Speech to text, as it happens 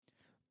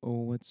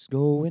Oh, what's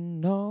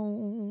going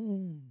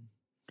on?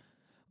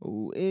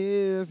 Oh,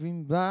 everybody.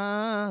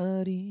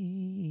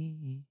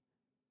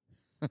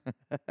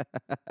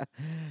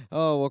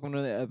 Oh, welcome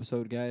to the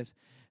episode, guys.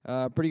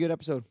 Pretty good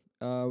episode.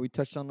 We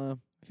touched on a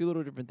few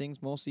little different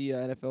things, mostly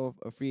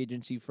NFL free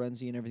agency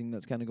frenzy and everything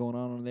that's kind of going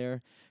on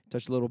there.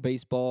 Touched a little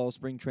baseball,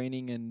 spring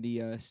training, and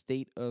the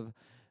state of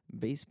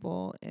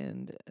baseball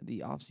and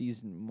the off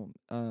season,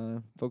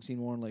 focusing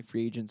more on like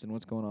free agents and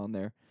what's going on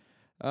there.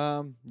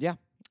 Yeah,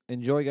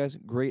 enjoy, guys.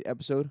 Great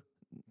episode,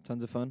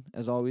 tons of fun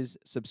as always.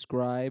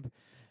 Subscribe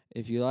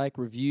if you like,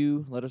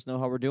 review, let us know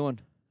how we're doing.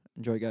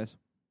 Enjoy, guys.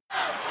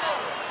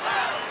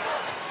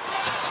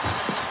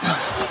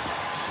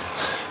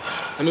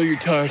 I know you're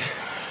tired.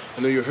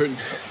 I know you're hurting.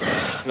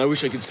 And I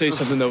wish I could say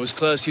something that was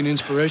classy and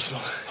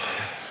inspirational.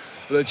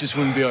 But that just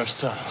wouldn't be our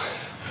style.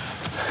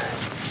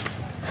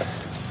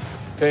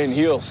 Pain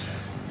heals.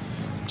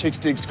 Chicks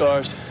dig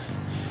scars.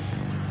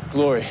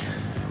 Glory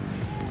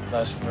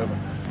lasts forever.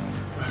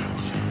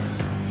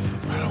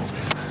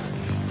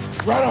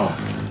 Right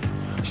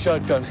on.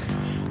 Shotgun.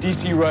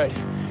 DC right.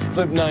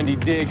 Flip 90.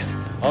 Dig.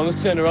 On the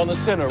center. On the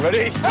center.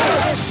 Ready?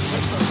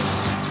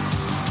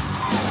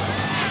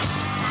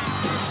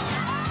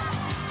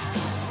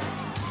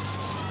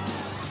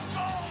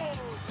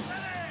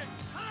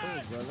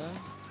 Hey, brother.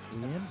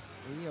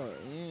 We are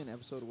in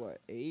episode, what,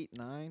 8,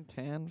 9,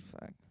 10?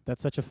 Fuck.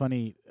 That's such a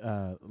funny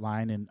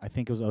line, and I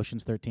think it was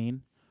Ocean's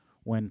 13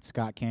 when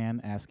Scott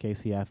Can asked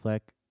Casey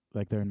Affleck,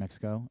 like they're in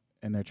Mexico,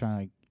 and they're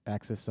trying to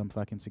access some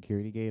fucking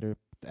security gate or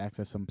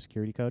access some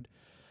security code,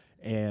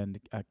 and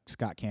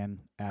Scott Can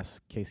asks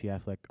Casey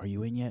Affleck, "Are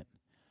you in yet?"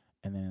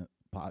 And then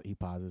he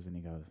pauses and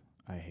he goes,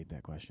 "I hate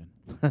that question."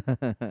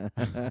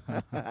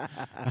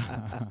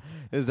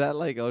 Is that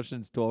like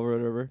Ocean's 12 or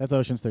whatever? That's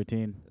Ocean's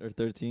 13. Or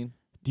 13?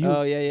 Do you?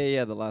 Oh,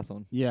 yeah, the last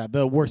one. Yeah,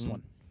 the worst Mhm.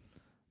 one.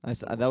 I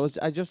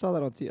just saw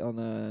that on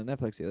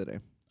Netflix the other day.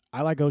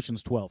 I like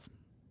Ocean's 12.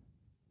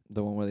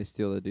 The one where they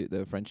steal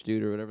the French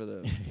dude or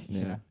whatever.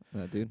 Yeah.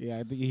 That dude.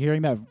 Yeah,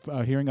 hearing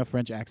a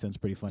French accent's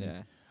pretty funny.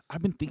 Yeah.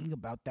 I've been thinking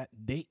about that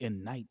day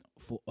and night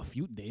for a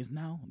few days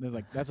now. There's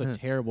like that's a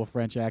terrible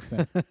French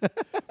accent.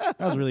 That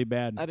was really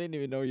bad. I didn't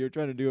even know you were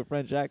trying to do a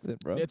French accent,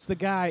 bro. It's the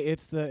guy.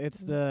 It's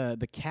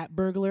the cat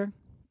burglar.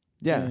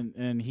 Yeah.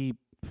 And he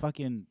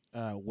fucking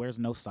wears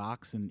no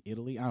socks in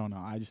Italy. I don't know.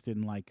 I just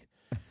didn't like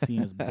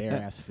seeing his bare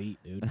ass feet,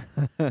 dude.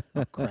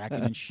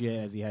 Cracking and shit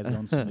as he has his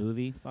own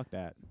smoothie. Fuck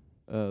that.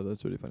 Oh,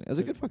 that's really funny. That's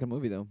a good fucking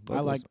movie, though.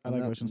 I like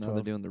Ocean's now 12.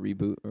 They're doing the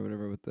reboot or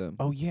whatever with the.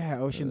 Oh yeah,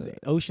 Ocean's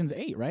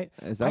 8, right?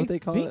 Is that what they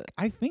call it?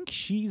 I think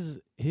she's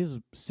his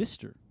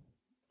sister.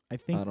 I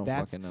think I don't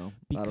that's fucking know.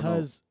 I don't know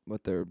because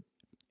what they're.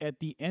 at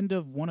the end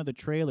of one of the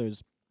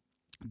trailers,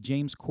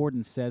 James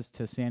Corden says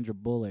to Sandra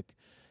Bullock,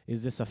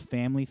 "Is this a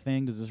family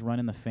thing? Does this run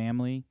in the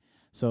family?"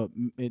 So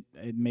it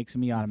makes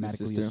me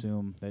automatically sister.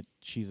 assume that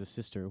she's a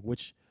sister.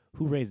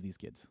 Who raised these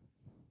kids?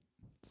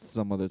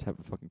 Some other type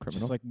of fucking criminal.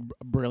 Just like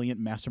brilliant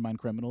mastermind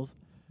criminals.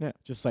 Yeah.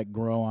 Just like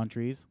grow on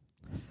trees.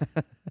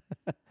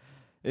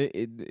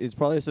 It's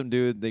probably some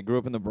dude. They grew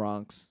up in the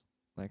Bronx,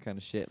 that kind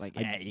of shit. Like,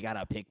 yeah, you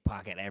gotta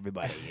pickpocket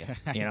everybody.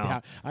 You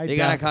know, you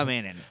gotta come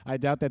in and. I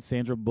doubt that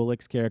Sandra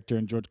Bullock's character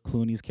and George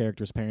Clooney's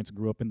character's parents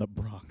grew up in the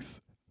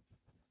Bronx.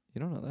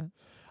 You don't know that.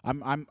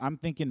 I'm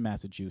thinking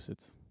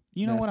Massachusetts.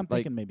 You know what? I'm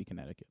thinking maybe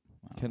Connecticut.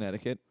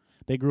 Connecticut.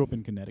 They grew up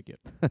in Connecticut.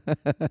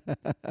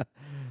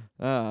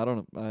 I don't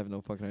know. I have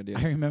no fucking idea.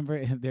 I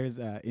remember there's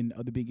in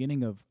the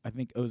beginning of I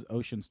think it was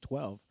Ocean's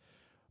 12,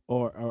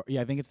 or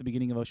yeah, I think it's the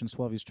beginning of Ocean's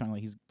 12.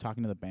 He's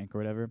talking to the bank or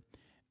whatever,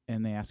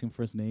 and they ask him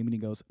for his name, and he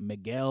goes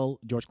Miguel.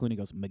 George Clooney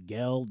goes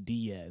Miguel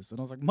Diaz, and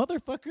I was like,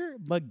 motherfucker,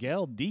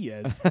 Miguel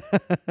Diaz.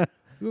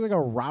 You look like a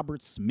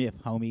Robert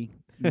Smith, homie.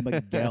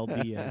 Miguel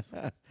Diaz.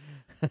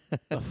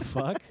 The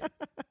fuck?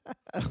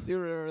 I do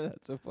remember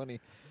that. So funny.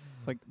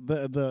 It's like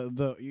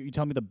the you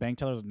tell me the bank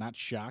teller is not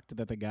shocked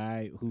that the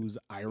guy who's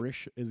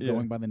Irish is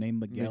going by the name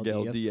Miguel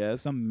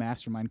Diaz. Some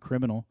mastermind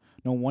criminal.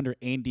 No wonder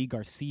Andy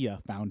Garcia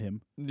found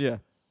him. Yeah.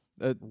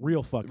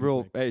 Real fucking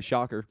Real. quick. Hey,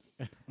 shocker.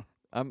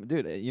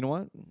 Dude. You know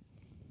what?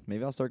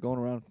 Maybe I'll start going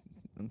around.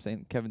 I'm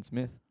saying Kevin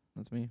Smith.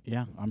 That's me.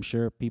 Yeah, I'm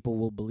sure people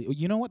will believe.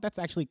 You know what? That's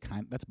actually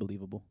that's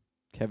believable.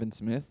 Kevin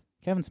Smith.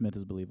 Kevin Smith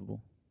is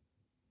believable.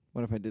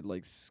 What if I did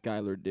like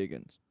Skylar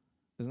Diggins?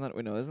 Isn't that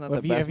Well, the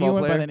if you basketball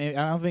went player? by the name,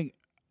 I don't think.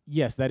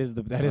 Yes, that is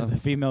the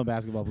female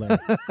basketball player.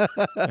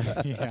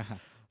 Yeah.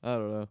 I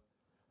don't know.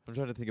 I'm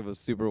trying to think of a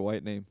super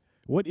white name.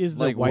 What is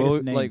the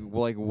whitest name?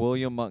 Like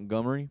William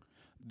Montgomery.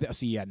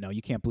 See, yeah, no,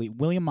 you can't believe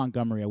William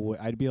Montgomery.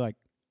 I'd be like,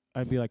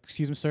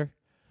 excuse me, sir.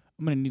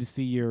 I'm gonna need to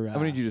see your. I'm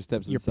gonna need you to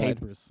step to your the side.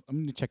 papers. I'm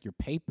gonna check your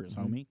papers,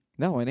 Mhm. homie.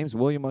 No, my name's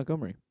William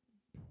Montgomery.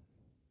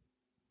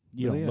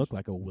 You Really don't is. look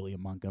like a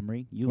William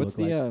Montgomery. You What's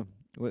look the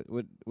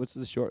like what's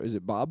the short? Is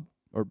it Bob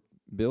or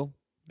Bill?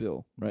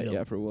 Bill, right? Bill.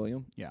 Yeah, for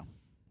William. Yeah.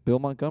 Bill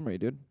Montgomery,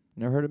 dude.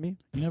 Never heard of me?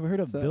 you never heard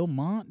of What's that? Bill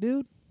Mont,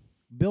 dude?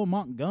 Bill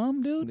Mont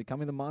Gum, dude. They call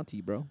me the Monty,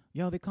 bro.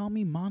 Yo, they call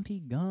me Monty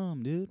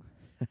Gum, dude.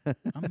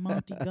 I'm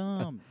Monty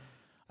Gum.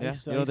 I Yeah.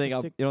 used to- You I don't used to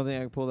think stick- you don't think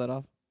I can pull that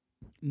off?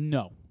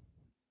 No.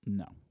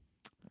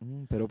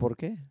 Pero por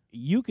qué?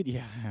 You could,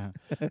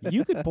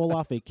 you could pull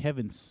off a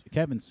Kevin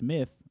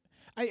Smith.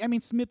 I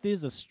mean, Smith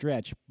is a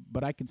stretch,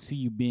 but I could see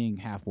you being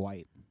half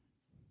white.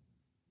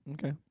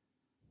 Okay.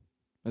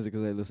 Is it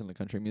because I listen to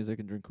country music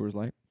and drink Coors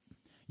Light?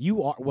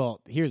 You are,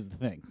 well, here's the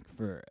thing.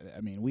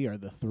 We are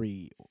the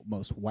 3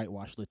 most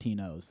whitewashed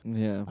Latinos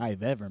Yeah.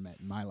 I've ever met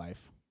in my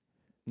life.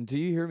 Do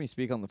you hear me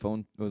speak on the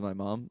phone with my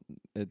mom?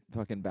 It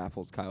fucking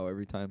baffles Kyle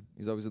every time.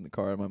 He's always in the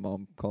car, and my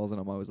mom calls, and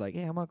I'm always like,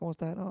 hey, mamá, ¿cómo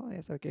estás? Oh,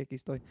 yes, okay, aquí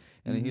estoy.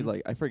 And then he's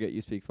like, I forget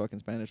you speak fucking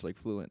Spanish like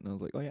fluent. And I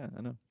was like, oh, yeah,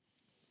 I know.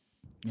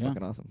 It's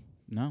fucking awesome.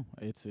 No,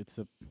 it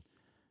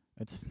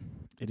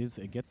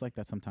gets like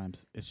that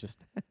sometimes. It's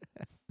just,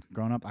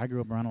 growing up, I grew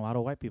up around a lot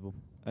of white people.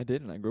 I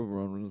did, and I grew up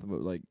around nothing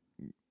but, like,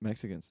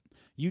 Mexicans.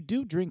 You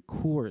do drink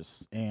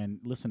Coors and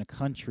listen to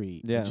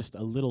country just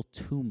a little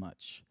too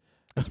much.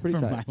 That's pretty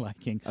for tight. my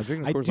liking. I'm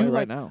drinking Coors Light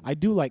right now. I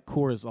do like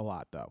Coors a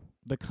lot, though.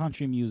 The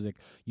country music,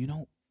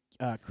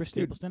 Chris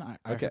Stapleton.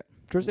 Okay,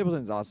 Chris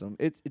Stapleton's awesome.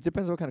 It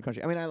depends on what kind of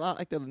country. I mean, I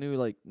like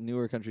the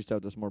newer country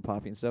stuff that's more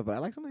poppy and stuff, but I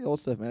like some of the old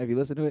stuff, man. If you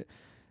listen to it,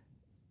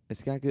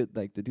 it's got good.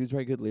 Like the dudes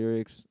write good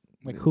lyrics.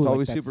 Like it's who?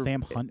 always Like that super.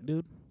 Sam Hunt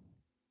dude.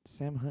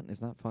 Sam Hunt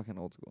is not fucking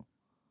old school.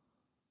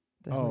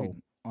 I'm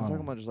Oh.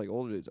 talking about just like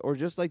older dudes, or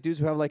just like dudes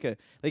who have like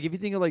if you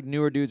think of like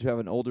newer dudes who have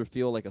an older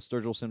feel, like a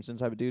Sturgill Simpson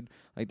type of dude,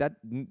 like that.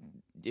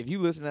 If you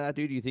listen to that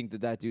dude, you think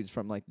that dude's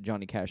from like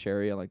Johnny Cash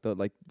area, like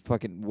the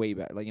fucking way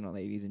back, like the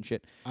 80s and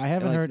shit. I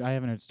haven't heard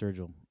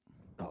Sturgill.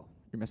 Oh,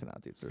 you're missing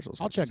out, dude. Sturgill's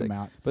I'll check sick. him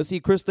out. But see,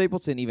 Chris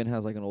Stapleton even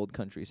has like an old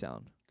country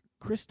sound.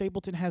 Chris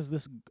Stapleton has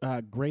this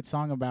great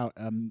song about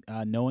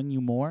knowing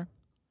you more,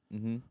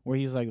 where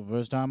he's like,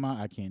 first time I'm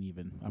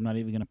not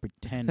even gonna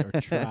pretend or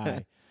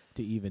try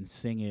to even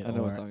sing it. I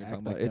know what song you're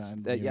talking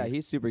about.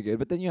 He's super good.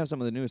 But then you have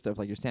some of the newer stuff,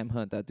 like your Sam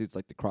Hunt. That dude's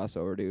like the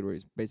crossover dude, where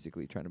he's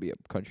basically trying to be a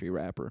country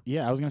rapper.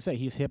 Yeah, I was gonna say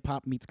he's hip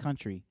hop meets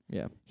country.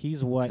 Yeah,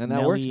 he's what and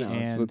Nelly that works now.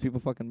 And it's what people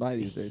fucking buy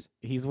these days.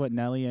 He's what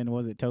Nelly and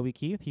was it Toby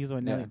Keith? He's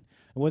what Nelly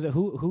was it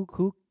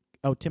who?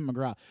 Oh, Tim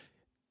McGraw.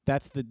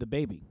 That's the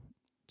baby.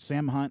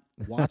 Sam Hunt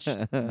watched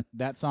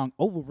that song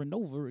over and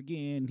over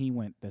again. He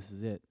went, "This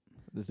is it.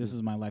 This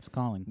is my life's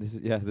calling. This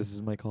is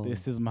my calling.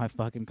 This is my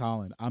fucking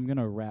calling. I'm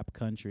gonna rap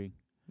country."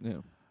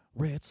 Yeah.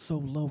 Red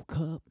Solo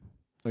Cup.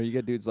 Or you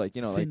get dudes like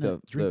like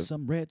drink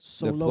some Red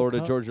Solo the Florida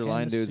Cup Georgia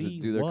Line dudes Hennessy,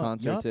 that do their what?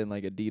 concerts in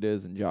like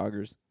Adidas and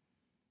joggers.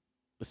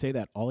 Say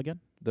that all again.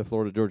 The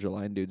Florida Georgia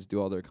Line dudes do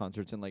all their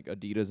concerts in like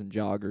Adidas and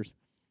joggers.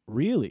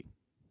 Really?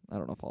 I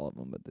don't know if all of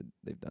them, but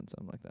they've done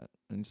something like that.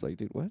 And it's like,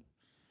 dude, what?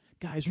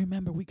 Guys,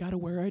 remember we gotta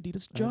wear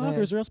Adidas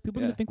joggers, or else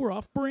people are gonna think we're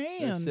off They're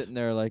brand. sitting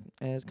there like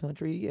as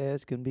country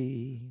as can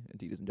be,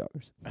 Adidas and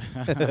joggers.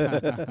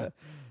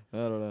 I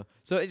don't know.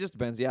 So it just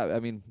depends. Yeah, I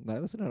mean, I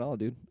listen to it all,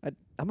 dude.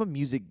 I'm a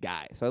music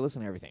guy, so I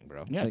listen to everything,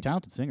 bro. Yeah, like,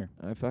 talented singer.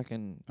 I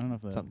don't know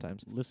if the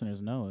sometimes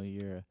listeners know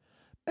you're a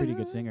pretty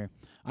good singer.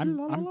 I'm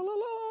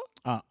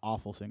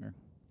awful singer.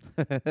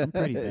 I'm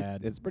pretty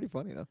bad. It's pretty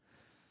funny though.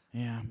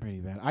 Yeah, I'm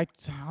pretty bad.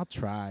 I'll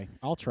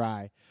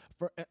try.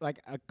 For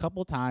like a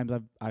couple times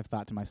I've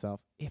thought to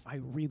myself, if I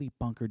really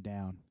bunkered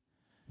down,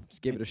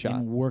 just give it a shot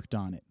and worked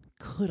on it,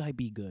 could I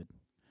be good?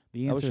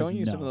 The answer I was showing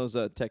you no. some of those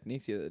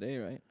techniques the other day,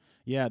 right?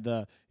 Yeah,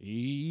 the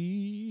you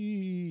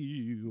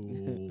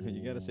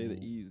gotta say the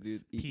E's,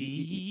 dude. E's,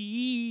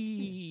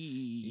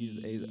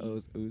 A's,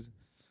 O's, O's.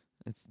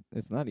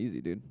 It's not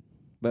easy, dude.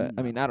 But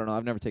I mean, I don't know.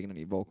 I've never taken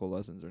any vocal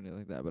lessons or anything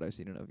like that. But I've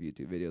seen enough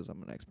YouTube videos.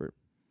 I'm an expert.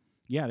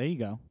 Yeah, there you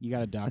go. You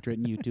got a doctorate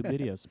in YouTube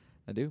videos.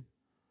 I do.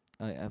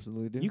 I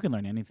absolutely do. You can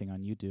learn anything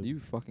on YouTube. You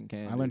fucking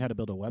can. I learned how to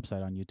build a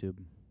website on YouTube.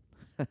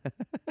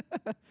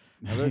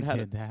 I learned how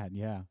did that.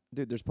 Yeah.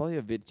 Dude, there's probably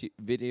a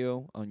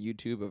video on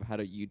YouTube of how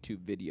to YouTube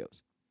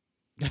videos.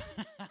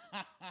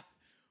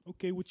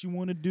 Okay, what you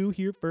want to do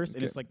here first,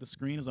 and Okay. it's like the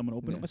screen is I'm gonna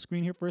open up my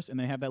screen here first, and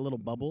then have that little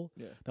bubble,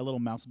 that little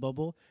mouse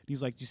bubble. And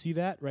he's like, "Do you see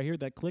that right here?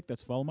 That click?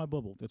 That's follow my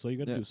bubble. That's all you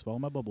gotta do is follow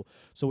my bubble."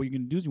 So what you're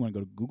gonna do is you want to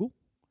go to Google,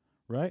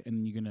 right,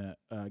 and you're gonna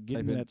get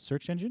into that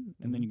search engine,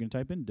 and then you're gonna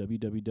type in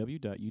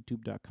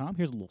www.youtube.com.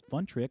 Here's a little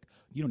fun trick: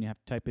 you don't even have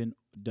to type in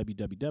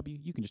www.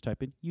 You can just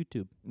type in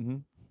YouTube.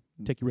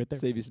 Take you right there.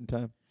 Save you some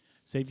time.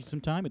 Save you some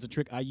time. It's a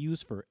trick I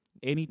use for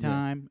any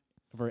time.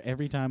 For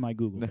every time I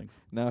Google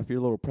things. Now, if you're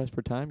a little pressed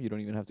for time, you don't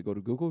even have to go to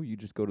Google. You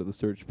just go to the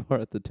search bar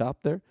at the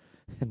top there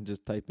and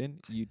just type in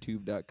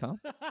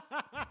youtube.com.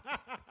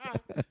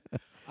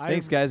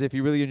 Thanks, guys. If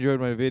you really enjoyed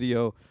my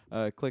video,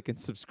 click and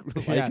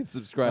subscribe. Like and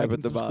subscribe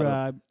at the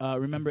bottom.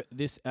 Remember,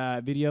 this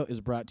video is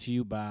brought to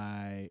you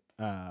by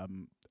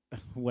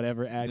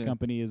whatever ad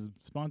company is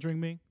sponsoring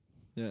me.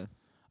 Yeah.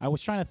 I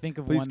was trying to think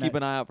of Please one. keep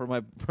an eye out for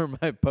my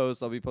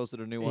post. I'll be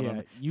posting a new one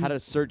on how to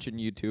search in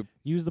YouTube.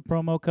 Use the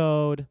promo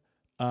code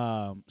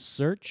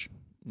search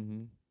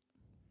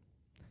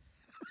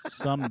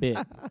some bit.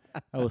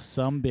 That was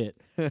some bit.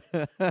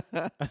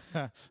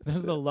 That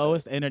was the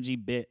lowest energy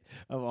bit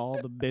of all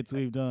the bits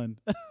we've done.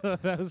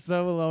 That was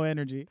so low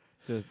energy.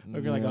 Just We're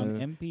like on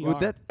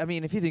NPR. Well, I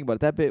mean, if you think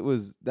about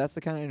it, that's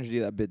the kind of energy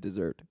that bit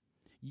deserved.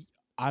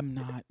 I'm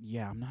not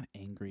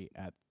angry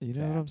at You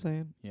know that. what I'm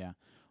saying? Yeah.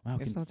 Wow,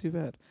 It's not too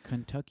bad.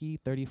 Kentucky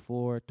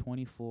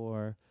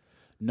 34-24,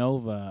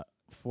 Nova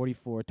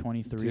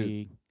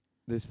 44-23.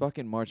 This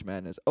fucking March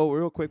Madness. Oh,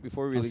 real quick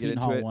before we really get Seton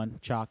into Hall it. won.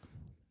 Chalk.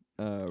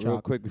 Real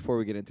Chalk. quick before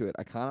we get into it,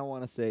 I kind of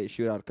want to say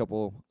shoot out a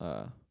couple,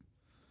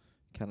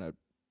 kind of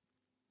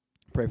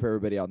pray for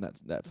everybody on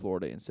that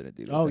Florida incident,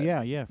 dude. Oh with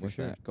that, yeah, for with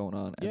sure. that going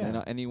on. Yeah. And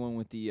then anyone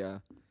with the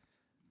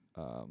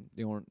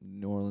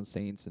New Orleans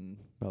Saints and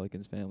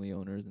Pelicans family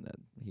owners, and that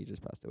he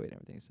just passed away and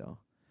everything. So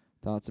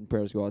thoughts and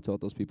prayers go out to all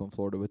those people in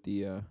Florida with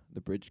the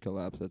bridge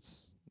collapse.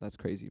 That's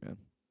crazy, man.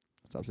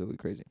 It's absolutely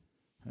crazy.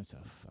 That's a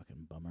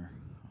fucking bummer.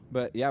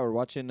 But yeah, we're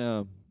watching.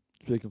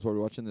 Speaking of Florida,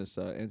 we're watching this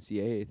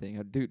NCAA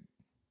thing. Dude,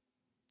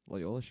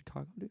 Loyola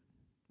Chicago, dude,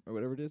 or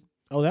whatever it is.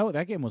 Oh,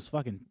 that game was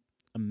fucking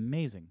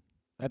amazing.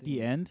 At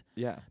the end,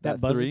 Yeah, that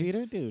buzzer three,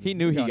 beater, dude. He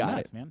knew he going got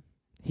nuts, it, man.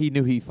 He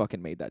knew he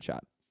fucking made that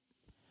shot.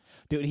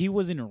 Dude, he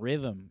was in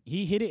rhythm.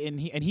 He hit it and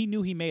he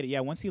knew he made it. Yeah,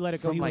 once he let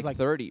it go, From he was like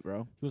 30,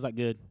 bro. he was like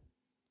good.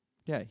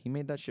 Yeah, he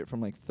made that shit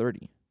from like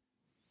 30,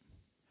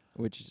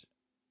 which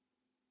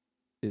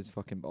is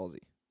fucking ballsy.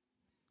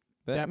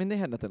 But I mean, they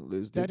had nothing to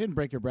lose. Dude. That didn't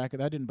break your bracket.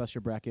 That didn't bust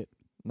your bracket.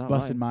 Not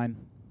Busted mine.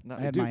 mine. Not,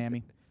 I had dude,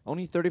 Miami.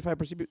 Only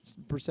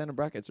 35% of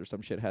brackets or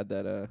some shit had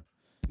that.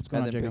 What's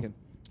going on, had them Jacob? picking.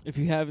 If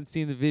you haven't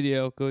seen the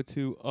video, go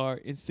to our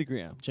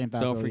Instagram. Shane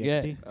Don't Falco,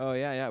 forget. EXP. Oh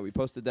yeah, we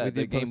posted that. We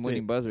The did post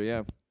game-winning it. buzzer.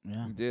 Yeah,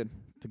 Yeah, we did.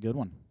 it's a good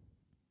one.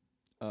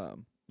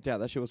 Yeah,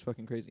 that shit was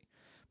fucking crazy.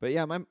 But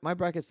yeah, my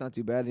bracket's not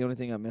too bad. The only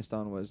thing I missed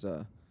on was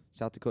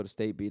South Dakota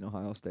State beating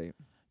Ohio State.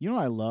 You know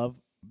what I love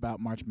about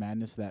March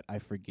Madness that I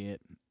forget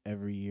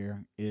every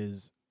year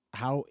is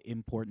how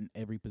important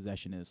every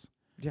possession is.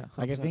 Yeah,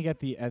 Like I think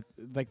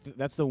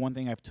that's the one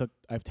thing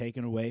I've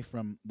taken away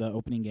from the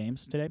opening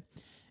games today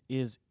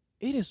is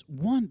these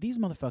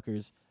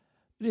motherfuckers.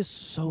 It is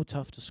so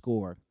tough to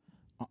score.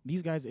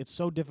 These guys, it's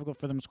so difficult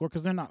for them to score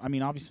because they're not. I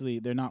mean, obviously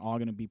they're not all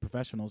going to be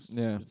professionals.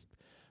 Yeah. It's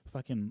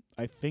fucking.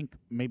 I think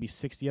maybe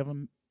 60 of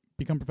them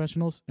become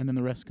professionals, and then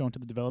the rest go into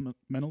the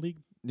developmental league.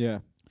 Yeah,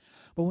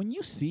 But when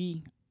you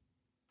see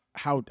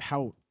how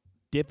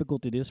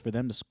difficult it is for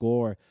them to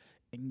score,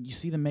 and you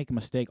see them make a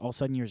mistake, all of a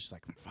sudden you're just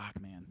like,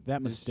 fuck, man,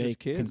 that It's just mistake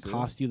kids, can dude.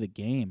 cost you the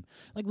game.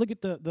 Like, look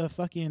at the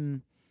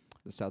fucking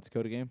the South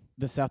Dakota game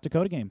the South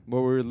Dakota game.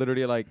 where we were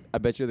literally like, I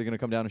bet you they're gonna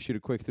come down and shoot a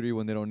quick three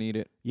when they don't need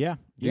it. Yeah,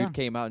 Dude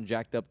came out and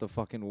jacked up the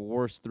fucking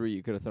worst three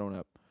you could have thrown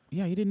up.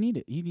 yeah. He didn't need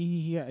it.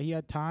 He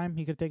had time.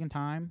 He could have taken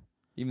time.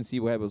 Even C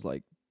Webb was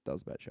like, that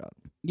was a bad shot.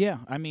 Yeah,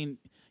 I mean,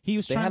 he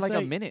was They trying had to like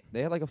say a minute.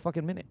 They had like a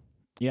fucking minute.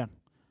 Yeah,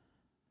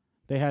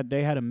 they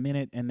had a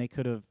minute, and they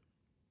could have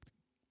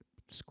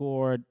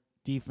scored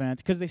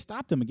defense because they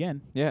stopped him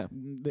again. Yeah.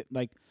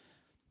 Like,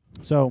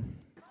 so,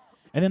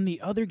 and then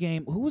the other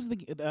game, who was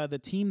the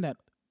team that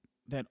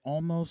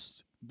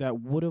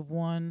would have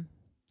won?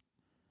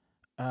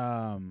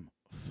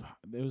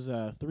 There was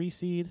a 3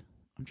 seed.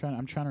 I'm trying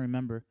to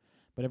remember,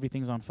 but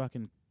everything's on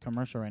fucking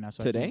commercial right now.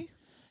 So Today?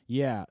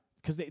 yeah,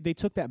 because they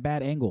took that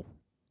bad angle.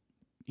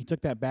 He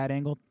took that bad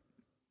angle.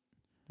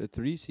 The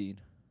 3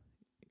 seed.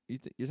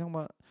 You're talking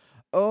about?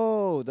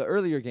 Oh, the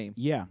earlier game.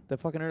 Yeah, The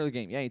fucking earlier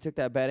game. Yeah, he took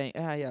that bad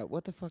angle. Yeah.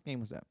 What the fuck game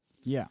was that?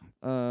 yeah,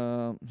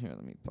 Here,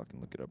 let me fucking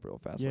look it up real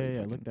fast. while you yeah.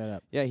 fucking- Look that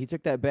up. Yeah, he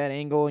took that bad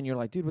angle, and you're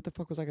like, dude, what the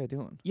fuck was that guy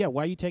doing? Yeah,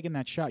 why are you taking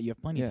that shot? You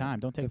have plenty of Yeah, time.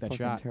 Don't take It's a that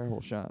fucking shot.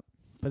 terrible shot.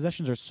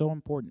 Possessions are so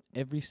important.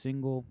 Every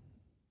single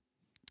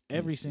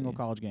me single see.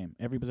 college game.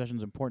 Every possession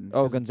is important.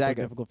 Oh, 'cause it's so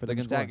Gonzaga. difficult for The them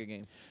to score. Gonzaga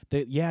game.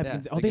 They Yeah, they the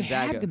had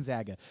Gonzaga.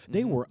 Gonzaga.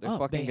 They Mhm, were the up.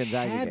 fucking They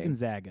Gonzaga had game.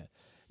 Gonzaga.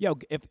 Yo,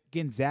 if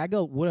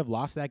Gonzaga would have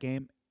lost that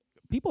game,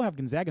 people have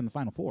Gonzaga in the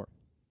Final Four.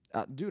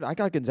 Dude, I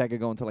got Gonzaga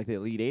going to like the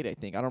Elite Eight, I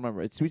think. I don't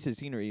remember. It's Sweet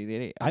 16 or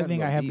Elite Eight. I got think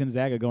them I going have deep.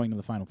 Gonzaga going to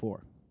the Final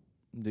Four.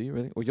 Do you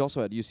really? Well, you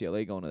also had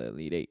UCLA going to the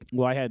Elite Eight.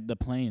 Well, I had the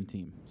playing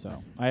team,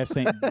 so I have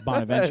St.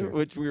 Bonaventure.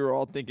 Which we were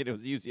all thinking it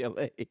was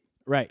UCLA.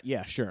 Right?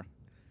 Yeah, sure.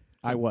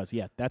 I was.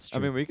 Yeah, that's true.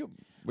 I mean,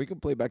 we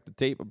could play back the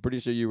tape. I'm pretty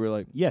sure you were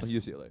like, Yes. oh,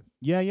 UCLA.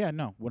 yeah,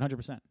 no,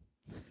 100%.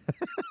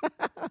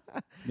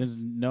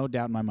 There's no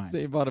doubt in my mind.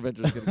 St.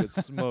 Bonaventure's going to get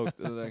smoked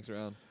in the next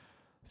round.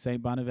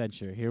 St.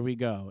 Bonaventure. Here we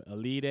go.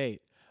 Elite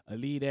Eight.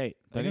 They're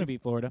going to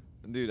beat Florida.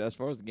 Dude, as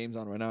far as the game's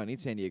on right now, I need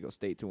San Diego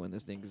State to win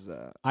this thing because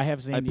I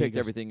have San Diego. picked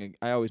everything.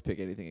 I always pick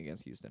anything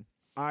against Houston.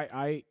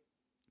 I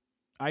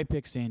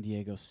pick San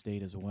Diego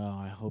State as well.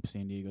 I hope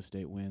San Diego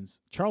State wins.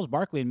 Charles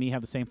Barkley and me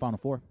have the same Final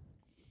Four.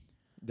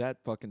 That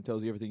fucking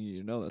tells you everything you need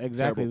to know. That's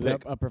Exactly. a terrible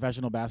pick. A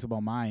professional basketball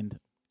mind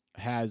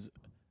has.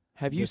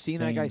 Have you the seen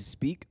that guy same-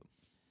 speak?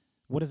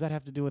 What does that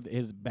have to do with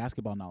his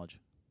basketball knowledge?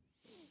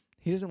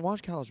 He doesn't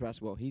watch college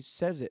basketball. He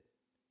says it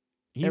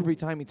He, every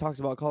time he talks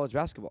about college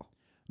basketball.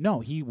 no,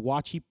 he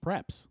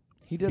preps.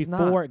 He does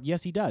Before, not.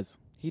 yes, he does.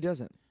 He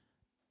doesn't.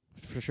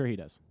 For sure, he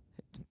does.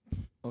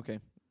 Okay.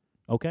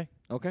 Okay.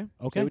 Okay.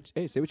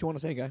 Okay. Say what you want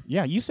to say, guy.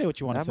 Yeah, you say what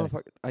you want to That say.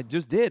 motherfucker- I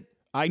just did.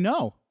 I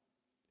know.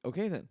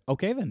 Okay then.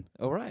 Okay, then.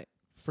 All right.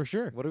 For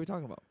sure. What are we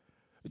talking about?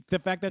 The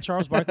fact that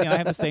Charles Barkley and I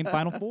have the same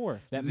Final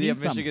Four. That Does he have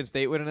means something. Michigan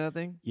State winning that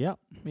thing? Yep.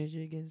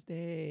 Michigan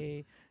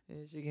State.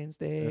 Michigan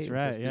State. That's What's that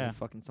right, stupid yeah.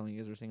 fucking song you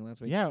guys were singing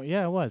last week. Yeah,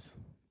 it was.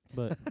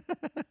 But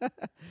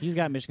he's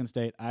got Michigan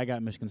State. I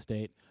got Michigan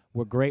State.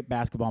 We're great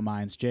basketball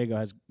minds. Jago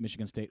has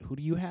Michigan State. Who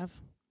do you have?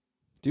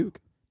 Duke.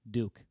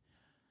 Duke.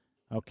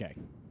 Okay.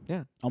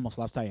 Yeah. Almost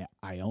lost to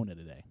Iona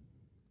today.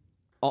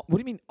 What do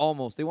you mean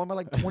almost? They won by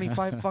like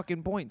 25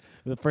 fucking points.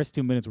 The first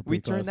 2 minutes were We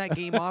pretty turned close. that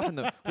game off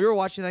we were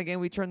watching that game.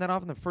 We turned that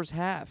off in the first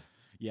half.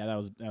 Yeah, that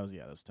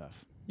was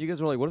tough. You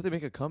guys were like, what if they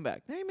make a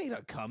comeback? They made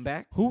a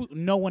comeback.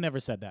 No one ever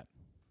said that.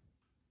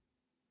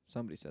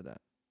 Somebody said that.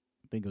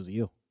 I think it was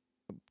you.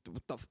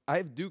 What the I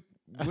have Duke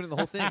winning the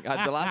whole thing.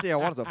 The last thing I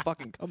want is a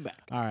fucking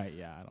comeback. All right,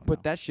 yeah, I don't Put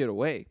know. that shit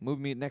away. Move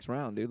me next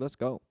round, dude. Let's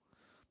go.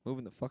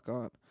 Moving the fuck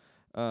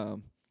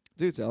on.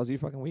 Dude, so how's your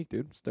fucking week,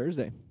 dude? It's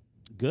Thursday.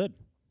 Good.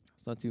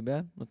 It's not too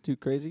bad. Not too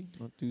crazy.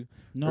 Not too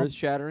No,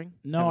 earth-shattering.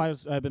 no,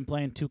 I've been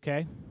playing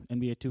 2K,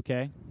 NBA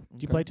 2K. Do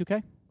you play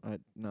 2K? I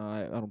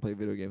don't play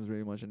video games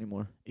really much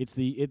anymore. It's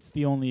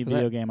the only Was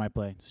video that- game I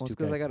play. It's Well, it's 2K.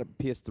 because I got a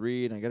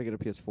PS3 and I got to get a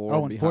PS4.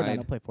 Oh, I'm and Fortnite. behind.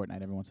 I play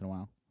Fortnite every once in a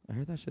while. I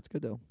heard that shit's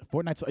good, though.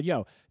 Fortnite's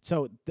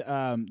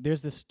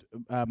there's this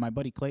my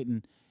buddy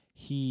Clayton.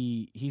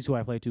 He's who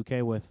I play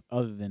 2K with,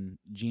 other than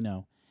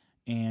Gino,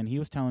 and he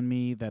was telling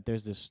me that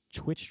there's this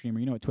Twitch streamer.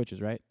 You know what Twitch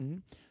is, right? Mm-hmm.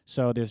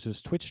 So there's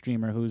this Twitch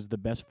streamer who's the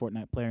best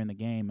Fortnite player in the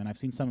game, and I've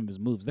seen some of his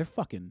moves. They're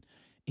fucking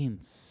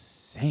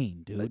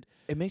insane, dude. Like,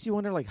 it makes you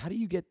wonder, like, how do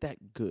you get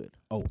that good?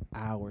 Oh,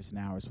 hours and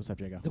hours. What's up,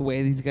 Jago? The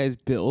way these guys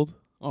build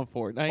on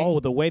Fortnite. Oh,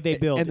 the way they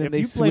build. And then if they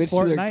you play switch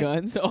to their Fortnite,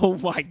 guns. Oh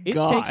my it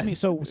god. takes me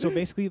so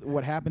basically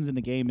what happens in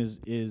the game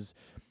is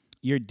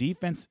your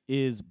defense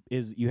is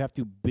you have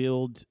to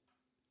build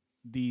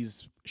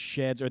these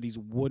sheds or these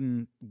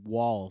wooden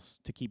walls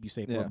to keep you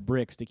safe Yeah. or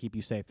bricks to keep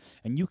you safe,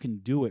 and you can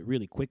do it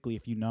really quickly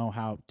if you know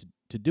how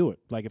to do it.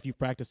 Like if you've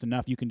practiced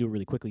enough, you can do it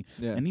really quickly.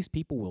 Yeah. And these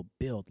people will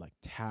build like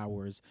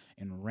towers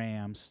and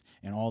ramps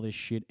and all this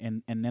shit,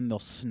 and then they'll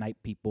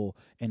snipe people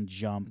and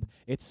jump.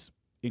 It's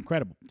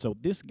incredible. So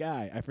this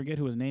guy, I forget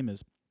who his name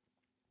is,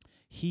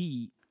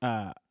 he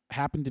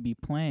happened to be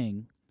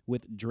playing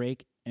with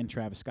Drake and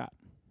Travis Scott.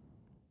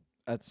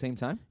 At the same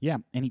time? Yeah,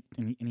 and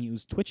he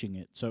was twitching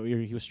it. So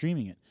he was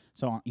streaming it.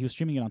 So he was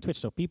streaming it on Twitch.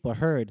 So people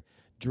heard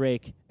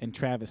Drake and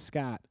Travis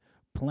Scott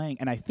playing,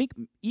 and I think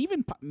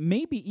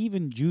maybe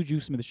even Juju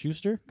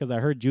Smith-Schuster, because I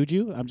heard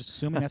Juju. I'm just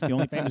assuming that's the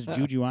only famous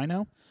Juju I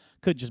know.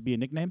 Could just be a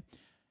nickname.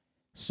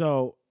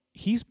 So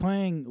he's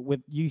playing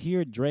with, you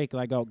hear Drake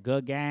like, "Oh,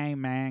 good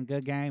game, man,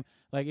 good game."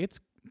 Like it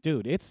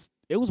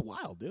was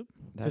wild, dude.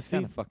 That's see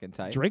kind of fucking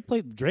tight.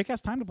 Drake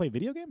has time to play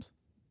video games.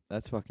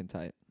 That's fucking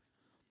tight.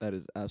 That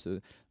is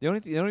absolutely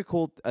the only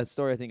cool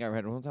story I think I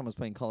read. One time I was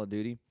playing Call of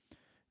Duty,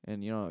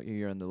 and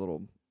you're in the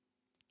little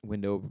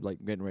window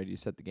like getting ready to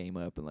set the game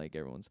up, and like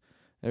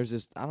there's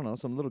this, I don't know,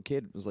 some little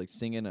kid was like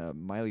singing a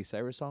Miley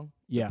Cyrus song.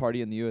 Yeah.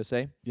 Party in the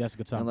USA. Yeah, that's a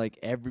good song. And like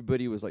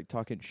everybody was like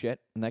talking shit,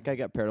 and that guy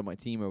got paired on my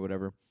team or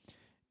whatever,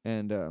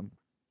 and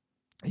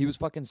he was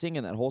fucking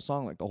singing that whole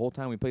song like the whole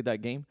time we played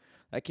that game.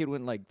 That kid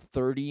went like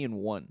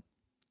 30-1.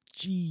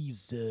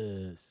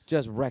 Jesus.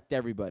 Just wrecked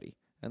everybody.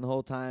 And the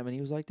whole time, and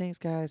he was like, "Thanks,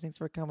 guys. Thanks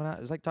for coming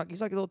out." It's like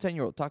he's like a little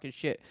 10-year-old talking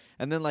shit.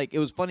 And then like it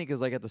was funny because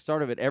like at the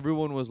start of it,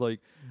 everyone was like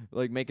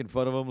making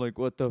fun of him, like,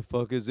 "What the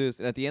fuck is this?"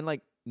 And at the end,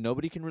 like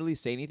nobody can really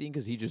say anything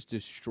because he just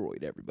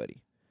destroyed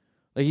everybody.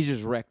 Like he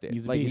just wrecked it.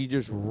 He's a like he beast.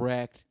 just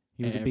wrecked.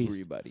 He was a beast.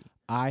 Everybody.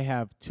 I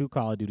have 2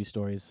 Call of Duty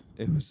stories.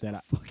 It was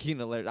That fucking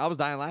hilarious. I was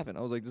dying laughing.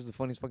 I was like, "This is the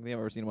funniest fucking thing I've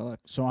ever seen in my life."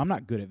 So I'm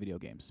not good at video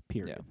games,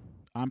 period. Yeah.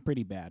 I'm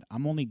pretty bad.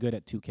 I'm only good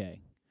at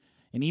 2K.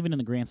 And even in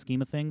the grand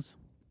scheme of things,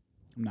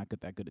 I'm not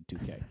that good at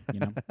 2K, you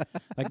know?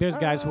 Like there's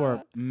guys who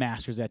are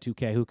masters at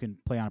 2K who can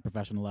play on a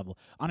professional level.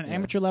 On an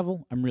amateur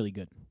level, I'm really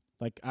good.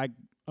 Like I've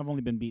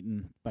only been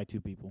beaten by 2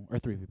 people or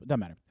 3 people. Doesn't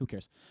matter. Who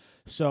cares?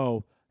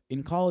 So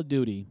in Call of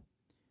Duty,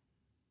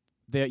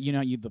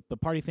 the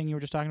party thing you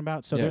were just talking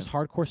about, so Yeah. there's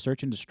hardcore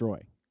search and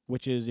destroy,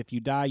 which is if you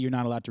die, you're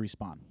not allowed to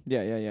respawn.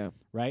 Yeah.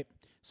 Right?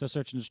 So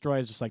search and destroy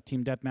is just like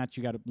team deathmatch.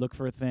 You got to look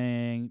for a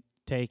thing,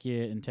 take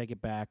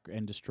it back,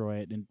 and destroy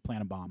it, and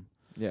plant a bomb.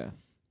 Yeah.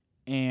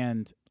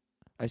 And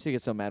I used to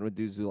get so mad with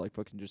dudes who like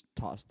fucking just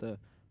toss the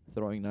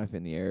throwing knife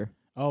in the air.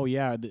 oh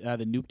yeah, the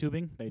noob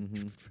tubing.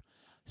 Mhm.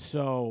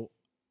 So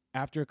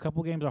after a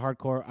couple games of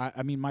hardcore,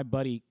 I mean my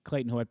buddy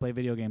Clayton, who I'd play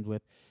video games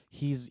with,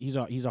 he's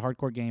a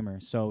hardcore gamer.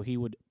 So he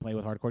would play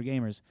with hardcore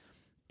gamers,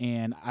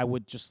 and I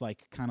would just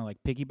like kind of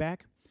like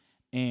piggyback,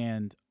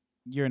 and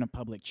you're in a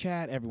public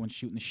chat, everyone's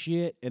shooting the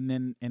shit, and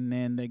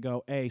then they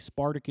go, "Hey,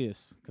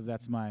 Spartacus," because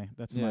that's my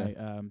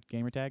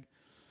gamer tag.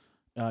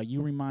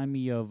 You remind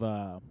me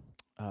of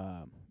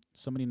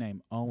somebody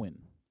named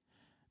Owen.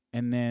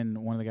 And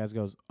then one of the guys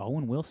goes,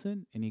 "Owen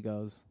Wilson?" And he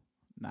goes,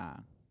 "Nah,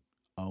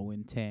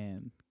 Owen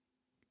 10."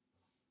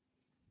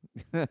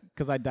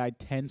 Because I died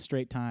 10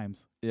 straight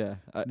times. Yeah,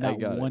 I Not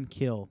got one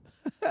kill.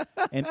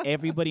 And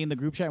everybody in the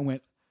group chat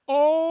went,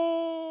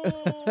 "Oh,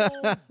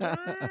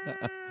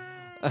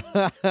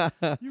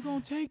 you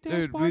gonna take that,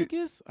 Dude,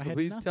 Spartacus?" I had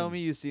Please tell nothing. me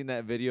you've seen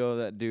that video of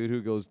that dude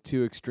who goes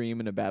too extreme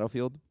in a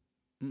battlefield.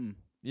 Mm-mm.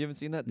 You haven't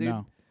seen that, dude?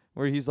 No.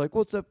 where he's like,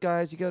 "What's up,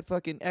 guys? You got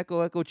fucking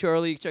Echo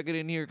Charlie, check it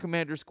in here,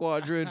 Commander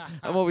Squadron.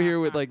 I'm over here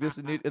with like this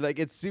and like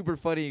it's super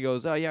funny." He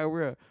goes, "Oh yeah,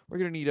 we're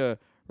gonna need to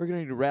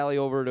rally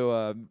over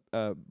to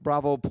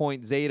Bravo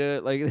Point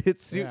Zeta." Like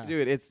it's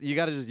dude, it's you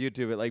gotta just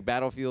YouTube it, like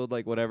Battlefield,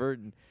 like whatever.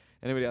 And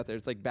anybody out there,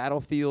 it's like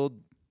Battlefield,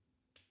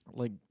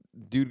 like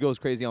dude goes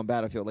crazy on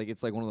Battlefield. Like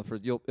it's like one of the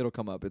first. It'll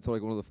come up. It's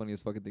like one of the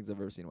funniest fucking things I've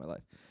ever seen in my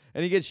life.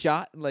 And he gets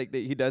shot, and like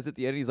he does at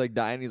the end. He's like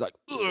dying. He's like,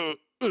 I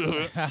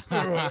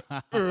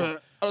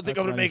don't think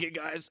I'm gonna make it,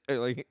 guys.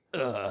 And like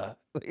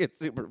it's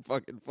super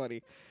fucking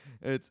funny.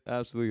 It's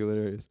absolutely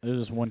hilarious. There's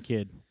this one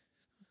kid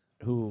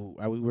who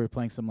we were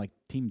playing some like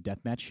team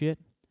deathmatch shit,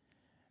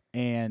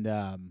 and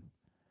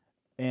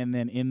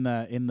then in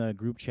the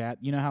group chat,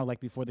 you know how like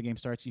before the game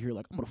starts, you hear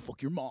like, "I'm gonna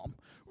fuck your mom,"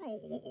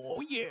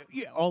 oh yeah,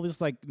 all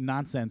this like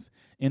nonsense,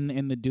 and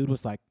the dude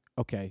was like,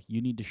 "Okay,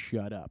 you need to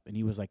shut up," and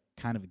he was like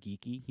kind of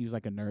geeky. He was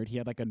like a nerd. He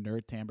had like a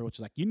nerd timbre, which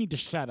is like, "You need to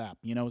shut up,"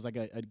 you know, it was like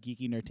a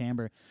geeky nerd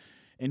timbre,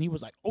 and he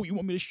was like, "Oh, you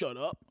want me to shut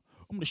up?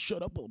 I'm gonna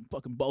shut up while I'm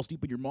fucking balls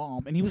deep with your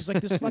mom." And he was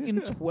like this fucking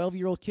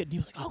 12-year-old kid, and he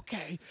was like,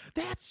 "Okay,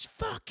 that's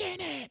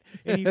fucking it."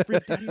 And he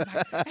freaked out. He's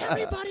like,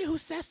 "Everybody who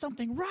says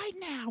something right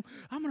now,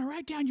 I'm gonna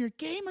write down your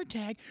gamer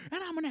tag,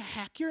 and I'm gonna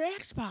hack your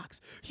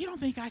Xbox. You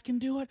don't think I can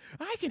do it?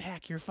 I can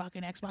hack your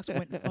fucking Xbox." It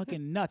went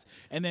fucking nuts.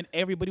 And then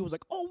everybody was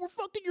like, "Oh, we're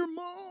fucking your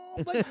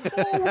mom. Like,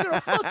 oh, we're gonna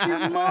fuck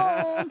your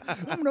mom.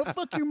 I'm gonna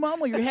fuck your mom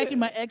while you're hacking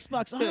my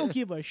Xbox. I don't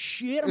give a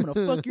shit. I'm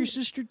gonna fuck your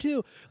sister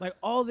too." Like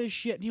all this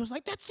shit. And he was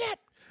like, "That's it.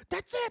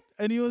 That's it."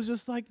 And he was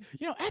just like,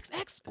 you know,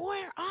 XX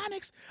Square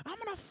Onyx, I'm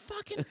gonna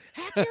fucking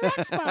hack your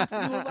Xbox.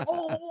 And he was like,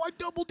 "Oh, I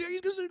double dare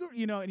you,"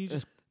 you know, and he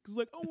just was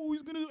like, "Oh,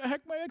 he's gonna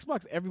hack my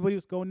Xbox." Everybody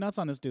was going nuts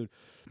on this dude.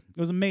 It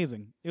was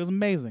amazing. It was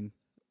amazing.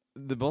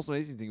 The most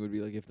amazing thing would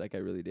be like if that guy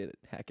really did it,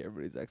 hack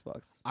everybody's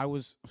Xbox. I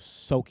was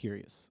so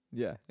curious.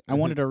 Yeah, I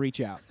wanted to reach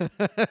out.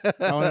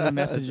 I wanted to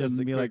message him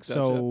and be like,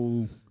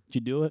 "So, did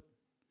you do it?"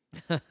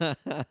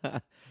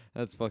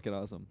 That's fucking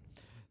awesome,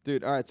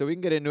 dude. All right, so we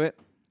can get into it.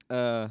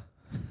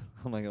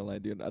 I'm not gonna lie,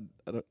 dude. I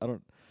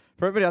don't.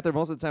 For everybody out there,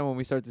 most of the time when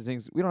we start these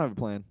things, we don't have a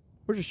plan.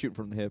 We're just shooting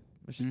from the hip.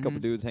 It's just a couple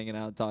dudes hanging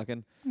out,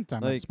 talking. I'm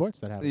talking Like, about sports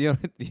that happen.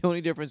 The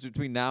only difference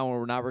between now and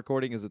we're not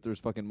recording is that there's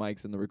fucking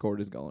mics and the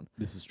record is going.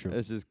 This is true.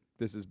 This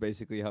is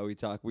basically how we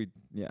talk.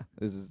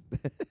 This is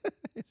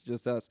it's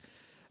just us.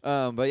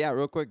 But yeah,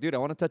 real quick, dude, I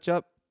want to touch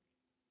up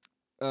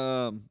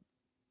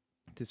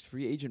this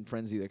free agent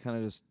frenzy that kind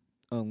of just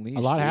unleashed.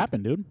 A lot dude.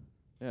 happened, dude.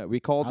 Yeah, we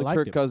called the liked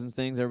Kirk it. Cousins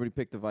things. Everybody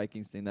picked the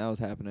Vikings thing. That was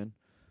happening.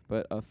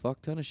 But a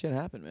fuck ton of shit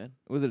happened, man.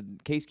 Was it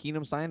Case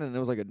Keenum signed, and it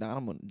was like a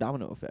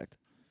domino effect.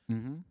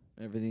 Mm-hmm.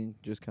 Everything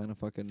just kind of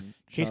fucking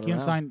Case shot Keenum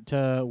around. signed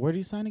to where did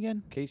he sign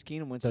again? Case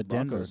Keenum went To to the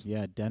Denver. Broncos.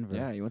 Yeah, Denver.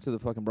 Yeah, he went to the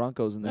fucking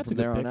Broncos, and then That's from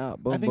a good there on pick.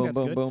 out, boom, I think boom, that's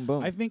boom, good. boom,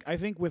 boom. I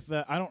think with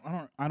the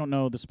I don't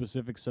know the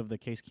specifics of the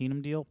Case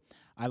Keenum deal.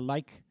 I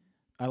like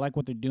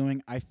what they're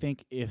doing. I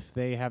think if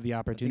they have the I think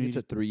opportunity, it's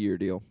a 3-year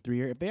deal. 3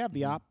 year, if they have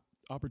the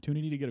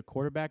opportunity to get a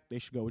quarterback, they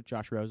should go with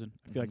Josh Rosen.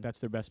 I feel like that's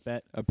their best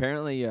bet.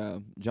 Apparently,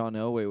 John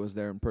Elway was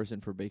there in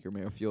person for Baker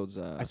Mayfield's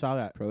I saw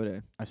that. pro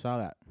day. I saw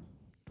that.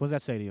 What does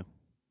that say to you?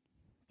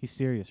 He's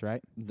serious,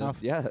 right? No,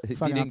 yeah, he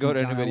fucking didn't go to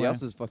John anybody Elway.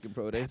 else's fucking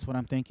pro day. That's what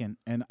I'm thinking,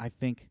 and I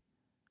think,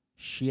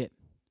 shit.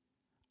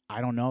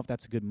 I don't know if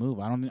that's a good move.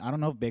 I don't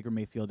know if Baker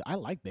Mayfield. I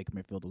like Baker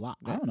Mayfield a lot.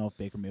 I Yeah. don't know if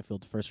Baker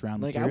Mayfield's first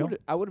round Like material.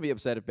 I wouldn't be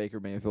upset if Baker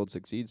Mayfield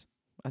succeeds.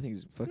 I think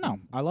he's fucking No,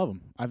 I love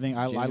him. I think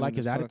I genuine like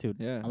his as fuck. attitude.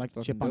 Yeah, I like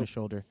the fucking chip on dope. his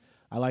shoulder.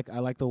 I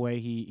like the way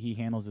he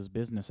handles his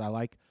business.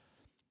 I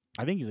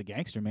think he's a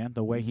gangster, man.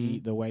 The way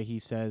he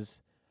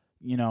says,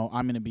 you know,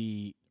 I'm going to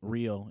be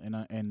real,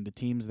 and the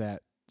teams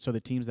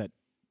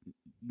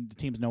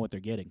know what they're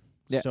getting.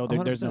 Yeah, So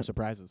there's no 100%.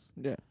 surprises.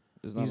 Yeah,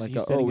 it's not He's- like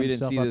he's oh setting we didn't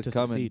himself see up this to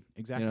coming. succeed.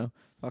 Exactly. You know,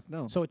 fuck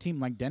no. So a team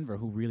like Denver,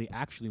 who really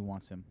actually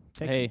wants him,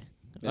 takes Hey, him.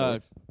 Yeah, it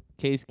works.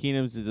 Case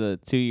Keenum's is a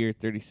 2-year,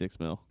 $36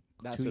 million.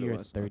 That's 2 what it year,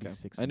 was. Okay.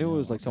 36 I knew it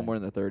was mil, like somewhere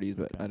okay. in the 30s,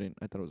 but Okay.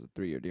 I thought it was a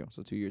 3-year deal.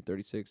 So 2 year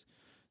 36.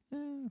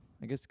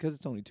 I guess because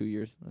it's only 2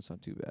 years, that's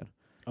not too bad.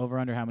 Over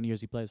under how many years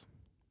he plays?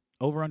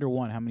 Over under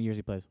one, how many years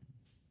he plays?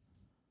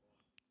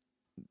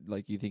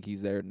 Like you think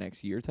he's there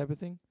next year, type of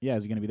thing, Yeah,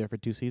 is he going to be there for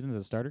 2 seasons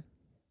as a starter?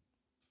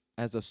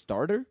 as a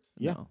starter?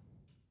 Yeah.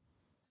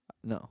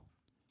 No.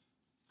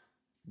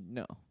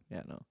 No.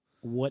 Yeah, no.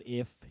 What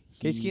if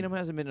Case Keenum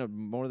hasn't been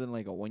more than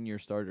like a 1-year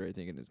starter, I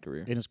think, in his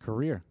career. in his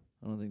career?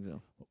 I don't think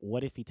so.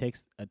 What if he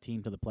takes a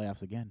team to the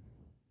playoffs again?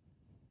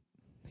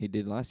 He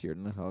did last year,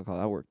 and look how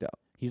that worked out.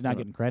 He's not Yeah.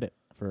 getting credit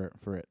for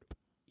it.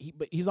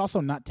 But he's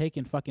also not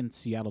taking fucking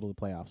Seattle to the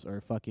playoffs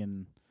or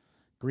fucking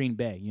Green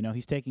Bay. You know,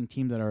 he's taking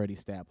teams that are already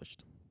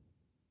established.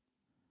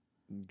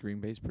 Green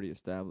Bay's pretty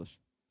established.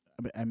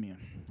 I mean,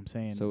 I'm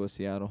saying So is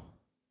Seattle.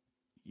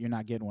 you're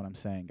not getting what I'm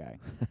saying, guy.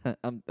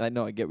 I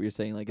know, I get what you're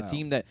saying. Like a Oh.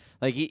 team that,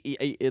 like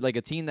like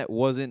a team that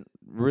wasn't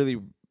really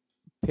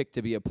picked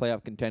to be a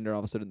playoff contender. All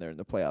of a sudden, they're in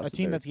the playoffs. A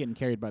team that's getting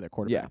carried by their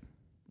quarterback.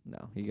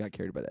 no, he got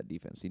carried by that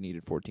defense. He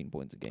needed 14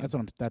 points a game. That's what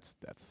I'm.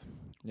 That's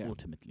Yeah.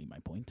 ultimately my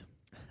point.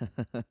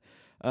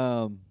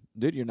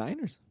 Dude, your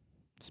Niners.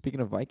 Speaking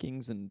of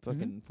Vikings and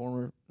fucking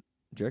former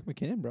Jerick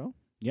McKinnon, bro.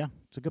 Yeah,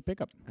 it's a good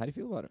pickup. How do you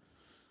feel about it?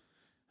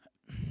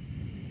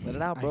 Let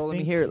it out, I bro. Let me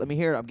think- hear it. Let me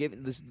hear it. I'm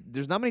giving this.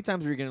 There's not many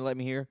times where you're gonna let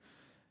me hear.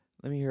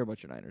 Let me hear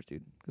about your Niners,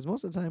 dude. Because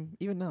most of the time,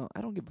 even now,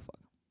 I don't give a fuck.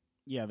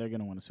 Yeah, they're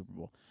gonna win a Super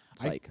Bowl.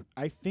 It's like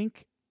I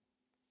think,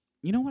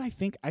 you know what I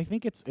think? I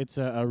think it's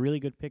a really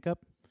good pickup,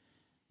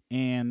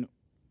 and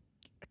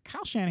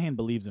Kyle Shanahan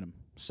believes in him,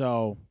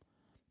 so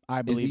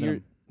I believe in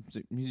him.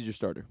 He's your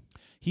starter.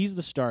 He's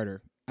the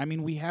starter. I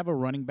mean, we have a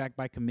running back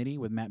by committee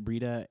with Matt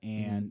Breida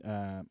Mm-hmm.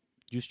 and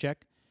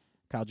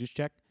Kyle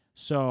Juszczyk.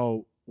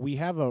 So we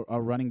have a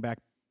running back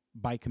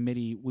by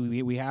committee.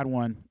 We had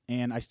one,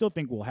 and I still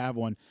think we'll have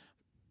one.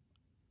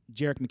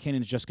 Jerick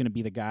McKinnon's just going to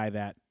be the guy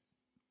that,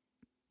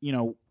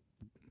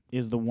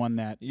 is the one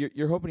that.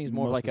 You're hoping he's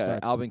more Most like of the a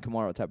starts. Alvin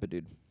Kamara type of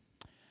dude.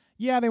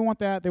 Yeah, they want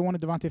that. They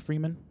wanted Devontae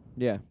Freeman.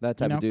 Yeah, that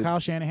type of dude. Kyle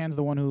Shanahan's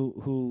the one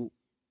who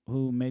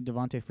made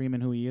Devontae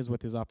Freeman who he is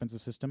with his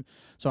offensive system.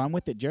 So I'm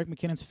with it. Jerick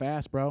McKinnon's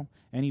fast, bro,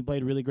 and he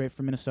played really great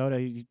for Minnesota.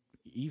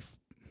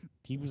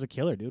 He was a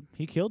killer, dude.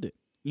 He killed it.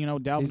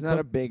 Dalvin He's not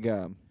a Cook big.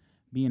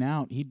 being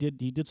out, he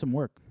did some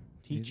work.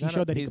 He He's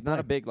showed that he he's could not play.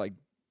 a big like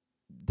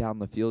down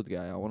the field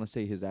guy. I want to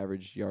say his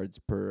average yards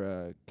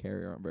per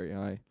carry aren't very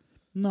high.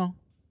 No,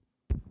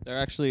 They're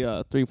actually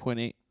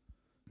 3.8.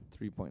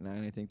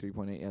 3.9, I think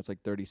 3.8. Yeah, it's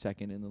like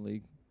 32nd in the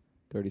league.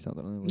 30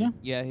 something in the league.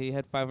 Yeah. Yeah, he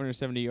had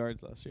 570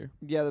 yards last year.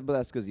 Yeah, but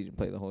that's because he didn't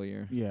play the whole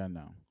year. yeah,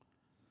 no.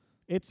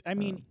 It's like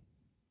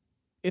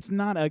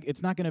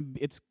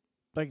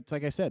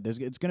I said.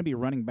 It's gonna be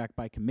running back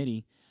by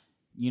committee.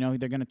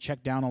 They're gonna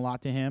check down a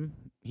lot to him.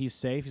 He's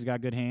safe. He's got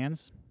good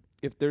hands.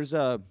 If there's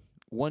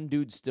one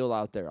dude still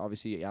out there,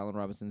 obviously Allen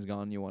Robinson's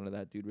gone. You wanted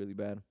that dude really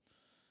bad.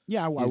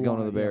 Yeah, I He's going to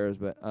want the it, yeah. Bears,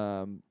 but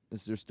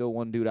is there still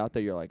one dude out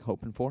there you're like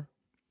hoping for?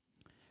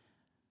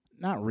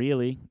 Not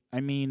really. I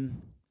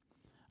mean,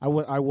 I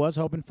was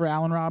hoping for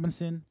Allen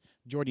Robinson,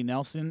 Jordy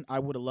Nelson. I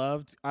would have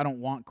loved. I don't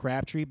want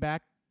Crabtree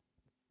back.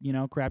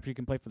 Crabtree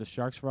can play for the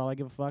Sharks for all I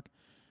give a fuck.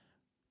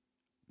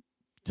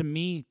 To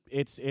me,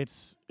 it's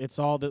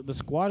all the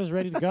squad is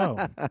ready to go.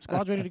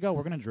 Squad's ready to go.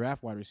 We're gonna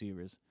draft wide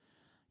receivers.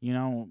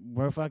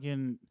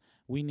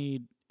 We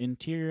need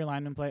interior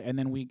lineman play, and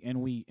then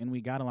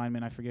we got a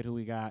lineman. I forget who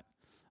we got.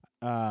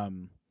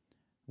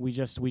 We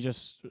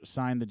just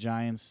signed the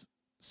Giants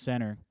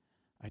center.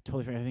 I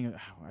totally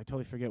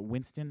forget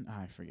Winston.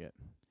 I forget.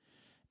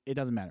 It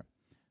doesn't matter.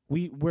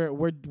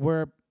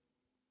 We're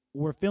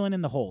filling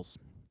in the holes.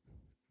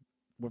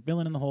 We're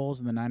filling in the holes,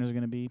 and the Niners are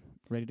gonna be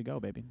ready to go,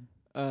 baby.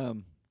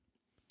 Dude,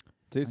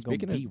 I go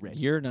speaking be of ready.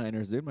 your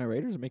Niners, dude, my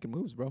Raiders are making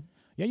moves, bro.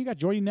 Yeah, you got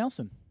Jordy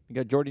Nelson. You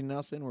got Jordy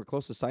Nelson. We're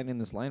close to signing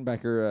this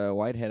linebacker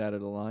Whitehead out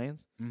of the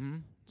Lions. Mm-hmm.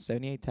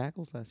 78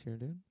 tackles last year,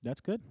 dude.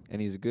 That's good. And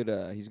he's good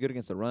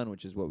against the run,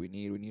 which is what we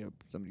need. We need a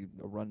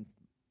run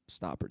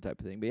stopper type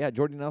of thing. But yeah,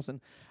 Jordy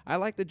Nelson. I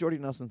like the Jordy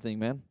Nelson thing,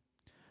 man.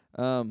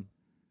 Some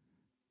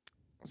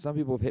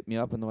people have hit me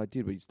up and they're like,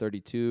 dude, but he's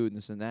 32 and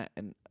this and that.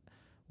 And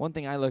one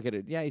thing I look at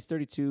it, yeah, he's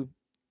 32.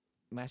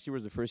 Last year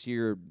was the first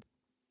year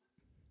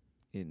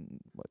in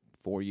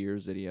 4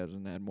 years that he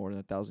hasn't had more than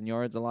 1,000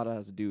 yards. A lot of it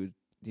has to do with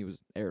he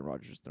was Aaron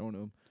Rodgers throwing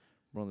him,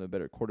 one of the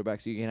better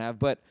quarterbacks you can have.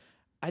 But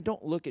I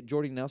don't look at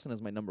Jordy Nelson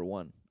as my number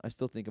one. I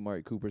still think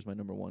Amari Cooper is my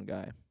number one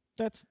guy.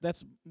 That's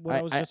what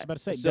I was just about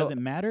to say. so-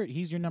 Doesn't matter.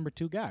 He's your number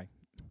 2 guy.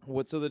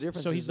 So the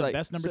difference? So is he's the like,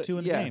 best number so- 2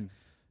 in the yeah. game.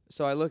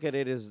 So I look at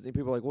it as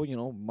people are like,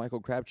 well, Michael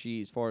Crabtree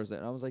as far as that.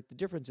 And I was like, the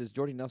difference is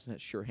Jordy Nelson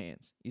has sure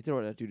hands. You throw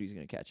it at that dude, he's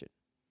gonna catch it.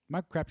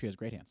 Michael Crabtree has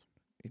great hands.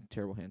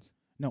 Terrible hands.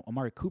 No,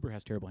 Amari Cooper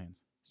has terrible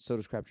hands. So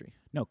does Crabtree.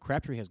 No,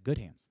 Crabtree has good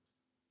hands.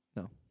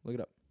 No, look it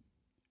up.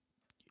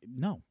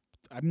 No,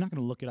 I'm not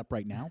going to look it up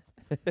right now.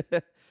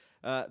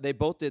 They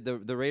both did.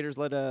 The Raiders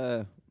led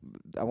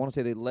I want to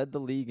say they led the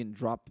league in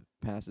drop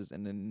passes,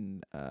 and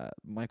then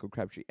Michael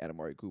Crabtree and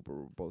Amari Cooper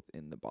were both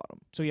in the bottom.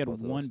 So he had Both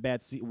of one those.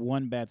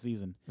 bad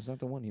season. It's not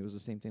the one. He was the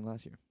same thing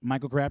last year.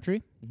 Michael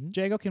Crabtree. Mm-hmm.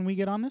 Jago, can we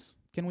get on this?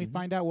 Can we Mhm.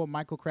 find out what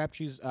Michael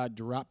Crabtree's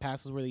drop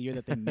passes were the year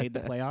that they made the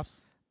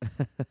playoffs?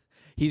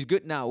 He's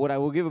good now. What I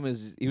will give him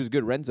is he was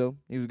good red zone.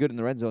 He was good in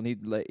the red zone.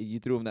 You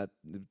threw him that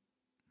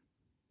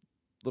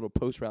little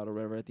post route or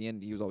whatever at the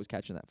end. He was always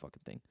catching that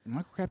fucking thing.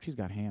 Michael Crabtree's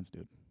got hands,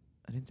 dude.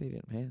 I didn't say he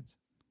didn't have hands.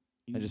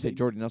 I just They- said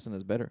Jordy Nelson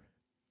is better.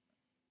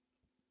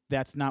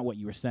 That's not what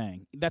you were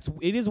saying.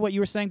 It is what you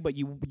were saying, but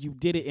you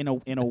did it in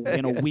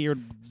a weird.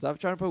 Stop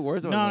trying to put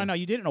words on No,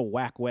 you did it in a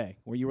whack way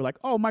where you were like,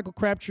 "Oh, Michael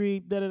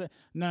Crabtree." Da-da-da.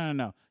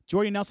 No.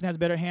 Jordy Nelson has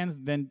better hands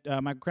than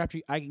Michael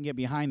Crabtree. I can get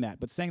behind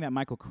that, but saying that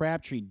Michael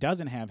Crabtree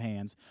doesn't have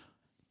hands,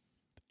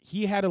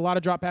 he had a lot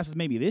of drop passes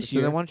maybe this So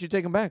year. then why don't you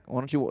take him back?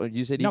 Why don't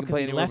you said he No, can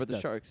play he anywhere left but the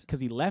us. Sharks.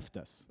 Because he left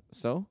us.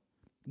 So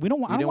We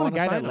don't. Want, You I don't didn't want a wanna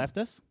guy sign that him. left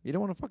us. you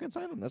don't want to fucking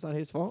sign him. That's not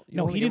his fault. You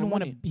No, don't he wanna give didn't him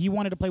want to. money. He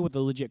wanted to play with a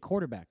legit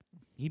quarterback.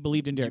 He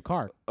believed in Derek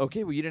Carr.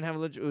 Okay, well you didn't have a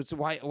legit. So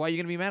why are you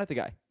gonna be mad at the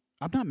guy?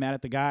 I'm not mad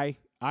at the guy.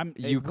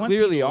 You once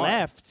clearly he are.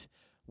 left.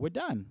 We're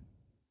done.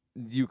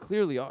 You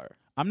clearly are.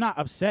 I'm not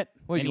upset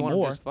What, you want to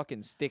anymore. just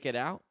fucking stick it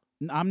out?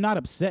 I'm not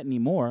upset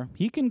anymore.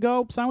 He can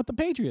go sign with the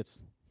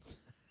Patriots.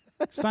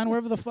 Sign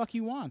wherever the fuck he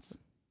wants.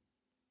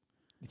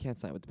 You can't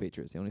sign with the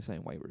Patriots. They only sign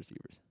white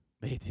receivers.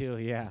 They do,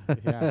 yeah,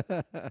 yeah.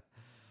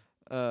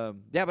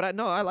 Yeah, but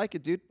I like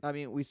it, dude. I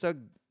mean, we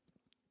signed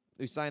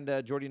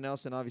Jordy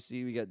Nelson.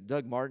 Obviously, we got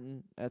Doug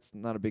Martin. That's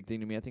not a big thing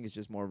to me. I think it's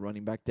just more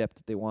running back depth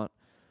that they want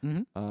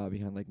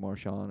behind like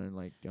Marshawn and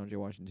like DeAndre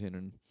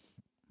Washington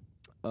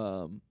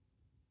and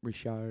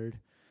Richard.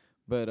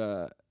 But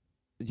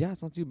yeah,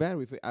 it's not too bad.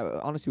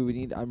 Honestly, we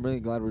need. I'm really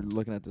glad we're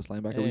looking at this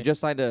linebacker. We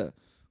just signed a.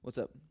 What's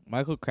up?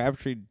 Michael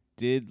Crabtree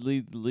did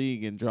lead the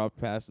league in dropped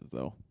passes,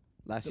 though.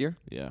 Last year?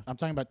 Yeah. I'm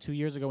talking about 2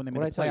 years ago when they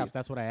What'd made the I tell you? playoffs.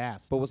 That's what I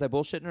asked. But was I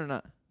bullshitting or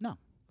not? No.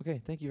 Okay,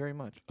 thank you very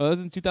much. Oh, that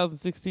was in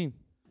 2016.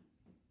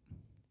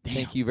 Damn.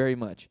 Thank you very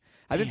much.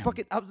 I've been Damn.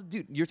 fucking.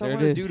 Dude, you're talking There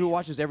about it a is. dude who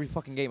watches every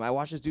fucking game. I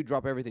watch this dude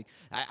drop everything.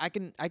 I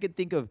can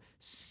think of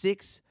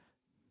 6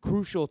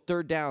 crucial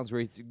third downs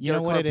where You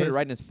know what it put it is?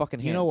 right in his fucking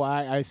hands. You know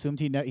why I assumed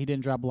he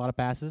didn't drop a lot of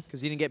passes?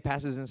 Because he didn't get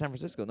passes in San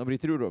Francisco. Nobody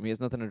threw to him. He has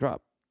nothing to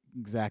drop.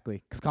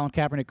 Exactly. Because Colin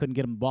Kaepernick couldn't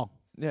get him the ball.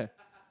 Yeah.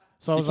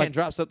 So I You was can't like,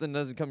 drop something that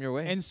doesn't come your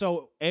way. and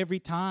so every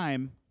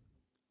time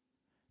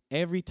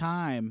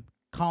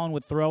Colin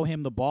would throw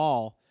him the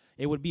ball,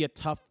 it would be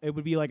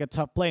like a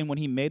tough play. And when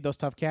he made those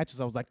tough catches,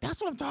 I was like, that's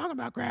what I'm talking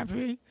about,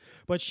 Crabtree.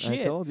 But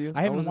shit, told you. I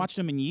I haven't wasn't- watched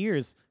him in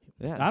years.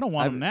 yeah. I don't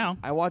want him now.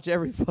 I watch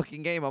every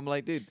fucking game. I'm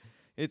like, dude,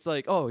 it's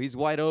like, oh, he's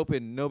wide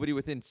open. Nobody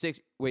within 6.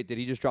 Wait, did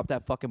he just drop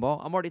that fucking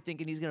ball? I'm already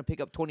thinking he's going to pick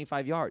up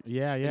 25 yards.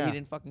 Yeah, And yeah. he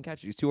didn't fucking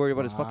catch it. He's too worried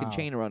about his fucking Wow.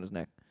 chain around his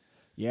neck.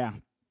 Yeah.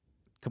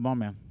 Come on,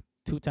 man.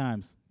 2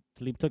 times.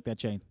 Talib took that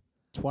chain.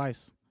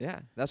 Twice. Yeah.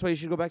 That's why you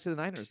should go back to the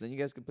Niners. Then you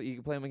guys can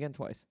play him again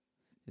twice.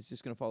 It's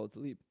just going to follow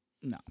Talib.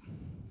 No.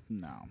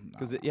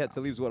 Because,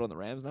 Talib's what, on the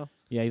Rams now?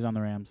 Yeah, he's on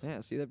the Rams.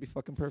 Yeah, see, that'd be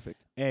fucking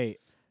perfect. Hey,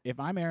 if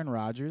I'm Aaron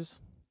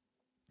Rodgers,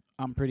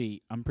 I'm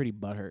pretty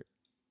butthurt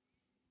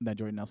that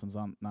Jordan Nelson's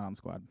not on the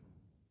squad.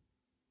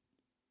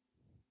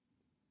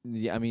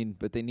 Yeah, I mean,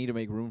 but they need to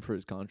make room for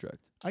his contract.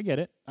 I get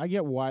it. I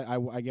get why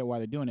I get why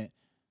they're doing it.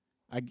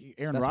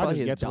 Aaron That's probably Rodgers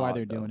his gets why dog,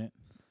 they're though. doing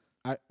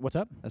it. What's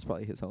up? That's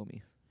probably his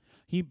homie.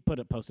 He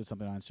posted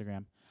something on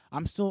Instagram.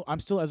 I'm still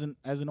as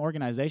an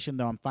organization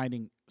though. I'm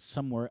finding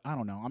somewhere. I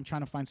don't know. I'm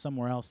trying to find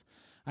somewhere else.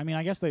 I mean,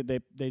 I guess they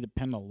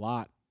depend a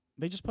lot.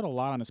 They just put a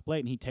lot on his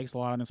plate, and he takes a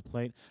lot on his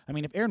plate. I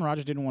mean, if Aaron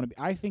Rodgers didn't want to be,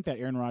 I think that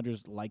Aaron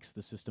Rodgers likes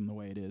the system the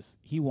way it is.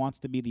 He wants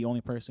to be the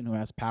only person who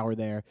has power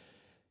there.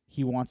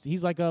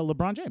 He's like a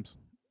LeBron James.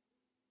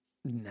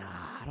 Nah,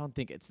 I don't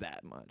think it's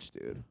that much,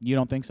 dude. You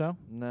don't think so?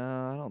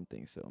 No, I don't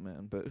think so,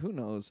 man. But who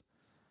knows?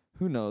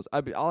 Who knows?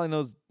 All I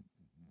know is,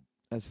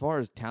 as far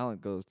as talent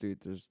goes,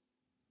 dude, there's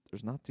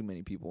not too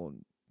many people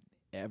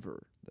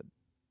ever that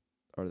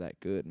are that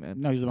good, man.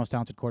 No, he's the most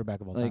talented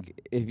quarterback of all time.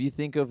 Like, if you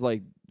think of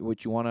like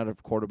what you want out of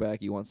a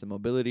quarterback, you want some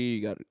mobility,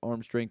 you got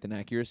arm strength and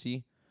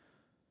accuracy,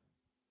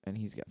 and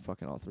he's got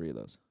fucking all 3 of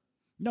those.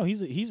 No,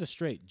 he's a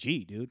straight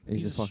G, dude.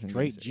 He's a fucking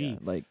straight gangster, G. yeah.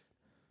 Like,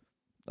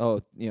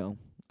 oh,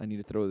 I need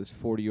to throw this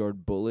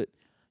 40-yard bullet.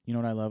 You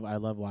know what I love? I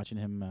love watching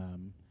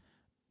him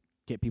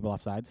get people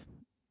off sides.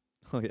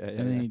 Oh yeah, And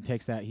then he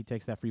takes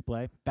that free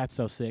play. That's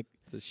so sick.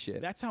 It's a shit.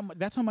 That's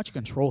how much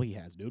control he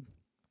has, dude.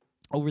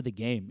 Over the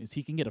game is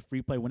he can get a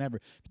free play whenever.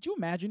 Could you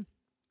imagine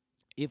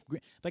if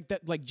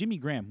like Jimmy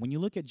Graham? When you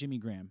look at Jimmy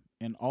Graham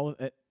and all of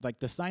it, like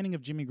the signing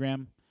of Jimmy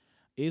Graham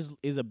is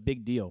a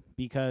big deal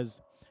because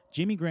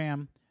Jimmy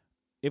Graham,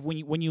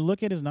 when you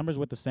look at his numbers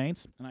with the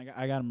Saints, and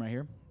I got him right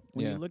here.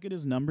 When Yeah. you look at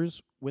his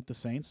numbers with the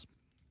Saints,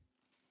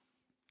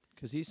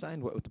 Because he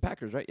signed with the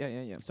Packers, right? Yeah.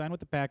 he signed with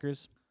the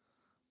Packers.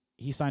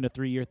 He signed a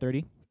 3-year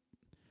 $30.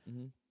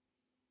 Mm-hmm.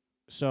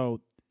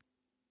 So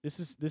this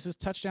is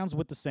touchdowns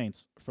with the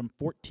Saints from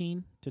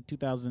 14 to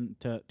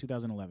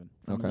 2011.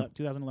 From Okay.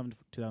 2011 to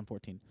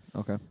 2014.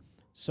 Okay.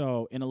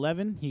 So in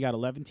 11 he got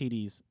 11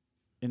 TDs.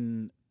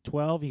 In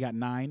 12 he got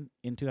 9.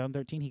 In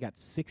 2013 he got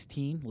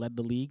 16, led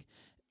the league.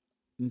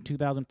 In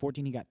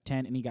 2014 he got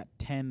 10, and he got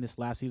 10 this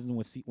last season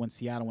when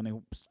Seattle, when they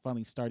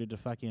finally started to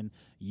fucking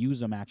use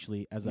him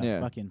actually as a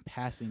fucking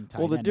passing tight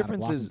Well, the end, not a difference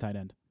blocking is- tight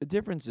end. The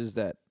difference is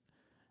that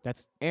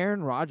That's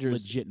Aaron Rodgers,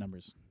 legit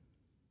numbers.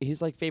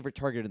 his like favorite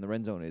target in the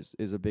red zone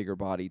is a bigger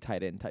body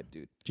tight end type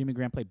dude. Jimmy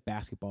Graham played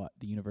basketball at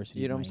the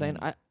University You of know what I'm saying?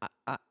 Miami.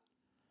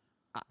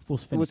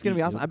 Fool's finna What's gonna be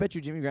eat, awesome? dude. I bet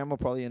you Jimmy Graham will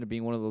probably end up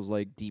being one of those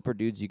like deeper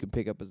dudes you can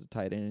pick up as a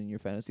tight end in your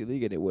fantasy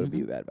league, and it wouldn't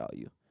be a bad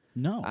value.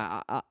 No.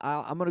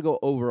 I'm gonna go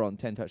over on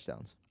 10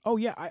 touchdowns. Oh,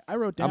 yeah, I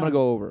wrote down. I'm gonna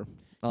go over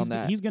on He's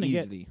that. he's going to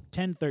get easily.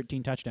 10,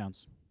 13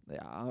 touchdowns.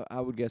 Yeah, I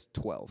would guess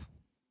 12.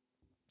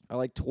 I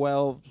like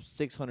 12,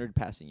 600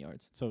 passing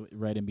yards. So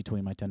right in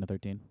between my 10 to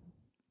 13.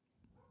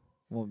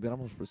 Well, but I'm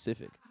more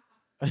specific.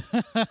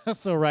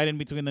 So right in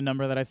between the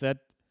number that I said.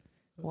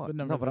 What? The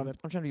No, numbers but I I'm said.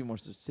 trying to be more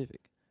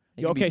specific.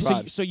 Yeah, okay,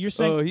 so you're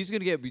saying he's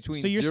gonna get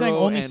between. so you're 0 saying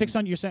only and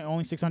 600. You're saying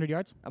only 600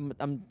 yards?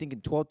 I'm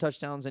thinking 12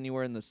 touchdowns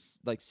anywhere in the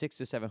like 6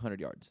 to 700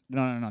 yards.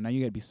 No. Now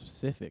you got to be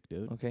specific,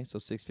 dude. Okay, so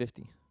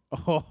 650.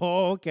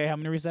 Oh, okay. How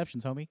many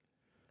receptions, homie?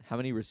 How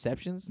many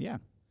receptions? Yeah.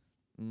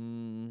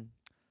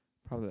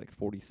 Probably like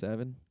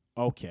 47.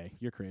 Okay,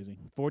 you're crazy.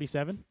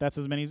 47. That's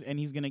as many, and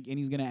he's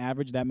gonna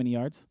average that many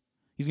yards.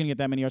 He's gonna get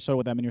that many yards total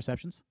with that many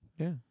receptions.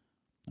 Yeah.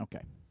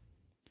 Okay.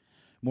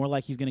 More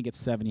like he's gonna get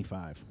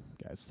 75,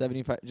 guys.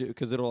 75,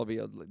 because it'll all be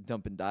like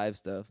dump and dive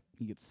stuff.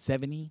 He gets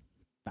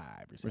 75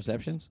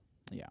 receptions.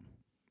 Yeah.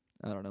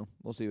 I don't know.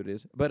 We'll see what it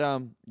is. But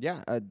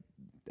yeah,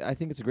 I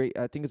think it's a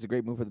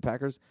great move for the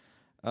Packers.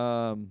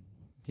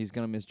 He's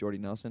gonna miss Jordy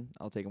Nelson.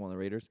 I'll take him on the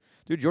Raiders.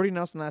 Dude, Jordy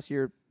Nelson last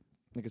year,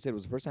 like I said,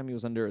 was the first time he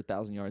was under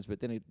 1,000 yards. But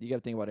then you got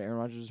to think about it. Aaron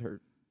Rodgers was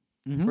hurt.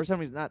 Mm-hmm. First time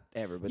he's not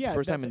ever, but yeah, the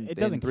first time it in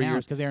doesn't 3 count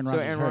years. because Aaron So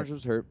Rodgers Aaron hurt. Rodgers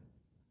was hurt.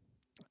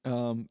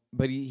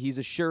 But he's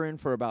a sure-in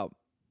for about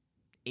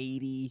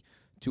 80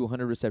 to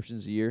 100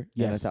 receptions a year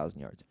and 1,000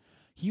 yards.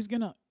 He's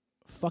gonna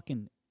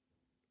fucking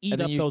eat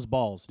then up those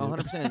balls, dude.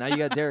 100%. Now you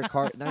got Derek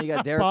Carr.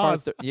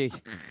 Pause. Yeah.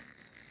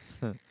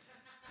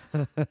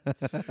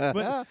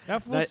 But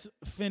that fool's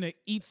finna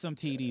eat some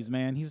TDs,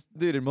 man.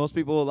 Dude, and most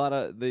people,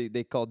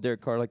 they call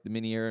Derek Carr like the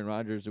mini Aaron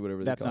Rodgers or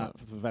whatever. That's they call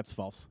not. That's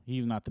false.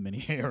 He's not the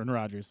mini Aaron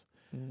Rodgers.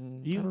 it.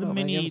 He's I don't the know, man.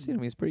 You mini. haven't seen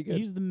him. He's pretty good.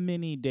 He's the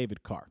mini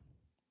David Carr.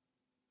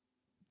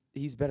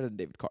 He's better than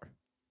David Carr,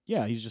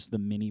 Yeah, he's just the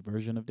mini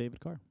version of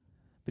David Carr.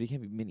 but he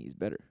can't be mini. He's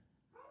better.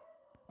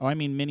 Oh, I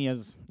mean mini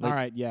as. Like- All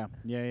right, yeah.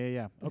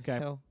 Okay.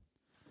 Hell.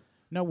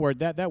 No word.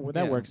 That Yeah,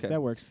 works. okay.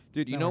 That works.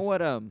 Dude, you That know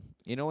works. what?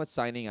 You know what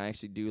signing I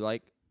actually do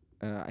like?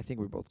 I think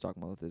we're both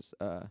talking about this.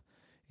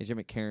 AJ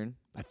McCarron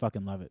I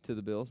fucking love it. to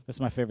the Bills. That's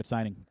my favorite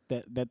signing.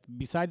 That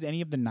besides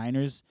any of the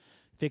Niners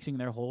fixing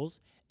their holes,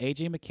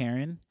 AJ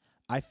McCarron,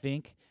 I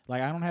think,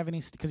 like I don't have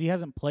any because he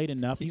hasn't played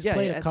enough. He's Yeah,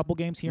 played yeah. a couple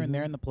games here and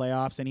there Mhm. in the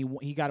playoffs, and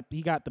he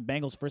got the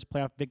Bengals' first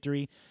playoff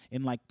victory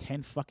in like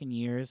 10 fucking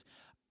years.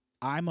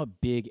 I'm a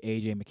big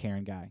AJ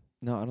McCarron guy.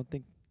 No, I don't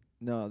think.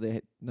 No,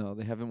 they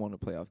haven't won a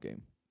playoff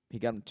game. He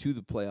got them to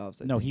the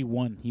playoffs. I No, think. he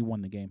won. He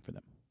won the game for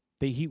them.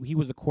 He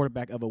was the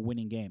quarterback of a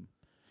winning game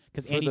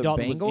because For Andy the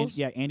Dalton was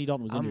Bengals? Andy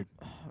Dalton was injured.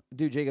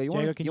 Dude, Jago,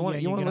 Jago, can you want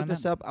you to get look on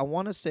this that? up? I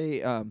want to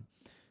say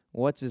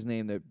what's his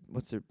name?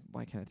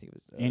 Why can't I think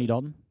of his? Andy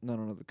Dalton,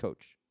 No, the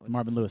coach. What's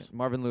Marvin his Lewis. name?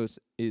 Marvin Lewis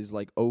is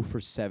like 0 for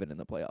 7 in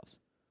the playoffs.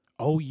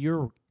 Oh,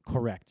 you're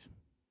correct.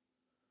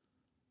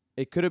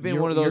 It could have been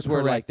You're- one of those you're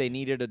where like correct. they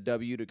needed a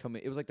W to come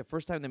in. It was like the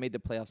first time they made the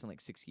playoffs in like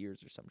 6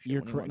 years or some shit.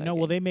 You're when he won correct. that No,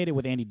 well, game. they made it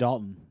with Andy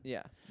Dalton.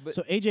 Yeah, but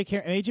So AJ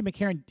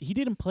McCarron, he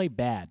didn't play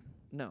bad.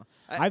 no.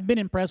 I've been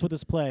impressed with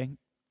his play,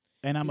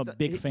 and I'm a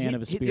big fan of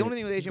his spirit. The only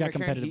thing with He's AJ got McCarron,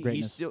 competitive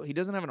greatness. he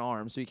doesn't have an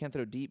arm, so he can't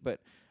throw deep.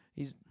 But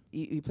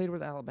he played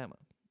with Alabama,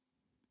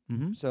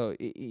 Mm-hmm. so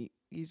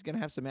he's gonna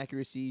have some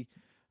accuracy.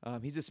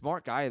 He's a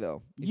smart guy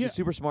though. He's Yeah. a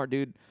super smart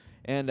dude.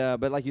 And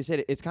but like you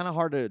said, it's kind of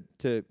hard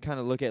to kind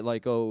of look at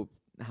like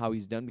how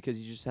he's done because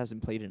he just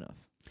hasn't played enough.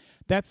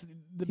 That's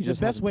the He just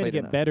best hasn't way to played get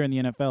enough. better in the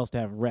NFL is to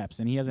have reps,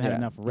 and he hasn't had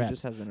enough He reps.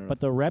 just hasn't enough. But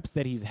the reps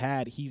that he's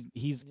had, he's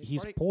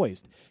probably-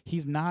 poised.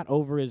 He's not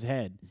over his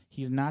head.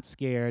 He's not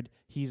scared.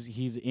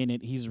 He's in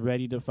it. He's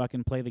ready to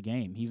fucking play the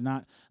game. He's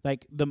not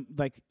like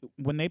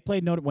when they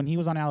played when he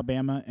was on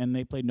Alabama and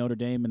they played Notre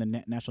Dame in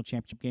the national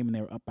championship game and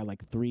they were up by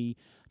like 3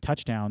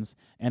 touchdowns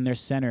and their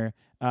center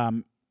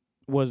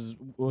was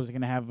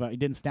going to have he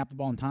didn't snap the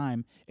ball in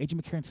time. AJ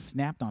McCarron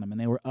snapped on him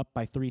and they were up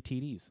by 3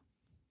 TDs.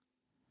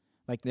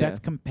 Like Yeah. that's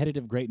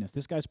competitive greatness.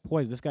 This guy's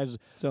poised. This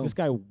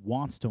guy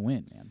wants to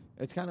win, man.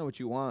 it's kind of what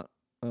you want.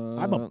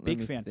 I'm a let big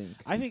me fan. think.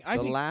 I think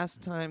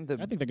last time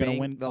I think they're gonna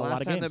win the a lot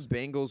last of time games. the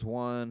Bengals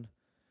won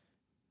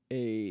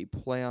a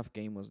playoff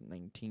game was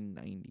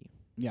 1990.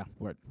 Yeah,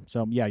 word.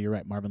 So yeah, you're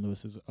right. Marvin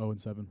Lewis is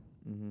 0-7.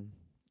 Mm-hmm.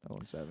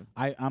 0-7.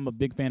 I'm a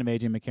big fan of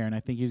AJ McCarron. I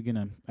think he's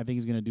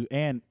gonna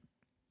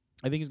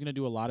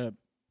do a lot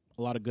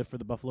of good for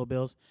the Buffalo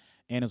Bills.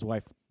 And his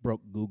wife broke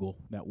Google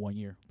that one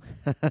year.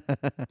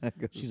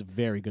 She's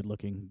very good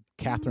looking.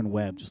 Catherine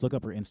Webb. Just look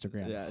up her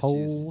Instagram. Yeah,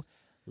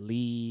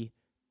 Holy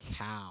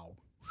cow.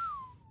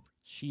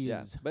 She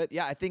Yeah, is. but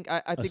yeah, I think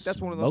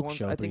that's one of those smoke ones.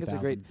 show I think it's a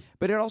great, 3000.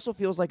 but it also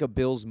feels like a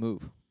Bills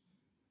move.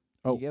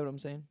 Oh. You get what I'm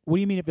saying? What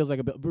do you mean it feels like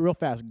a bit? Real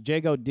fast.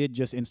 Jago did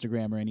just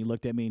Instagram her, and he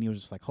looked at me, and he was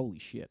just like, "Holy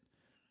shit!"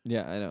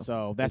 Yeah, I know.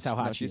 So that's how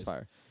hot no, she she's is.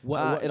 fire.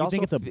 What it you also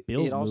think it's a fe-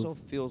 Bills It also move?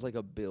 feels like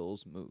a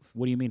Bills move.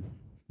 What do you mean?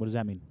 What does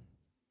that mean?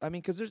 I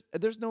mean, because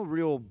there's no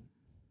real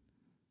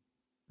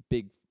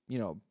big,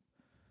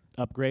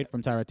 Upgrade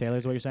from Tyrod Taylor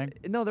is what you're saying?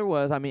 No, there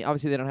was. I mean,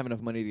 obviously they don't have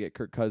enough money to get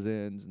Kirk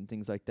Cousins and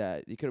things like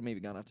that. You could have maybe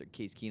gone after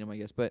Case Keenum, I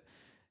guess, but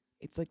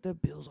it's like the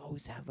Bills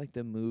always have like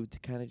the move to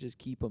kind of just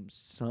keep them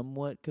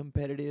somewhat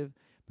competitive,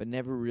 but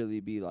never really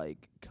be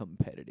like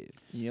competitive.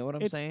 You know what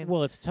I'm saying?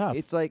 Well, it's tough.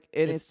 It's like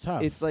and It's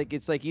tough. It's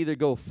like either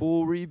go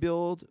full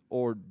rebuild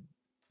or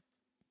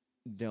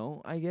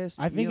don't. I guess.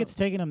 I think it's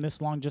taken them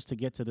this long just to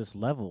get to this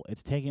level.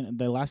 It's taken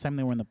the last time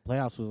they were in the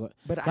playoffs was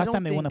But I last don't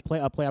time they won a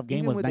think- playoff game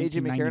even was with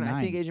AJ McCarron. 1999.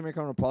 I think AJ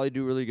McCarron will probably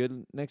do really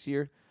good next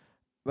year,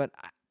 but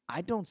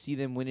I don't see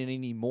them winning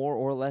any more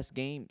or less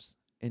games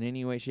in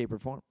any way, shape, or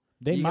form.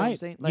 They You know what I'm might.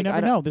 saying? You Like, never I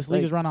don't- know. This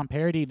league like- is run on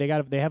parity. They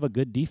have a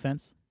good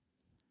defense.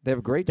 They have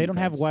a great. They don't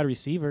have defense. wide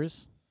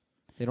receivers.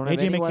 They don't have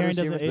AJ any wide McCarron receivers,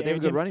 doesn't- but they have a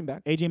AJ good running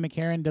back. AJ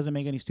McCarron doesn't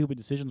make any stupid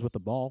decisions with the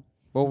ball.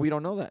 Well, we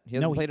don't know that. He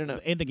hasn't played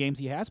enough. In the games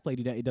he has played,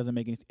 he doesn't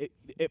make any.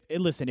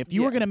 Listen, if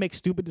you were Yeah. going to make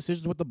stupid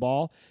decisions with the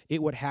ball,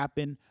 it would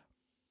happen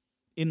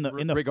in the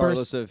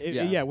regardless first, of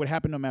yeah. yeah, would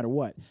happen no matter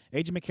what.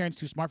 AJ McCarron's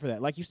too smart for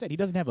that. Like you said, he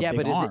doesn't have a big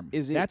but arm.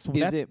 is That's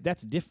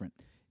different.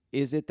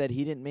 Is it that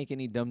he didn't make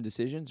any dumb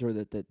decisions, or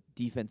that the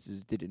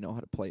defenses didn't know how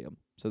to play him?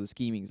 So the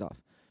scheming's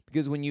off.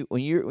 Because when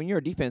you're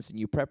a defense and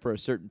you prep for a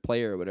certain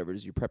player or whatever it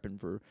is, you're prepping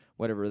for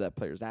whatever that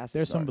player's assets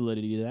There's some are.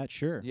 validity to that,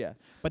 sure. Yeah,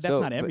 But that's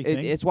not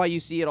everything. It's why you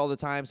see it all the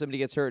time. Somebody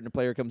gets hurt and a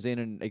player comes in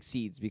and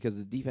exceeds because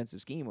the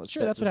defensive scheme was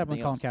Sure, set that's for what happened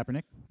with Colin something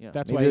else. Kaepernick. Yeah.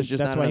 That's Maybe why there's just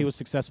that's not why he enough- was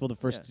successful the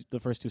first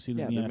 2 seasons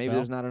Yeah, in the but NFL. maybe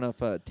there's not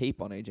enough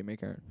tape on AJ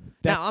McCarron.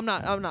 That's- Now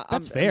I'm not.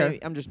 that's fair.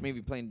 I'm just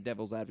maybe playing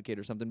devil's advocate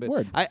or something. But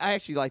Word. I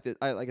actually liked it.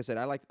 Like I said,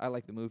 I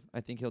like the move.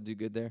 I think he'll do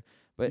good there.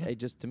 But it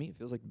just to me it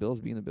feels like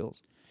Bills being the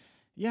Bills.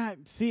 Yeah,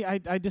 see, I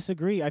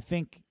disagree. I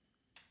think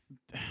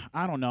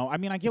I don't know. I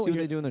mean, I get See what what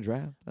you're they do in the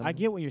draft. I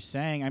get what you're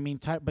saying. I mean,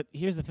 but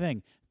here's the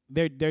thing: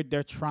 they're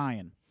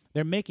trying.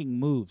 They're making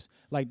moves.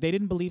 Like they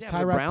didn't believe Yeah, the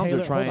Tyrod Browns are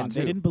Taylor. trying Hold on.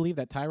 They too. didn't believe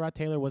that Tyrod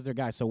Taylor was their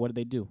guy. So what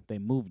did? They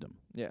moved him,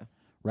 Yeah.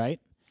 right?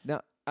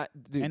 Now,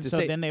 dude, And to so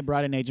say, then they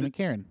brought in AJ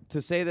McCarron. to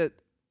say that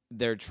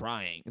they're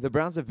trying, the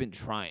Browns have been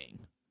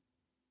trying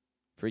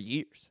for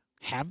years.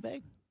 Have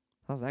they?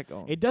 How's that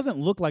going? It doesn't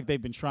look like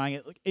they've been trying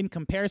it in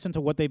comparison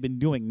to what they've been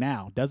doing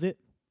now, does it?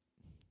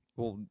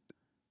 Well,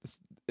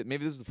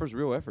 maybe this is the first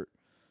real effort.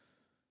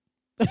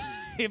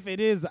 If it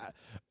is,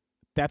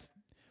 that's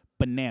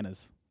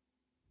bananas.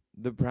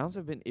 The Browns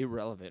have been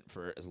irrelevant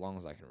for as long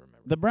as I can remember.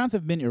 The Browns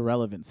have been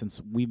irrelevant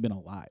since we've been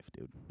alive,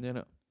 dude. Yeah,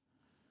 no.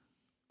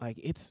 Like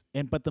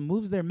but the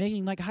moves they're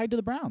making, like hide to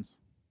the Browns.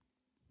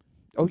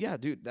 Oh yeah,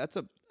 dude,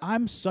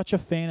 I'm such a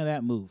fan of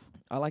that move.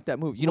 I like that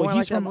move. You know Well, why I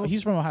like that move?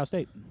 he's from Ohio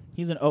State.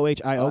 He's an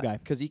OHIO guy.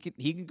 Because he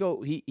can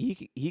go he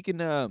can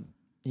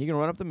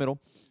run up the middle.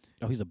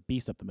 Oh, he's a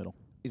beast up the middle.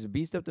 He's a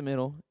beast up the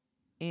middle,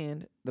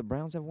 and the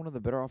Browns have one of the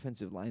better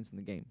offensive lines in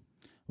the game.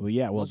 Well,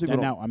 yeah. Well, Most people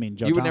and don't- now I mean,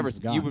 Joe you would Thomas never is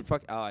gone. you would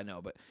fuck. Oh, I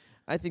know, but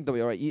I think they'll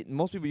be all right.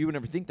 Most people you would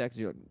never think that because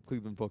you're like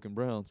Cleveland fucking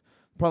Browns.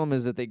 Problem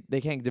is that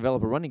they can't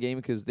develop a running game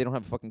because they don't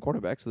have a fucking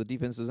quarterback, so the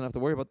defense doesn't have to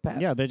worry about the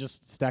pass. Yeah, they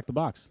just stack the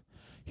box.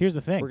 Here's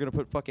the thing. We're gonna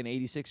put fucking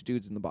 86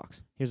 dudes in the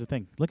box. Here's the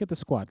thing. Look at the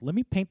squad. Let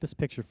me paint this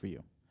picture for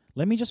you.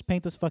 Let me just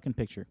paint this fucking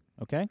picture,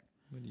 okay?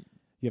 You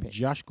have paint?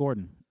 Josh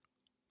Gordon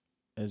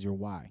as your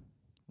Y,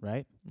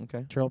 right?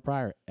 Okay. Terrell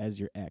Pryor as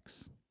your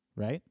X,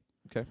 right?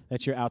 Okay.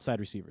 That's your outside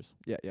receivers.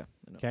 Yeah. I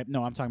know. Okay.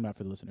 No, I'm talking about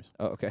for the listeners.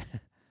 Oh, okay.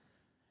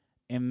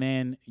 And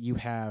then you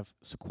have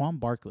Saquon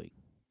Barkley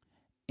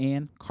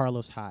and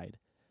Carlos Hyde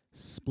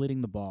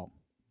splitting the ball,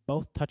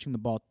 both touching the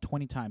ball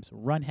 20 times,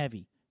 run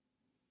heavy.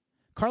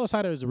 Carlos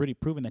Hyde has already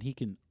proven that he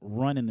can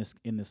run in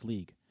this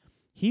league.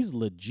 He's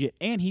legit,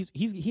 and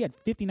he had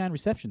 59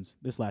 receptions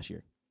this last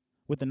year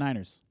with the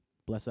Niners.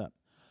 Bless up.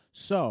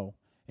 So,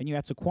 and you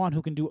had Saquon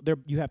who can do there.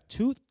 You have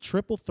two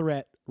triple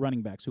threat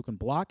running backs who can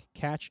block,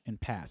 catch, and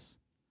pass.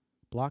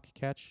 Block,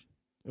 catch,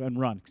 and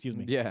run. Excuse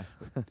me. Yeah.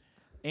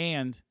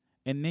 And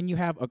then you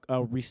have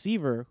a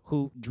receiver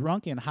who,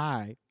 drunk and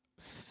high,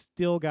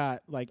 still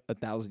got like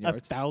 1,000 yards.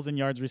 1,000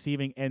 yards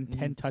receiving and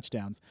 10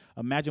 touchdowns.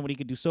 Imagine what he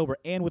could do sober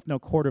and with no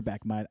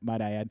quarterback, might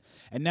I add.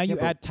 And now you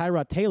but- add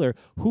Tyrod Taylor,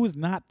 who's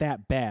not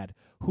that bad,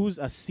 who's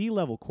a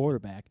C-level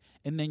quarterback,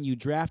 and then you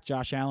draft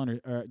Josh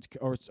Allen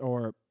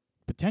or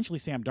potentially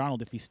Sam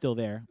Darnold if he's still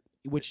there,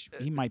 which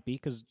he might be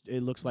because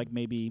it looks like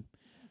maybe,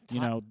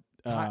 go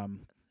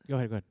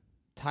ahead.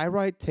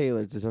 Tyrod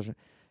Taylor,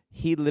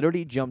 he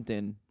literally jumped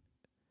in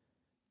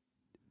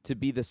to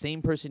be the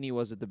same person he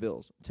was at the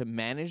Bills, to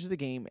manage the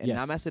game and Yes.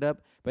 not mess it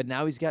up, but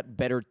now he's got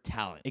better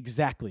talent.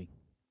 Exactly.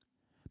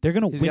 They're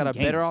going to win He's got a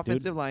games, better dude.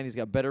 offensive line, he's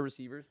got better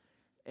receivers,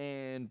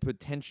 and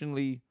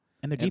potentially...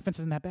 And their defense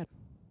isn't that bad.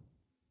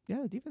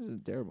 Yeah, the defense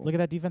isn't terrible. Look at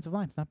that defensive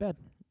line. It's not bad.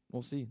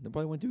 We'll see. They'll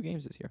probably win 2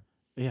 games this year.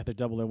 Yeah, they're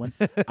double their win.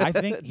 I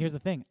think, here's the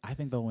thing. I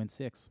think they'll win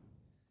 6.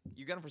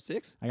 You got him for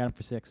 6? I got them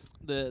for 6.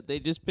 They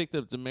just picked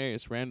up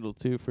Demarius Randall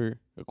too for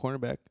a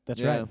cornerback. That's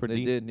yeah, right. For they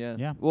D. did, yeah.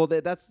 Yeah. Well,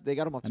 they got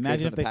him off the trade Imagine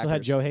from if the they still had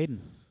Packers. Joe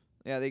Hayden.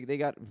 Yeah, they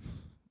got...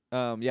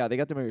 they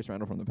got Demarius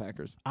Randall from the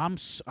Packers.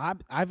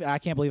 I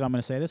can't believe I'm going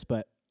to say this,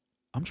 but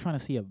I'm trying to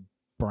see a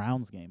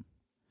Browns game.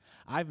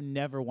 I've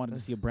never wanted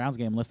to see a Browns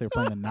game unless they were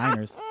playing the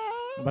Niners,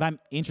 but I'm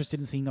interested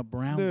in seeing a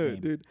Browns game.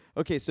 Dude.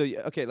 Okay, so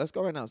let's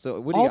go right now. So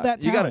what do All you got?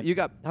 that talent. You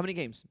got how many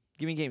games?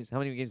 Give me games. How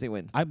many games they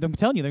win? I'm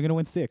telling you, they're going to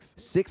win 6.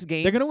 6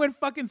 games. They're going to win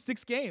fucking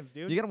 6 games,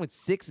 dude. You got to win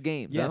 6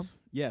 games.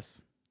 Yes.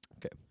 Yes.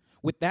 Okay.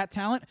 With that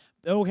talent,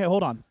 okay,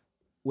 hold on.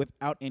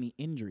 Without any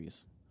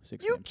injuries,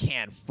 6 You games.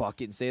 can't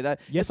fucking say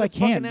that. Yes, It's I the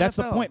can. fucking That's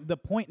the NFL. point. The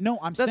point. No,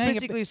 I'm That's saying if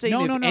basically the- saying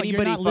no, if no, no, you're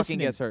anybody not fucking listening.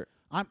 gets hurt.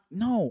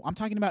 I'm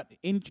talking about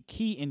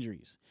key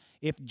injuries.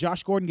 If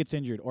Josh Gordon gets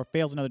injured or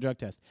fails another drug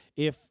test,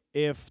 if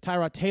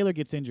Tyrod Taylor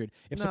gets injured,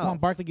 if No. Saquon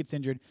Barkley gets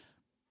injured,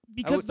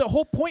 because would- the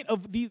whole point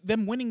of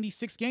them winning these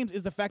 6 games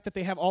is the fact that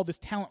they have all this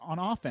talent on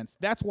offense.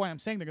 That's why I'm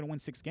saying they're going to win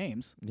 6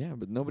 games. Yeah,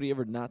 but nobody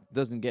ever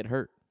doesn't get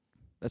hurt.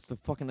 That's the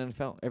fucking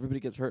NFL. Everybody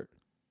gets hurt.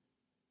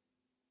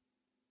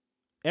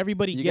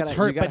 Everybody You gets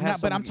gotta- hurt, you gotta but have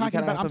not, but I'm some- you talking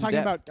gotta about have some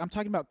depth. I'm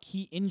talking about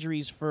key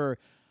injuries for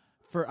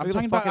Look I'm at the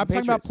talking about fucking I'm talking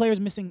about Patriots. players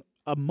missing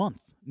a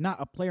month. not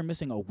a player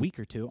missing a week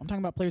or two. I'm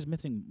talking about players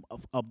missing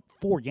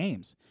 4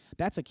 games.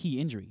 That's a key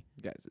injury.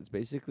 Guys, it's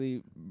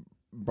basically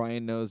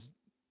Brian knows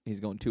he's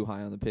going too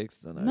high on the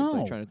picks, and I was No.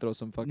 like trying to throw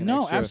some fucking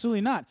No, extra.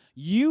 absolutely not.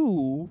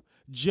 You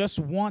just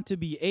want to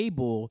be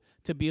able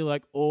to be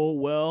like, oh,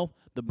 well,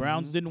 the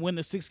Browns didn't win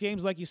the 6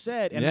 games like you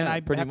said. And then Yeah,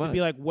 I pretty have to be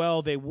much. like,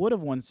 well, they would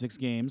have won 6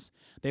 games.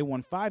 They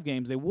won 5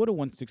 games. They would have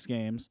won 6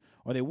 games.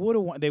 Or they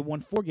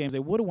won 4 games. They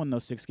would have won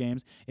those 6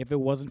 games if it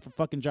wasn't for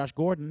fucking Josh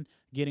Gordon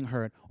getting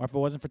hurt, or if it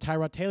wasn't for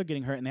Tyrod Taylor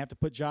getting hurt and they have to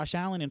put Josh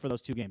Allen in for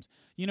those 2 games.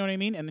 You know what I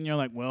mean? And then you're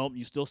like, well,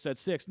 you still said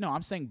 6. No,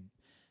 I'm saying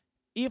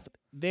if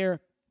they're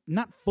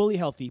not fully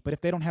healthy, but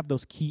if they don't have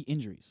those key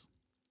injuries.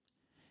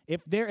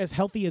 If they're as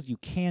healthy as you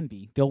can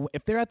be,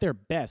 if they're at their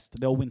best,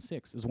 they'll win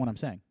 6, is what I'm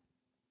saying.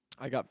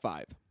 I got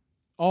 5.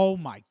 Oh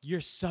my,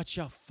 you're such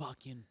a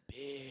fucking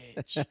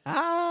bitch.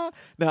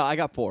 No, I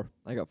got 4.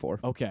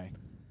 Okay.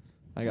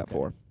 I got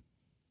 4.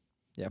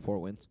 Yeah, 4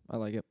 wins. I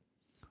like it.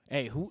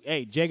 Hey,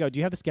 Jago, do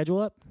you have the schedule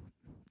up?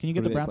 Can you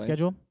get Who the do they Brown play?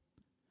 schedule?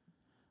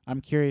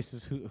 I'm curious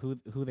as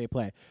who they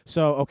play.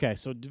 So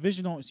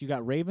divisional, so you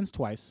got Ravens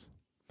twice,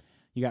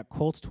 you got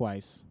Colts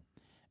twice,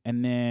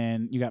 and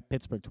then you got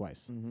Pittsburgh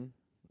twice. Mm-hmm.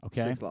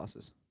 Okay. 6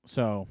 losses.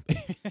 So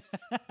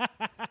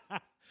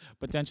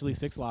potentially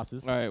 6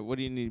 losses. All right, what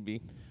do you need to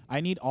be?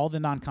 I need all the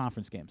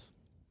non-conference games.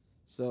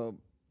 So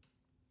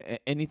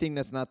anything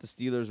that's not the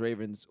Steelers,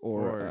 Ravens,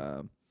 or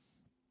Or-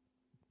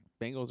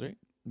 Bengals, right?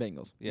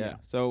 Bengals. Yeah.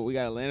 So we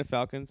got Atlanta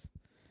Falcons.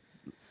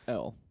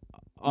 L.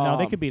 No,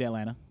 they Um, could beat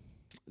Atlanta.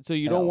 So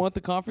you L. don't want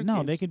the conference No,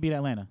 games? they could beat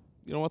Atlanta.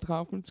 You don't want the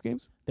conference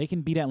games? They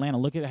can beat Atlanta.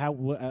 Look at how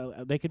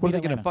they could What are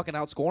beat they going Atlanta. to fucking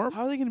outscore them?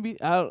 How are they going to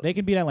be out? They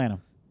can beat Atlanta.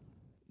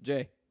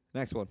 Jay,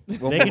 next one. They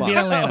can beat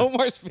Atlanta.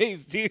 Omar's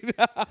face, dude.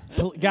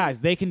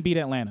 Guys, they can beat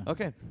Atlanta.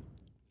 Okay.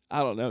 I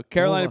don't know.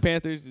 Carolina on.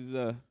 Panthers is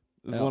L.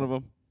 one of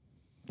them.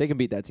 They can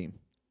beat that team.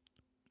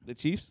 The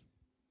Chiefs?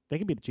 They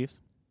can beat the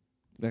Chiefs.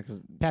 Yeah,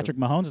 'cause Patrick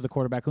Mahomes is the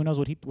quarterback. Who knows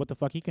what the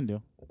fuck he can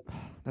do?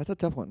 that's a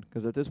tough one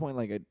because at this point,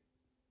 like, I'm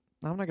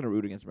not going to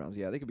root against the Browns.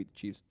 Yeah, they could beat the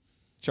Chiefs.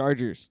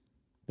 Chargers.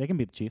 They can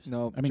beat the Chiefs.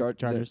 No, I mean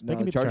Chargers. They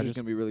can beat the Chargers Chargers.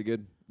 going to be really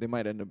good. They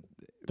might end up.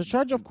 The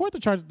Chargers, of course, the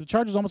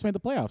Chargers almost made the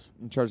playoffs.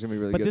 The Chargers going to be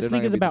really But good. this They're not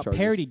league is gonna beat the about Chargers.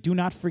 parity. Do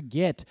not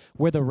forget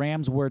where the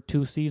Rams were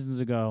 2 seasons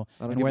ago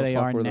I don't and give where a they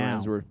fuck are where the now.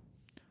 Rams were.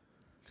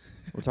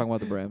 We're talking about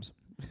the Browns.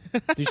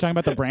 Did you talking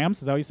about the Browns?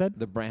 Is that what you said?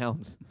 The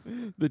Browns.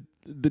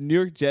 The New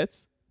York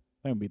Jets.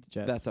 They can beat the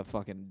Jets. That's a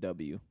fucking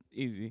W.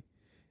 Easy.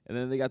 And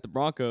then they got the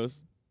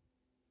Broncos.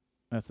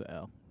 That's an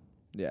L.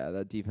 Yeah,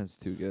 that defense is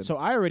too good. So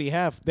they're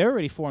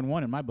already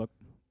 4-1 in my book.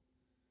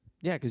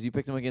 yeah, because you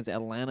picked them against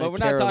Atlanta, But we're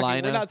not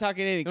Carolina.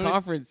 talking any No, no.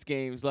 conference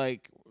games.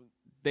 Like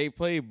they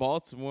play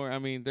Baltimore. I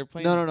mean, they're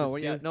playing. No,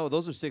 the yeah, Steelers. no,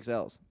 those are 6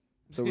 L's.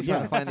 So we're trying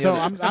Yeah. to find the So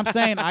other. I'm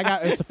saying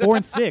it's a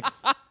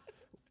 4-6.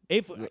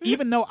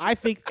 Even though I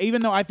think they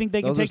can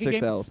Those are take a 6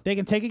 game, L's. they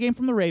can take a game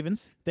from the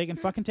Ravens. They can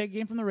fucking take a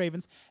game from the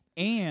Ravens,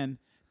 and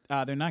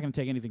they're not going to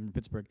take anything from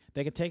Pittsburgh.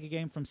 They could take a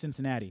game from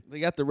Cincinnati. They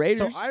got the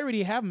Raiders. So I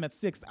already have them at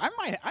 6. I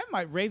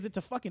might raise it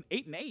to fucking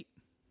 8-8.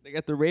 They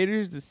got the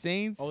Raiders, the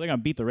Saints. Oh, they're gonna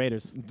beat the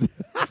Raiders. They're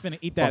finna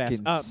eat that ass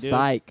Fucking up, dude.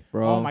 psych,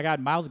 bro. Oh my God,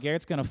 Miles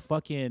Garrett's gonna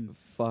fucking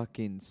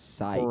Fucking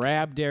psych.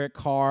 grab Derek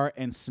Carr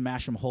and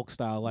smash him Hulk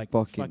style, like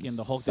Fucking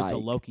the Hulk did to psych.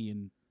 Loki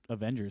in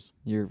Avengers.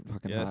 You're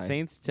fucking yeah, high.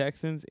 Saints,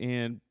 Texans,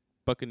 and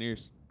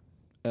Buccaneers.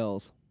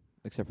 L's,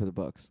 except for the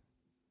Bucks.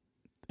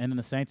 And then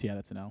the Saints, yeah,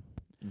 that's an L.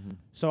 Mm-hmm.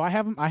 So I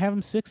have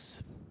them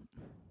 6.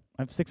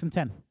 I have 6 and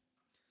 10.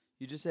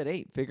 You just said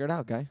 8. Figure it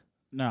out, guy.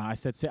 No, I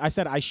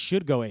said I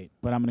should go 8,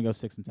 but I'm gonna go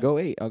 6 and 10. Go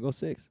 8. I'll go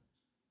 6.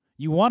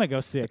 You want to go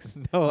 6?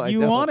 No, I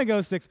You don't. want to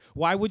go 6?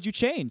 Why would you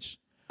change?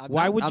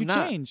 Why would you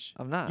change?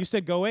 I'm not. You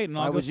said go 8 and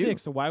Why I'll go would you?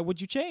 6. So why would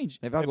you change?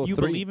 Maybe I'll if go you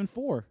 3. believe in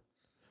 4.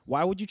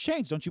 Why would you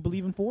change? Don't you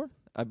believe in 4?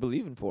 I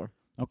believe in 4.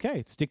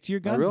 Okay, stick to your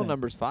My guns. real then.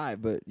 number's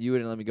 5, but you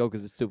wouldn't let me go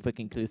because it's too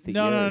fucking close to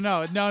No.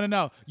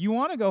 yours. You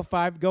want to go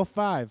 5? Go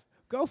 5.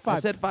 Go 5. I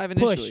said 5 push.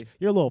 initially.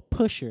 You're a little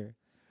pusher.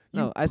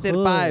 No, You I said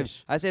push.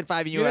 5. I said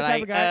 5, and you You're were the type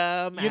like, of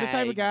guy. oh my You're the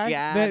type of guy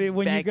God, that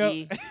when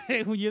Becky.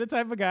 you go, you're the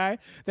type of guy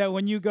that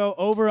when you go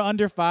over or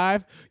under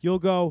 5, you'll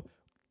go,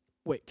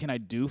 wait, can I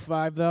do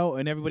 5 though?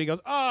 And everybody goes,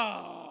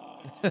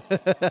 oh.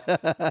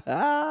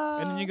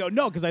 And then you go,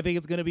 no, because I think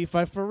it's gonna be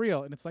 5 for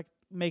real. And it's like,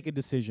 make a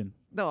decision.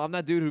 No, I'm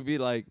that dude who'd be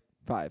like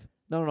 5.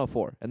 No,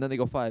 4. And then they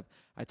go 5.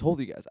 I told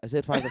you guys. I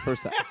said 5 the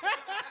first time.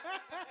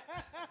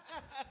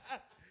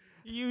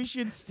 You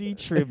should see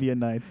trivia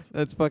nights.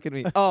 That's fucking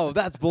me. Oh,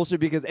 that's bullshit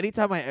because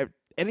anytime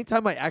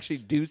I actually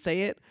do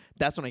say it,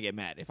 that's when I get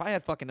mad. If I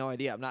had fucking no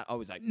idea, I'm not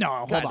always like, No,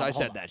 hold guys, on, I hold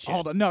said on, that shit.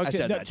 Hold on, no, I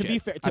said no, that to shit. be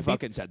fair, I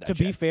fucking said that to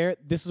shit. be fair,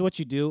 this is what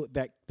you do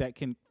that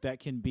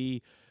can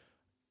be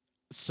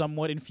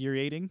somewhat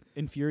infuriating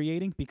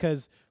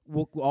because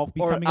we'll all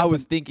be Or coming I up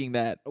was with, thinking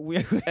that.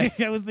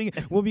 I was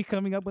thinking we'll be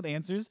coming up with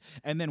answers,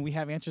 and then we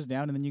have answers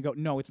down, and then you go,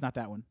 no, it's not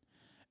that one,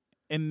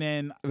 and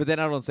then But then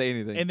I don't say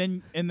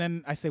anything. and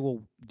then I say,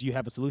 well, do you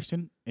have a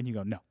solution? And you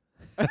go, no.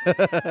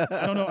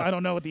 I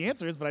don't know what the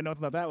answer is, but I know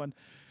it's not that one.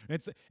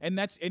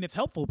 It's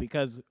helpful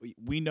because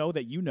we know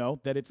that you know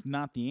that it's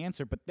not the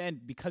answer, but then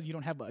because you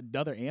don't have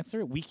another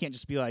answer, we can't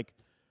just be like,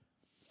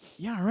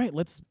 yeah, all right,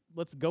 let's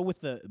go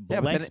with the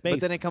blank space. But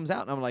then it comes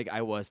out, and I'm like,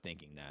 I was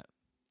thinking that.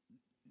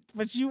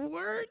 But you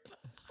weren't.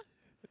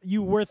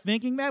 You were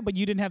thinking that, but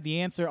you didn't have the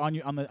answer on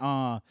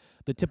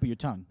the tip of your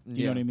tongue. Do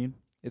you know what I mean?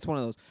 It's one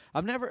of those.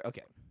 I'm never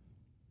okay.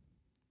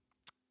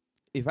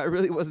 If I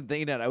really wasn't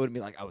thinking that, I wouldn't be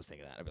like, I was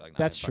thinking that. I'd be like, nah,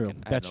 That's true. I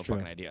have That's no true.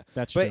 fucking idea.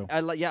 That's but true.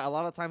 a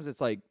lot of times it's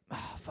like,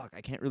 fuck,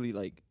 I can't really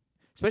like,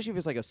 especially if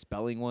it's like a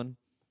spelling one.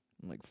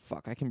 I'm like,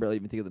 fuck, I can barely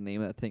even think of the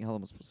name of that thing. How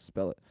am I supposed to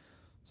spell it?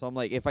 So I'm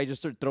like, if I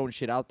just start throwing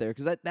shit out there,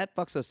 because that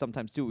fucks us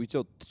sometimes too. We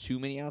throw too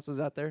many ounces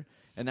out there,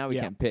 and now we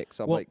can't pick.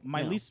 So I'm like,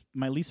 my least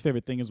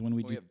favorite thing is when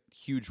we do have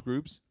huge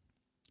groups.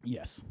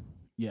 Yes.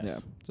 Yeah,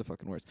 it's the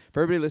fucking worst.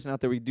 For everybody listening out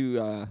there, we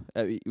do.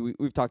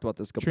 We've talked about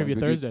this a couple Trivia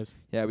times. Thursdays.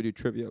 We do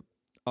trivia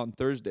on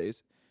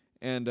Thursdays,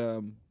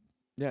 and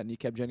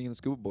Kneecap Jenny and the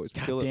Scuba Boys.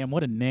 God damn,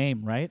 what a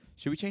name, right?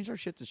 Should we change our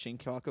shit to Shane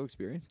Kawako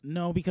Experience?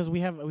 No, because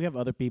we have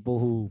other people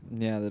who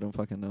Yeah, they don't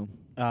fucking know.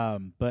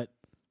 but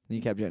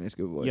Kneecap Jenny and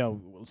Scuba Boys.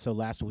 yo, so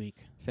last week,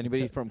 If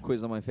anybody from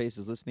Quiz on My Face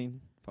is listening,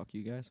 fuck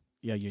you guys.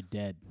 yo, you're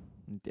dead.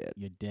 I'm dead.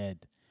 You're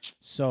dead.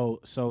 So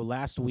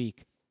last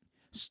week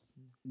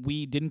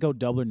we didn't go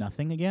double or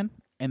nothing again,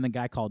 and the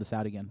guy called us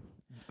out again.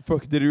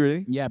 Fuck, did he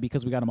really? Yeah,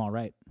 because we got them all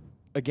right.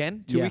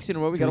 Again? 2 Yeah, weeks in a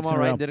row, we 2 got weeks them all in a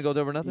right row. and didn't go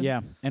over nothing?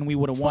 Yeah, and we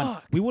would have won.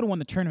 Fuck. We would have won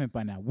the tournament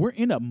by now. We're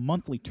in a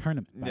monthly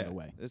tournament, by Yeah, the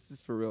way. this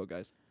is for real,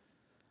 guys.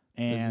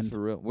 And this is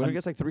for real. Winner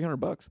gets like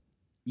 $300.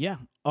 yeah.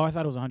 Oh, I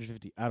thought it was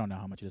 150. I don't know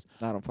how much it is.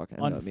 I don't fucking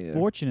know. Me either.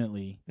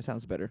 Unfortunately, It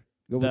sounds better.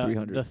 Go with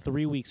 300. the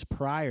 3 weeks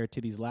prior to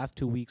these last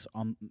 2 weeks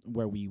on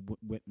where we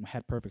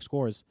had perfect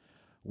scores,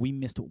 we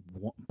missed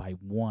by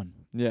one.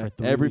 Yeah, for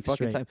 3 every weeks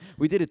fucking straight. time.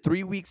 We did it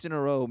 3 weeks in a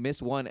row,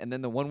 missed one, and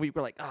then the 1 week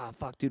we're like,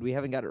 fuck, dude, we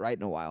haven't got it right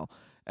in a while.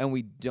 And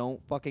we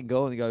don't fucking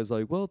go, and the guy's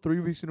like, well,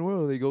 3 weeks in a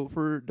row, they go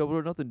for double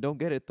or nothing, don't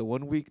get it. The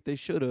 1 week they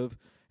should have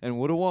and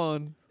would have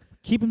won.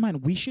 Keep in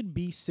mind, we should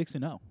be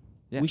 6-0.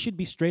 Yeah. We should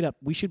be straight up.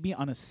 We should be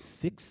on a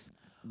 6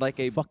 Like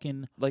a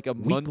fucking month of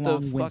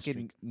week-long win fucking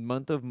streak.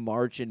 month of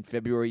March and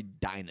February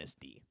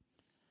dynasty.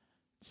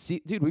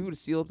 See, dude, we would have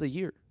sealed up the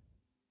year.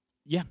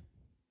 Yeah.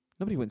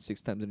 Nobody wins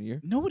 6 times in a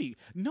year. Nobody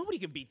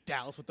can beat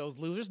Dallas with those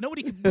losers.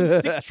 Nobody can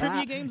win 6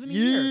 trivia games in a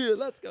year. Yeah,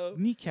 let's go.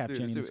 Kneecap Dude,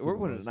 Jenny. we're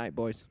winning tonight,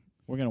 boys.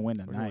 We're gonna win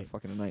We're gonna win tonight.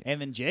 fucking tonight. And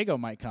then Jago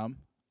might come.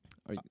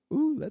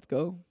 Ooh, let's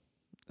go.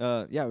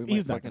 Yeah, we might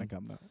He's not fucking- gonna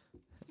come though.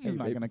 He's Hey,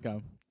 not babe. gonna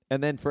come.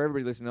 And then for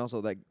everybody listening,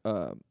 also like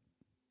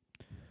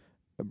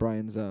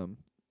Brian's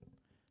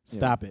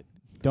Stop it.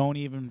 Don't.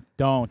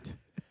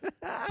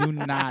 Do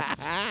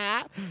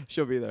not.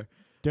 she'll be there.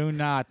 Do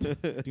not.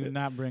 Do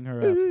not bring her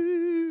up.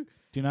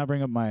 Do not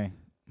bring up my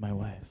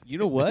wife. You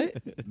know what?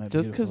 My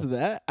Just because beautiful- of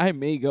that, I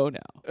may go now.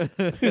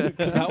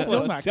 Because I'm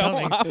still not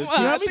coming. Do you know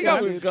how many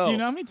times- would go. do you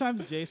know how many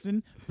times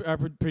Jason, our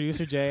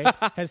producer Jay,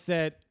 has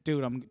said,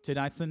 "Dude,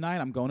 tonight's the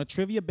night. I'm going to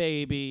trivia,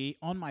 baby,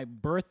 on my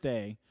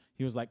birthday."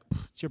 He was like,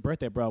 "It's your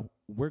birthday, bro.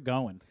 We're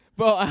going."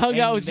 Bro, I hung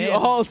out And with you then-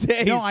 all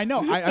day. No, I know.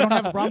 I don't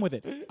have a problem with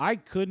it. I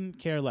couldn't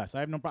care less. I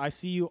have no. I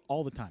see you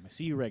all the time. I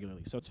see you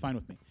regularly, so it's fine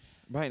with me.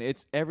 Brian,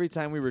 it's every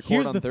time we record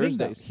Here's on the thing, though.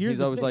 Thursdays. Here's He's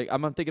the always thing. like,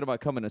 I'm thinking about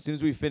coming. As soon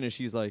as we finish,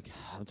 he's like,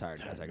 I'm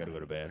tired, guys. I gotta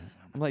go to bed.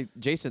 I'm like,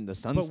 Jason, the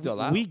sun's But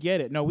still out. we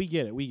get it. No, we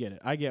get it. We get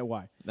it. I get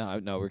why.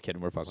 No, we're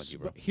kidding. We're fucking with you,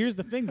 bro. But here's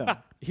the thing, though.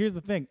 Here's the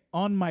thing.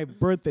 On my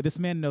birthday, this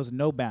man knows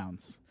no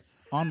bounds.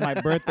 On my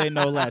birthday,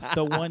 no less.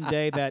 The one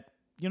day that,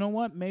 you know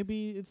what?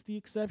 Maybe it's the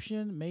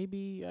exception.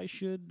 Maybe I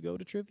should go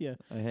to trivia.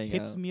 I hang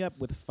Hits out. me up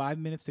with 5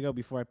 minutes to go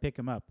before I pick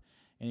him up.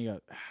 And he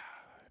goes,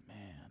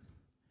 man,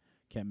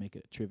 can't make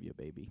it at trivia,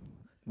 baby.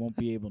 Won't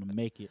be able to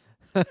make it.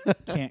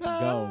 Can't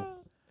go.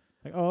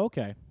 Like, oh,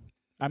 okay.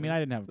 I mean, I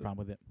didn't have a problem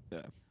with it.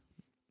 Yeah.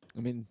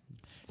 I mean,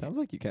 sounds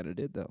like you kind of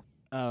did, though.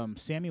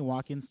 Sammy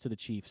Watkins to the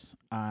Chiefs.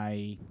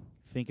 I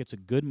think it's a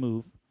good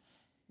move.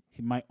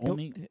 He might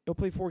only He'll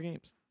play 4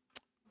 games.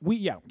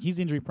 he's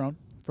injury prone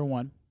for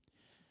one.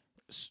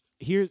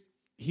 Here's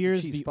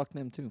Chiefs, the fuck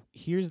them too.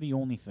 here's the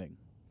only thing.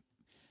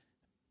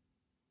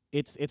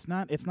 It's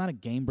not a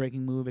game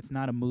breaking move. It's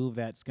not a move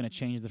that's going to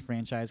change the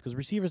franchise because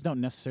receivers don't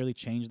necessarily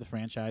change the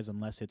franchise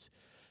unless it's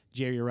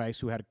Jerry Rice,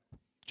 who had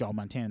Joe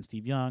Montana and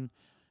Steve Young,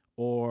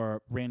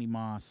 or Randy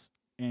Moss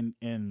and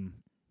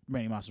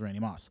Randy Moss is Randy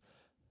Moss.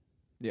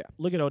 Yeah.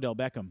 Look at Odell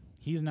Beckham.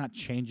 He's not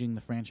changing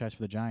the franchise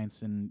for the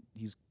Giants, and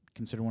he's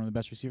considered one of the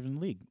best receivers in the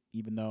league,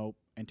 even though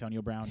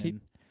Antonio Brown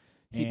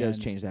He does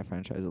change that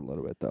franchise a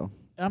little bit, though.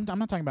 I'm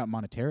not talking about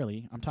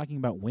monetarily. I'm talking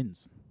about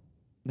wins.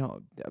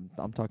 No,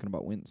 I'm talking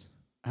about wins.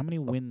 How many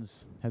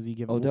wins has he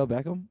given? Odell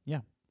Beckham?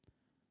 Yeah.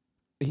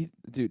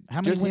 Dude. How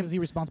many just wins him- is he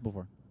responsible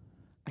for?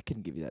 I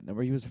couldn't give you that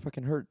number. He was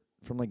fucking hurt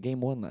from like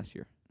game 1 last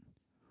year.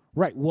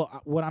 Right.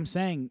 Well, what I'm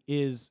saying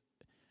is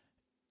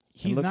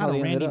he's look not how a they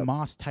ended Randy up.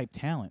 Moss type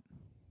talent,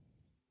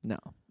 No.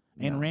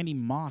 and No. Randy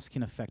Moss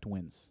can affect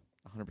wins.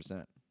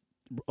 100%.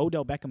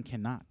 Odell Beckham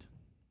cannot.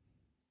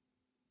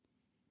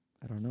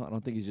 don't know. I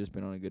don't think he's just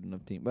been on a good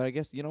enough team. But I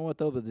guess you know what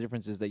though. But the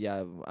difference is that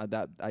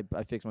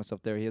I fixed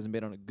myself there. He hasn't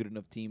been on a good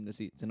enough team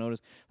to notice.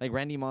 Like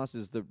Randy Moss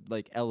is the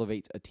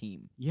elevates a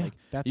team. Yeah, like,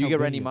 that's you how get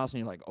good Randy he is. Moss and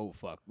you're like, oh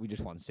fuck, we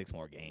just won 6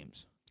 more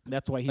games.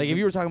 That's why he's Like if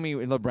you were talking to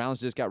me, the Browns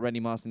just got Randy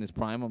Moss in his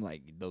prime. I'm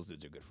like, those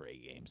dudes are good for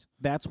 8 games.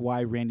 That's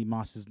why Randy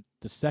Moss is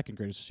the second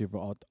greatest receiver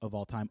of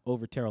all time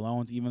over Terrell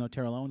Owens, even though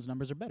Terrell Owens'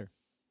 numbers are better.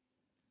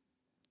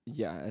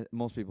 Yeah,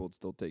 most people would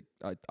still take.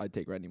 I'd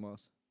take Randy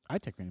Moss.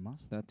 I'd take Randy Moss.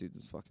 That dude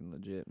is fucking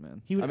legit,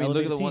 man. He would I mean, look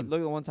elevate at a the one. team. Look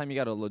at the one time you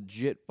got a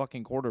legit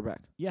fucking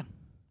quarterback. Yeah,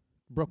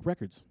 broke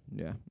records.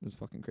 Yeah, it was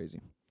fucking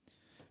crazy.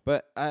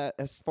 But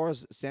as far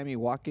as Sammy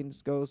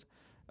Watkins goes,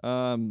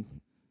 yeah,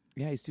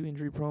 he's too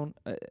injury prone.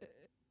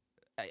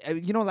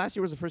 Last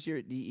year was the first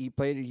year he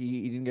played.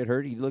 He didn't get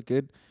hurt. He looked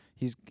good.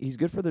 He's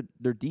good for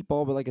their deep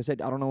ball. But like I said,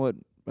 I don't know what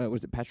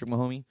was it Patrick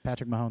Mahomes.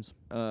 Patrick Mahomes.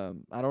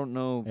 I don't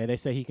know. Hey, they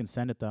say he can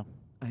send it though.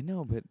 I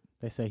know, but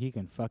They say he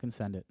can fucking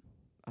send it.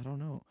 I don't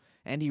know.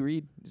 Andy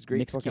Reid is great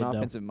Mixed fucking kid, though.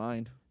 offensive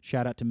mind.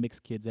 Shout out to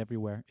mixed kids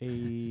everywhere.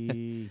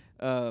 Hey.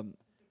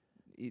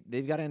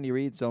 They've got Andy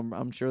Reid, so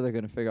I'm sure they're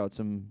gonna figure out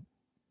some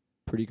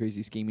pretty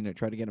crazy scheming to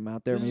try to get him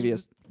out there. This Maybe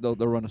is- they'll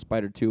run a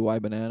spider 2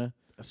 wide banana.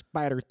 A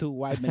spider too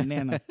wide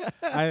banana.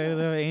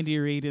 Andy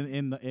Reid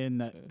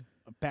in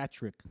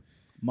Patrick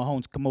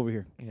Mahomes. Come over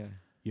here. Yeah,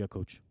 Yeah,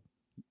 coach.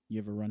 You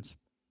ever run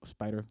a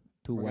spider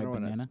too we're wide gonna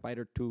run a banana?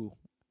 spider 2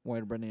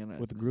 wide banana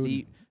With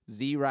Gruden.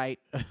 Z right.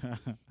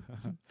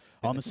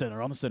 On the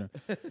center.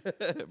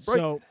 Break.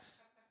 So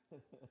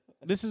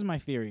this is my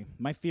theory.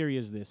 My theory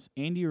is this: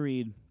 Andy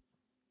Reid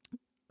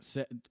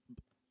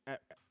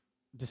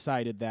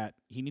decided that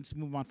he needs to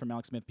move on from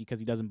Alex Smith because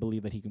he doesn't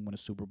believe that he can win a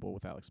Super Bowl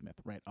with Alex Smith.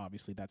 Right?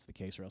 Obviously, that's the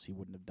case, or else he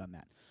wouldn't have done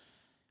that.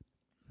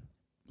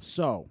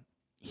 So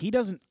he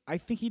doesn't. I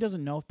think he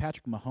doesn't know if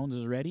Patrick Mahomes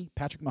is ready.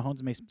 Patrick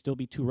Mahomes may still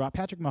be too raw.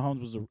 Patrick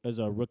Mahomes was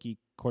a rookie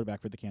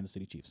quarterback for the Kansas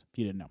City Chiefs. If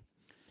you didn't know,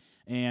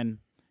 and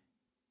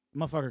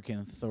motherfucker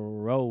can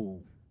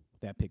throw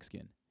that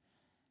pigskin.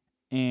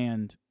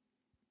 And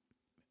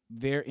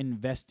they're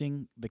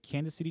investing the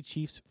Kansas City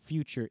Chiefs'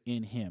 future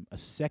in him, a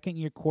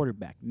second-year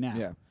quarterback. Now,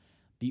 Yeah.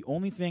 the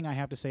only thing I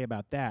have to say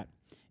about that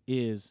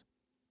is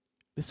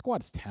this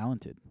squad is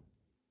talented.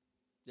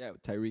 Yeah,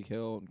 Tyreek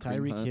Hill, and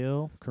Tyreek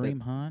Hill,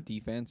 Kareem Hunt.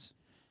 defense.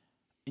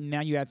 And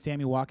now you add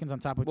Sammy Watkins on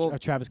top of Well,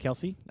 Travis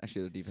Kelce.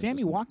 Actually, their defense. Sammy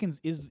wasn't- Watkins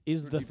is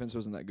their the defense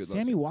wasn't that good. last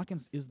Sammy year.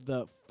 Watkins is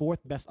the 4th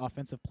best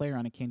offensive player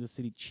on a Kansas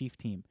City Chief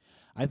team.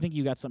 I think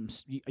you got something.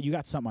 You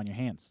got something on your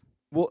hands.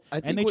 Well, I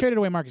think And they traded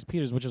away Marcus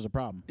Peters, which is a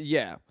problem.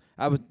 Yeah,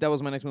 that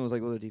was my next one. Was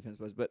like what the defense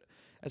was, but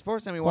as far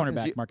as Sammy Watkins,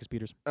 Cornerback Marcus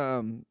Peters.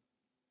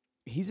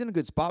 he's in a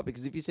good spot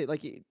because if you say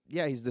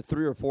he's the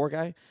 3 or 4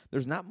 guy.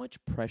 There's not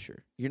much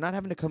pressure. You're not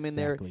having to come in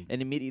there Exactly.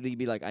 and immediately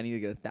be like, I need to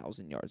get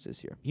 1,000 yards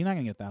this year. He's not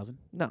going to get 1,000.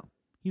 No,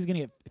 He's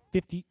going to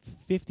get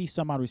 50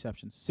 some odd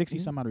receptions, 60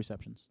 some odd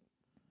receptions,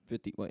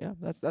 50. Well, yeah,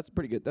 that's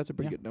pretty good. That's a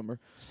pretty Yeah. good number.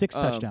 6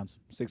 touchdowns.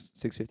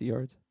 650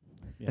 yards.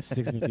 Yeah,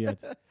 650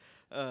 yards.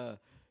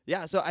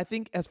 Yeah, so I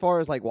think as far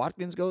as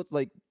Watkins goes,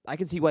 I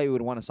can see why you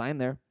would want to sign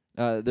there.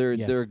 They're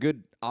Yes. a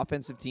good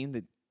offensive team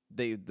that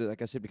they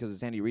like I said, because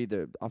it's Andy Reid,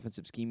 their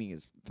offensive scheming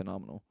is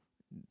phenomenal.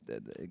 The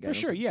guy For knows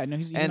sure, it. yeah. No,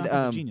 he's an And,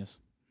 offensive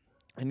genius.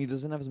 And he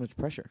doesn't have as much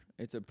pressure.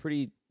 It's a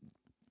pretty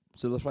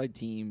solidified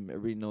team.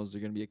 Everybody knows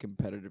they're going to be a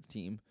competitive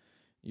team.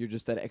 You're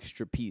just that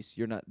extra piece.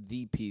 You're not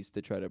the piece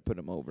to try to put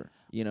him over,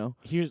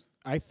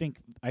 I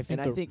think And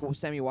I think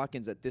Sammy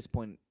Watkins at this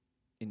point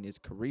in his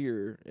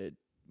career,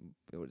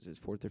 what is his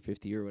 4th or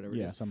 5th year or whatever it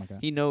yeah, is, something like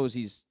that. he knows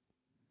he's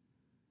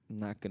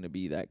not going to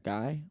be that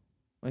guy,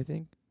 I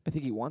think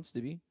he wants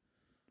to be.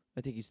 I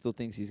think he still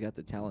thinks he's got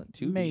the talent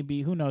to be.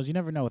 Maybe, who knows? You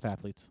never know with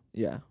athletes.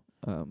 Yeah.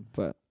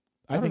 But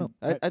I don't think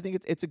know. I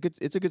think it's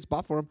a good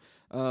spot for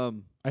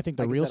him. I think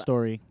the like I real said,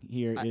 story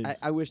here is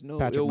I wish no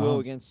Patrick ill will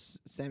Mahomes.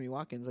 against Sammy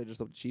Watkins. I just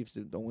hope the Chiefs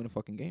don't win a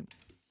fucking game.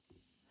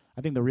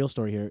 I think the real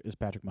story here is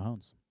Patrick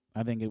Mahomes.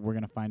 I think we're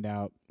going to find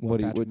out what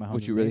Patrick Mahomes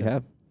What is you really made of.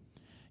 have?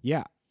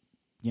 Yeah.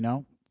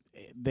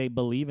 They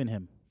believe in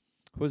him.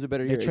 Who's a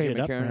better They year, AJ traded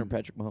up for McCarron or him.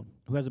 Patrick Mahomes?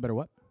 Who has a better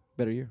what?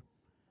 Better year.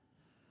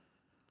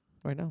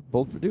 Right now,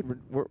 dude.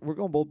 We're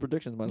going bold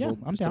predictions. Might as Yeah, well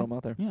I'm just throw down. them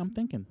out there. Yeah, I'm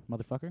thinking,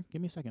 motherfucker.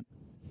 Give me a second.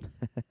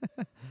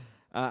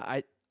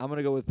 I'm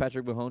gonna go with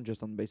Patrick Mahomes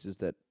just on the basis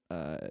that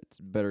it's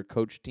a better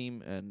coach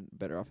team and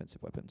better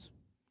offensive weapons.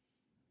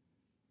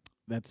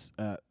 That's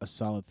a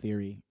solid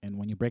theory. And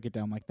when you break it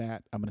down like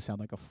that, I'm going to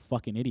sound like a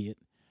fucking idiot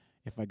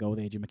if I go with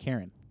AJ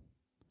McCarron.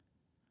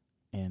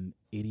 And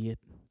idiot,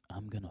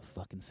 I'm going to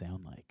fucking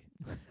sound like.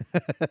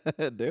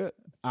 Do it.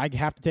 I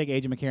have to take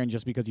AJ McCarron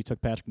just because you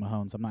took Patrick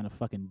Mahomes. I'm not a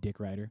fucking dick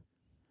rider.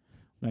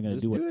 I'm not going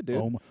to Just do do it. it, dude.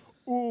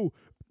 I'm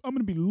going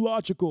to be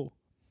logical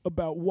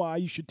about why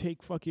you should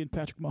take fucking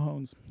Patrick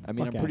Mahomes. I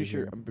mean, Fuck I'm pretty outta sure.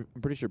 here.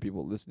 I'm pretty sure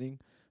people listening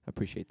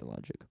appreciate the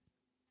logic.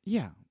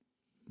 Yeah,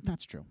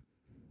 that's true.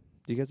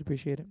 Do you guys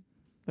appreciate it?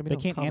 Let me They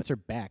know. can't Comment. answer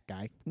back,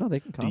 guy. No, they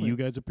can comment. Do you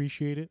guys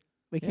appreciate it?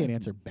 They Yeah. can't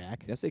answer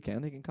back. Yes, they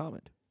can. They can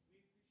comment.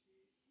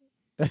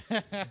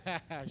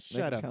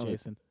 Shut up, comment.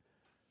 Jason.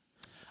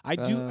 I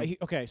do.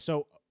 Okay,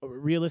 so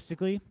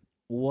realistically,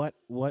 who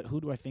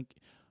do I think?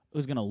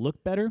 who's going to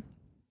look better,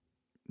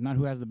 not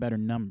who has the better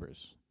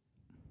numbers.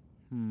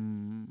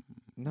 No,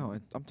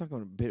 I'm talking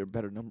about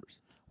better numbers.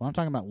 Well, I'm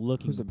talking about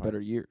looking Who's the a part.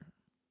 better year?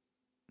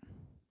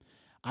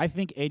 I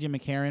think A.J.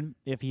 McCarron,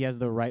 if he has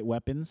the right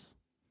weapons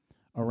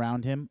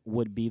around him,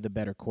 would be the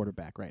better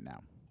quarterback right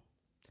now.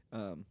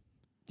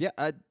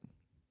 Yeah,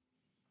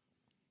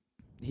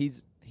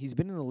 he's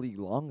been in the league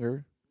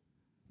longer.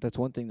 That's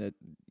one thing that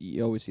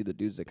you always see the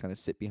dudes that kind of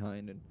sit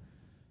behind and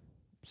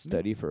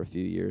study for a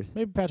few years.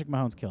 Maybe Patrick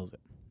Mahomes kills it.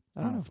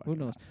 I don't know. Who fucking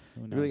knows?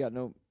 Who knows? You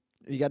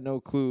really got no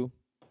clue.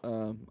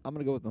 I'm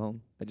gonna go with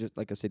Mahomes.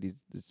 Like I said, he's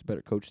a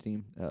better coach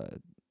team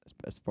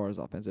as far as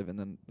offensive, and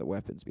then the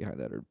weapons behind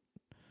that are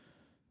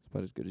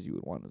about as good as you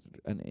would want as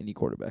any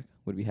quarterback.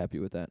 Would be happy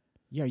with that.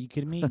 Yeah, are you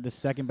kidding me? The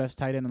second best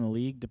tight end in the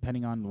league,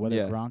 depending on whether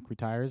Yeah. Gronk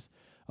retires.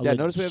 A Yeah,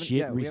 notice we haven't- legit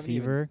yeah, we haven't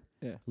receiver,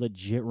 even- yeah.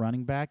 legit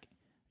running back.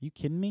 Are you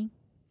kidding me?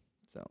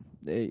 So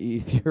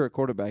if you're a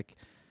quarterback,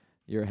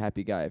 you're a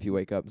happy guy. If you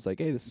wake up, it's like,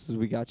 hey, this is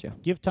we got you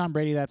Give Tom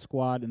Brady that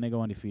squad, and they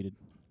go undefeated.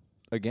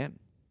 again.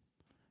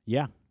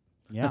 Yeah,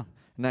 yeah.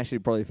 And actually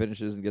probably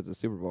finishes and gets a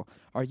Super Bowl.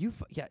 Are you?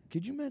 Yeah.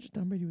 Could you imagine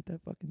Tom Brady with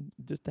that fucking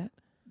just that?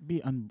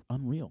 Be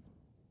unreal.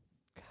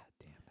 God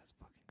damn, that's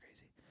fucking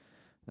crazy.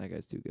 That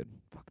guy's too good.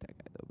 Fuck that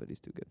guy though, but he's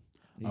too good.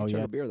 He Oh, can chug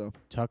yeah. a beer though.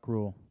 Tuck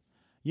rule.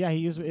 Yeah,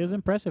 it was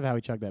impressive how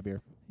he chugged that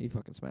beer. He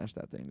fucking smashed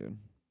that thing, dude.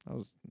 I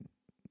was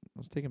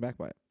taken back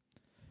by it.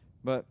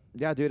 But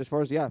yeah, dude, as far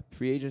as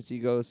free agency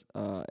goes,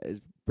 it's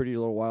pretty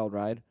little wild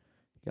ride.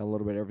 Got a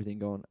little bit of everything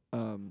going.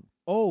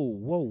 Oh,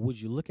 whoa, would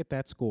you look at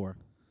that score?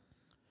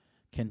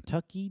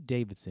 Kentucky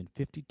Davidson,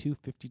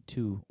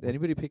 52-52.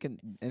 Anybody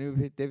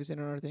pick Davidson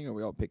on our thing, or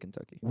we all pick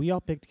Kentucky? We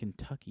all picked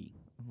Kentucky.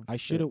 I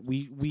should have.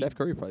 We Steph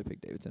Curry probably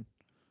picked Davidson.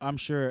 I'm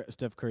sure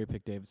Steph Curry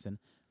picked Davidson.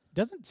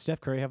 Doesn't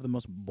Steph Curry have the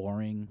most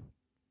boring,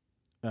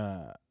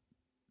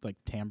 like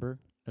timbre?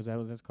 Is that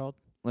what that's called?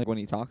 Like when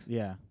he talks.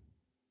 Yeah.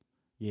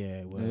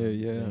 Yeah. Well,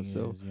 Yeah, thing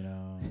so- is,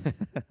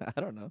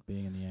 I don't know.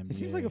 being in the NBA. He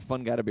seems like a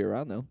fun guy to be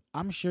around, though.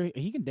 I'm sure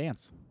he can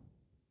dance.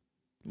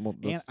 Well,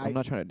 And I'm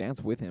not trying to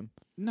dance with him.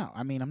 No,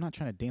 I mean I'm not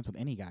trying to dance with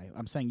any guy.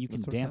 I'm saying you can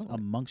That's what it dance sounds like.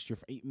 amongst your.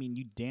 I mean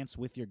you dance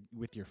with your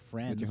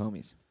friends. With your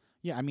homies.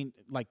 Yeah, I mean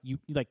like you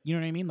know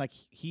what I mean. Like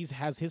he's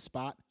has his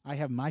spot. I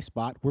have my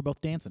spot. We're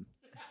both dancing.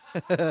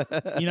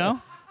 You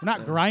know, we're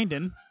not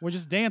grinding. We're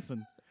just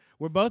dancing.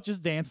 We're both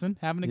just dancing,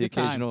 having a The good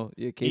time. occasional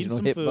Eating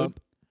some hip food. bump.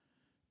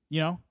 You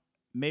know,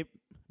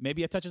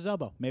 maybe I touch his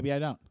elbow. Maybe I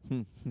don't.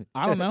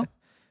 I don't know.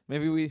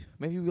 Maybe we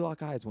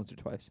lock eyes once or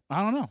twice.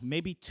 I don't know.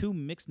 Maybe two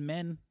mixed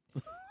men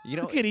You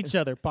know, look at each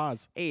other.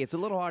 Pause. hey, it's a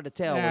little hard to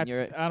tell when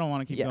That's- you're. I don't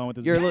want to keep yeah, going with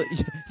this. you're a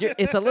little,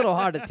 it's a little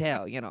hard to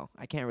tell. You know,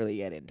 I can't really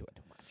get into it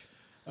too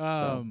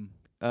much.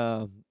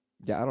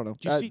 Yeah, I don't know.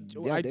 Do you see?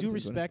 yeah, I do Davidson's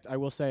respect. I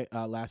will say.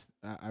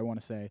 I want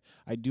to say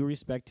I do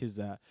respect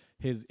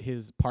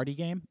his party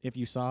game. If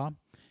you saw,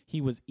 he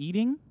was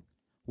eating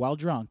while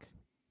drunk,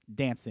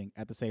 dancing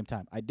at the same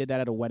time. I did that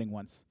at a wedding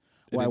once,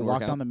 It where I didn't work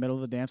walked out? on the middle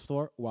of the dance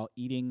floor while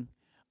eating.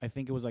 I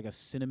think it was like a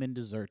cinnamon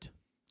dessert,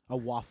 a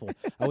waffle.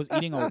 I was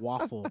eating a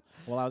waffle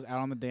while I was out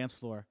on the dance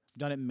floor.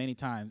 Done it many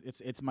times.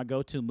 It's my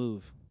go-to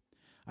move.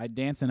 I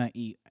dance and I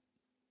eat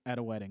at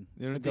a wedding.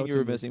 The It's a only thing you go-to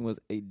were move. missing was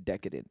a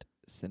decadent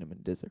cinnamon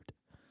dessert.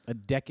 A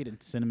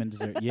decadent cinnamon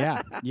dessert.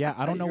 Yeah, yeah.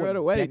 I don't know You're what at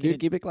a wedding, dude.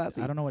 decadent. Keep it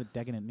classy. I don't know what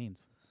decadent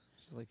means.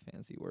 It's just like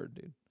fancy word,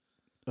 dude.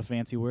 A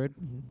fancy word.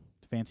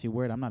 Fancy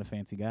word. I'm not a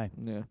fancy guy.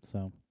 Yeah.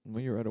 So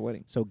When you're at a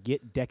wedding.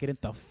 get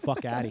decadent the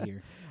fuck out of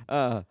here.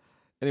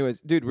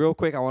 Anyways, dude, real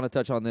quick, I want to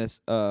touch on this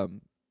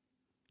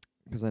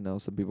because I know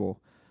some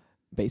people.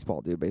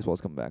 Baseball, dude. Baseball's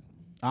coming back.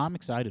 I'm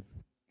excited.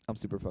 I'm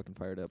super fucking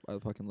fired up. I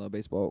fucking love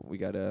baseball. We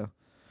got our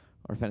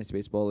fantasy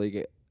baseball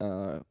league.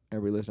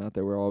 Everybody listening out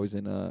there, we're always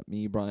in.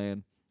 Me,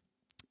 Brian.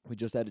 We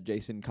just added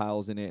Jason,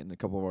 Kyle's in it, and a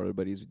couple of our other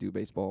buddies. We do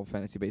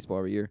fantasy baseball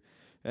every year,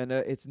 and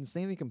it's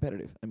insanely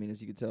competitive. I mean, as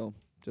you can tell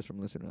just from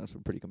listening to us, we're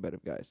pretty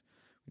competitive guys.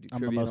 We do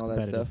I'm the trivia and most all that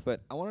competitive. stuff.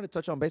 But I wanted to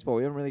touch on baseball.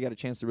 We haven't really got a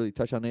chance to really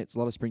touch on it. It's a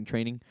lot of spring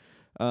training.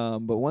 But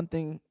one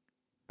thing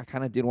I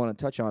kind of did want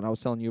to touch on, I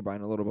was telling you,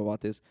 Brian, a little bit about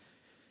this,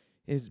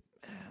 is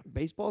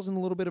baseball's in a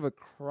little bit of a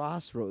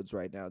crossroads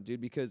right now,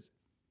 dude, because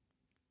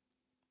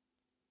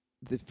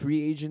the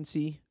free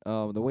agency,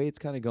 the way it's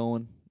kind of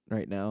going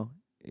right now,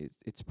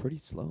 it's pretty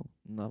slow.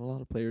 Not a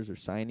lot of players are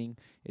signing.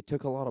 It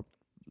took a lot of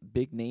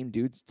big name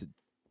dudes to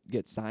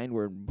get signed,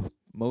 where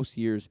most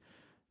years,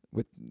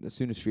 as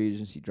soon as free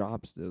agency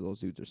drops, those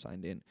dudes are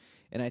signed in.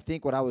 And I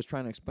think what I was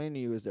trying to explain to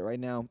you is that right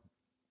now,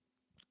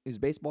 is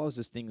baseball is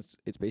this thing.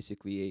 It's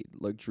basically a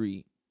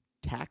luxury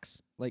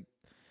tax, like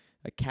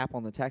a cap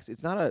on the tax.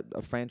 It's not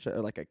a franchise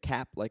or like a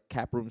cap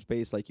room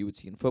space like you would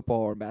see in football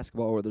or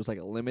basketball, where there's like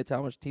a limit to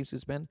how much teams can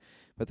spend.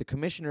 But the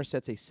commissioner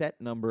sets a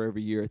set number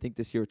every year. I think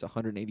this year it's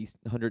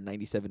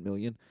 197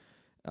 million.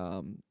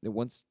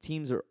 Once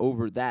teams are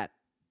over that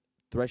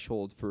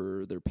threshold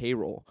for their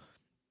payroll,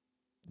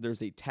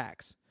 there's a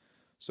tax.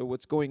 So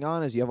what's going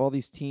on is you have all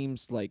these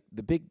teams like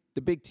the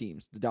big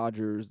teams, the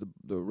Dodgers,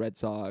 the Red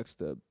Sox,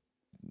 the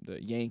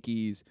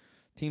Yankees,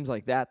 teams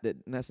like that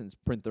in essence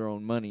print their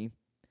own money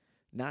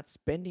not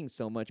spending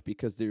so much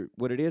because they're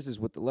what it is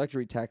with the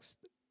luxury tax.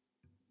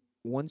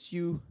 Once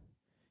you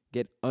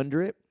get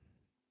under it,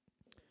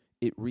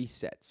 it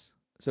resets.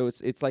 So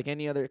it's like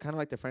any other, kind of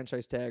like the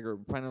franchise tag or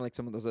kind of like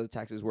some of those other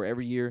taxes where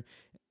every year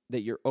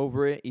that you're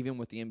over it, even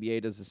with the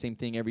NBA does the same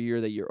thing every year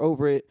that you're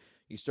over it,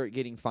 you start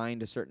getting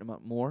fined a certain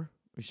amount more.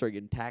 You start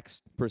getting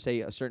taxed, per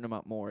se, a certain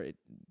amount more.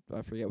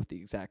 I forget what the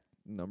exact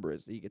number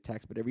is that you get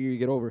taxed, but every year you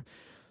get over.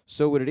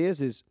 So what it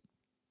is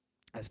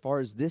as far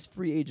as this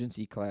free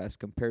agency class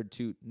compared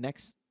to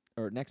next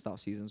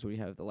off seasons, where you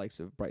have the likes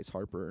of Bryce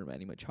Harper,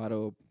 Manny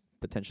Machado,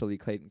 potentially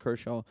Clayton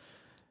Kershaw,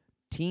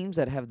 teams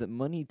that have the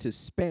money to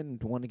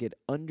spend want to get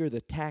under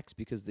the tax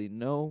because they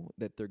know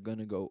that they're going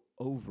to go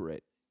over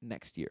it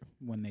next year.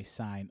 When they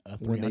sign a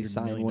When they $300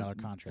 sign million one-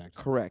 contract.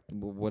 Correct.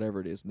 Whatever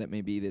it is that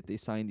may be that they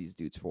sign these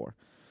dudes for.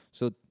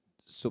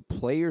 So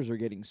players are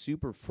getting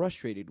super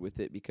frustrated with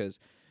it because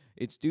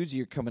it's dudes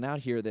you're coming out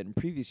here that in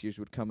previous years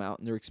would come out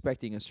and they're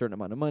expecting a certain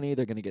amount of money.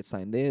 They're going to get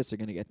signed this, they're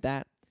going to get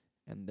that,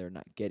 and they're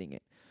not getting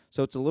it.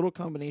 So it's a little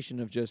combination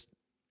of just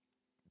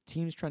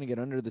teams trying to get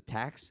under the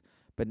tax,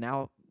 but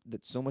now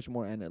that so much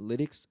more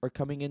analytics are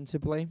coming into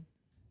play,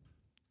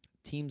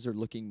 teams are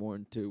looking more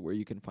into where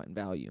you can find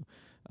value.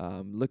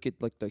 Look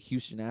at like the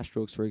Houston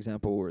Astros, for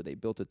example, where they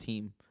built a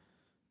team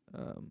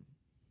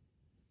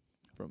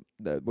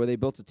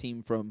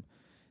from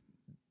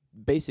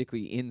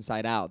basically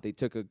inside out. They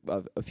took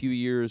a few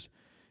years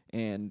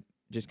and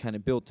just kind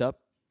of built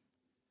up.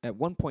 At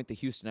one point, the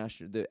Houston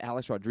Astros, the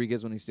Alex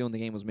Rodriguez, when he's still in the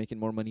game, was making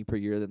more money per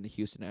year than the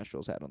Houston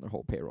Astros had on their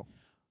whole payroll,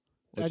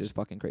 which is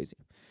fucking crazy.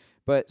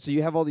 But so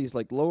you have all these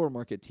like lower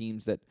market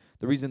teams that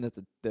the reason that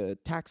the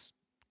tax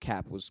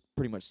cap was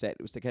pretty much set,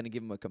 it was to kind of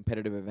give them a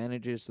competitive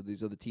advantages, so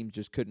these other teams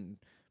just couldn't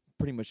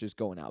pretty much just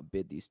go and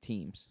outbid these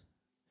teams.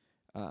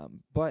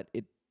 But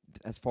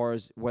as far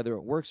as whether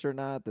it works or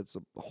not, that's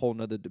a whole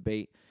nother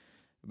debate.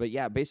 But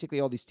yeah, basically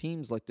all these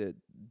teams like the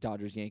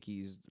Dodgers,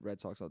 Yankees, Red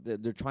Sox,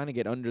 they're trying to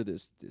get under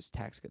this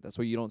tax cut. That's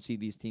why you don't see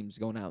these teams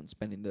going out and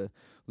spending the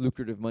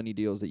lucrative money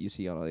deals that you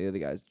see on all the other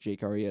guys.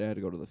 Jake Arrieta had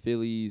to go to the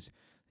Phillies,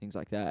 things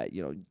like that.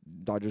 You know,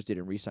 Dodgers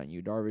didn't re-sign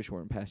Yu Darvish,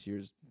 where in past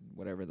years,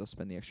 whatever, they'll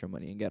spend the extra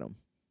money and get him.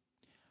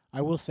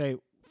 I will say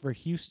for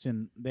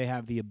Houston, they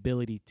have the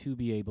ability to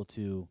be able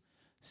to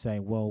say,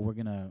 well, we're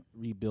going to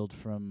rebuild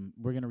and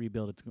we're going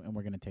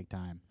to take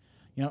time.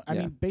 You know, I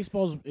mean,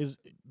 baseball's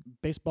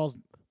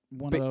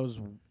one of those,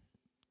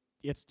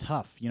 it's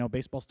tough. You know,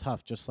 baseball's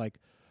tough, just like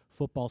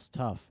football's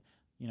tough.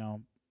 You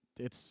know,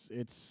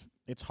 it's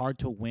hard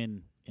to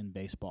win in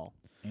baseball.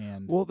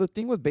 And well, the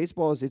thing with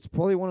baseball is it's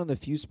probably one of the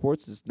few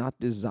sports that's not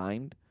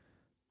designed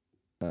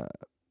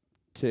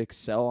to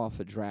excel off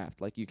a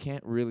draft. Like, you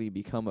can't really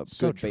become a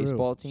good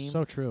baseball team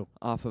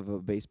off of a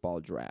baseball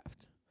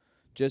draft.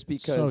 Just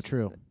because so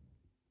true.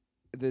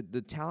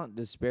 The talent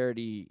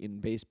disparity in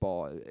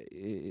baseball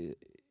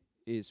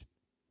is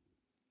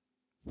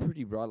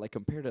pretty broad. Like,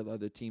 compared to the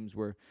other teams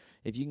where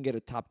if you can get a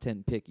top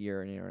 10 pick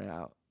year in and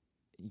out,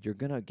 you're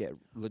going to get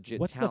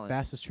legit What's talent. the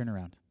fastest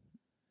turnaround?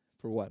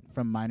 For what?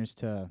 From minors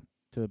to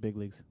the big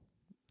leagues.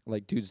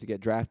 Like, dudes to get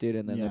drafted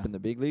and then up in the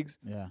big leagues?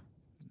 Yeah.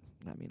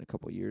 I mean, a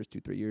couple of years,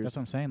 2-3 years. That's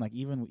what I'm saying. Like,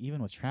 even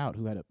with Trout,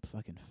 who had a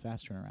fucking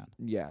fast turnaround.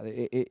 Yeah,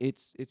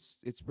 it's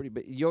pretty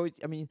big.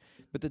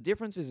 But the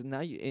difference is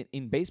now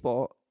in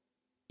baseball,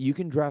 you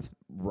can draft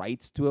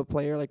rights to a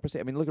player, like per se.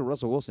 I mean, look at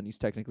Russell Wilson. He's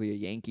technically a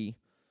Yankee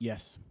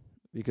Yes.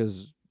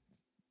 because,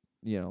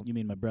 you know. You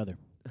mean my brother.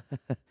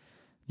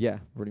 Yeah,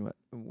 pretty much,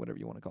 whatever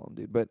you want to call him,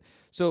 dude. But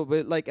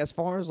like, as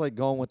far as like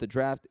going with the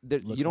draft,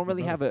 you don't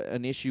really have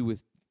an issue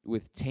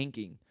with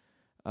tanking.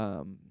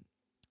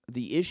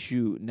 The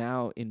issue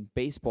now in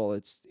baseball,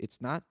 it's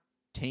not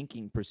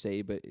tanking per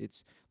se, but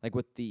it's like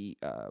what the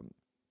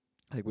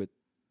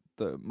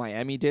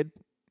Miami did,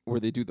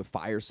 where they do the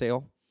fire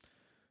sale,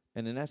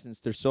 and in essence,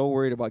 they're so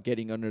worried about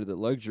getting under the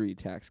luxury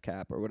tax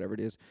cap or whatever it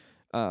is,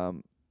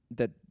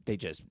 that they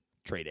just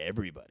trade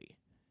everybody.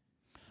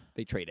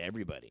 They trade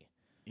everybody.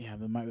 Yeah,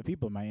 the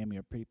people in Miami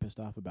are pretty pissed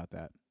off about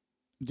that.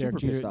 Super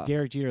pissed off.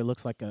 Derek Jeter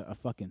looks like a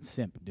fucking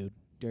simp, dude.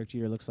 Derek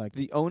Jeter looks like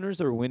The owners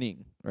are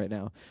winning right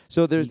now.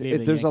 So there's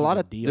gave the a lot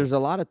of Yankees a deal. there's a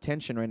lot of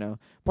tension right now.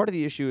 Part of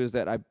the issue is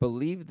that I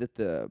believe that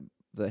the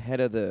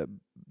head of the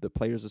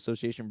Players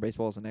Association of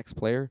Baseball is an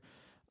ex-player.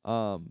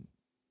 I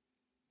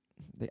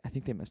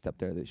think they messed up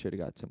there. They should have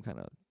got some kind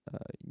of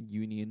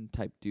union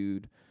type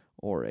dude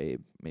or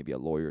maybe a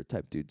lawyer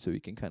type dude, so he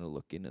can kind of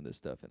look into this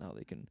stuff and how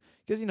they can,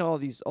 because you know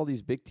all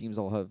these big teams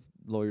all have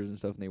lawyers and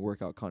stuff, and they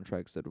work out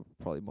contracts that will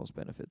probably most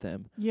benefit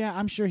them. Yeah,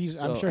 I'm sure he's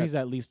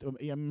at least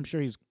I'm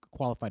sure he's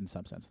qualified in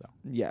some sense though.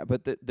 Yeah,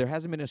 but there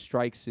hasn't been a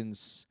strike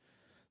since,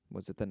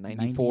 was it the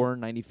 94,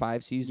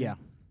 95 season?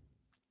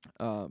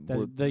 Yeah.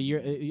 The year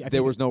I there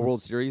think was no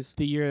World Series.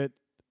 the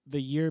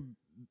year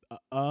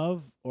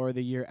of or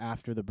the year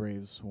after the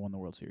Braves won the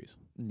World Series.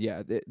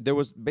 Yeah, there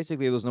was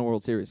no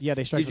World Series. Yeah,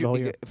 they struck for the whole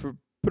year. For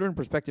put it in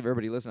perspective,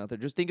 everybody listen out there.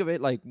 Just think of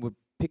it like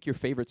pick your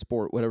favorite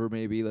sport, whatever it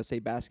may be. Let's say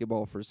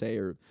basketball for say,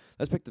 or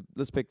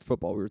let's pick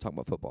football. We were talking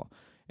about football,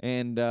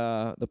 and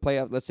the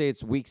playoff. Let's say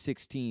it's week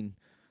 16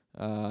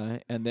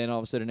 And then all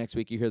of a sudden next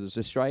week you hear there's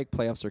a strike,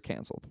 playoffs are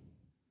canceled.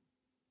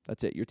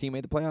 That's it. Your team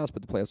made the playoffs,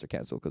 but the playoffs are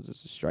canceled because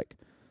there's a strike.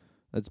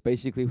 That's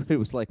basically what it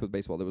was like with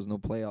baseball. There was no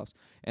playoffs.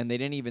 And they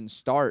didn't even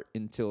start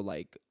until,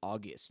 like,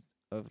 August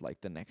of,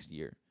 like, the next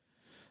year.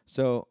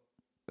 So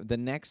the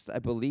next, I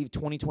believe,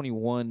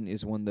 2021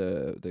 is when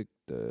the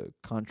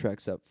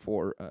contract's up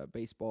for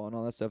baseball and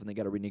all that stuff, and they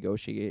got to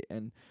renegotiate.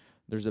 And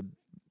there's a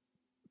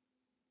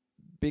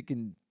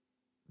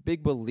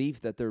big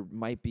belief that there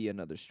might be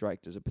another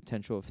strike. There's a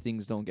potential if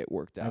things don't get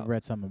worked out. I've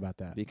read something about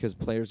that. Because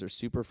players are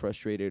super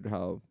frustrated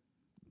how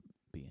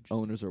Be interesting.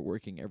 owners are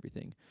working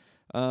everything.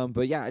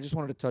 But yeah, I just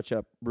wanted to touch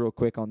up real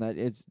quick on that.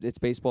 It's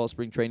baseball,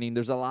 spring training.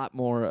 There's a lot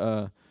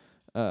more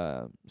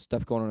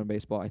stuff going on in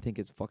baseball. I think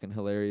it's fucking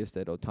hilarious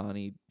that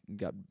Ohtani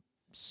got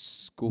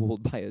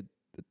schooled by a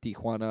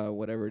Tijuana,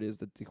 whatever it is,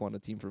 the Tijuana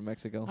team from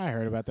Mexico. I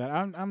heard about that.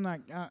 I'm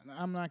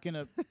not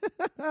gonna.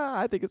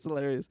 I think it's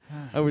hilarious.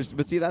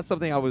 But see, that's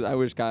something I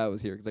wish Kyle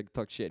was here because I could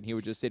talk shit and he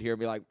would just sit here and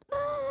be like,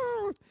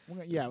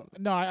 Yeah,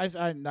 no,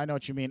 I know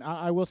what you mean.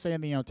 I will say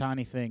in the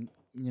Ohtani thing,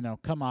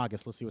 come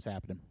August, let's see what's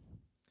happening.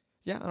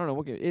 yeah, I don't know.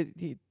 We'll get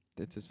it.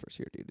 It's his first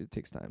year, dude. It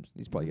takes time.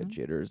 He's probably got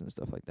jitters and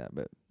stuff like that.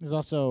 But He's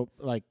also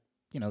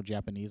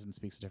Japanese and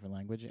speaks a different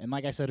language. And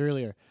like I said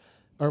earlier,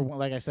 or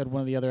like I said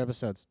one of the other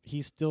episodes,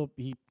 he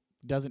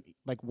doesn't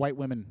like white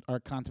women are a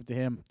concept to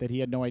him that he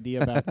had no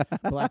idea about.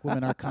 Black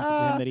women are a concept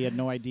to him that he had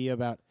no idea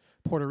about.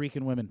 Puerto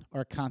Rican women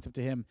are a concept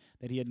to him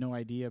that he had no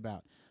idea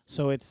about.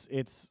 So it's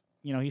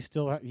he has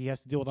to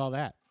deal with all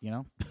that. He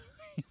has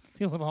to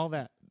deal with all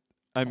that.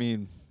 I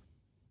mean,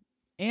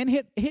 And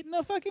hitting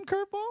a fucking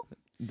curveball?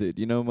 dude,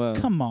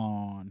 Come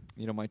on.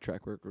 my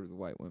track record with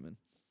white women.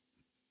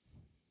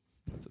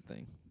 That's the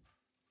thing.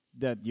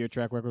 That your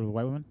track record with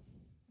white women?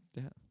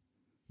 Yeah.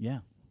 Yeah.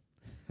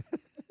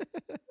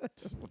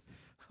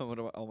 One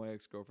of all my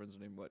ex-girlfriends are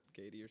named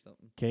Katie or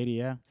something? Katie,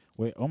 yeah.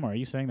 Wait, Omar, are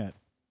you saying that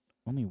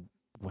only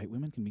white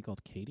women can be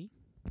called Katie?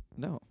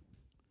 No.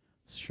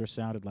 Sure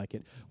sounded like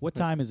it. What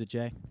time is it,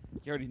 Jay?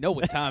 You already know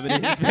what time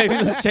it is. Maybe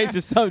let's change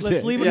the subject.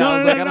 Let's leave it. Yeah, I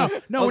was like, I No,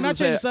 don't- no. I We're not was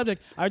gonna changing the say-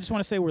 subject. I just want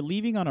to say we're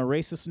leaving on a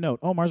racist note.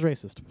 Omar's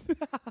racist.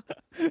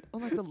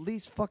 I'm like the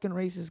least fucking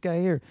racist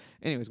guy here.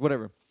 Anyways,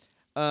 whatever.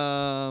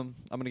 I'm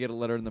gonna get a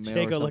letter in the mail.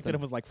 Jago or looked at something.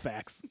 him was like,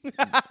 facts.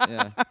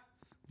 Yeah.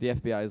 The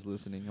FBI is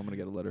listening. I'm gonna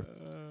get a letter.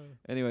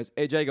 Anyways,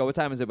 hey Jago, what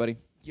time is it, buddy?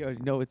 You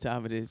already know what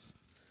time it is.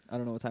 I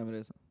don't know what time it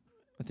is.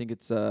 I think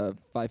it's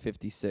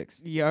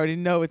 5:56. You already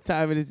know what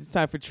time it is. It's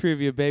time for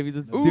trivia, baby.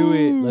 Let's do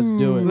it. Let's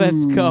do it.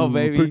 Let's go,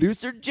 baby.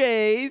 Producer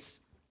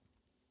Jay's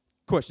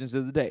questions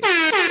of the day.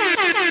 Let's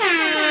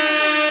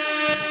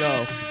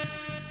go.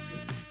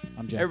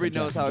 I'm Jack. Everybody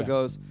knows how it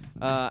goes.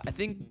 I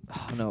think.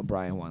 Oh no,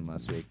 Brian won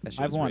last week. That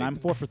shit I've was won. rigged. I'm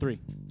 4 for 3.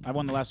 I've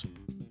won the last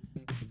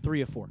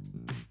 3 of 4.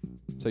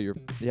 So you're.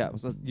 Yeah.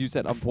 You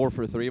said I'm 4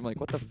 for 3. I'm like,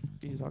 what the f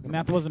are you talking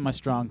Math about? wasn't my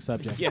strong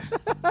subject. Yeah.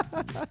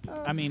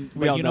 I mean,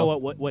 We but all you know know.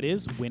 what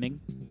is winning?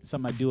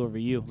 Something I do over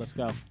you. Let's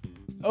go.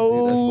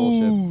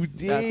 Oh, That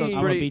sounds I'm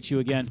gonna pretty. beat you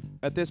again.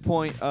 At this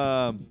point,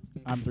 I'm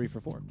 3 for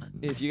 4.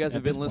 if you guys At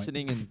have this been point.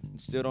 listening and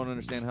still don't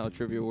understand how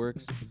trivia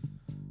works,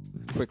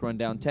 quick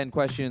rundown: 10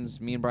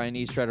 questions. Me and Brian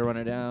each try to run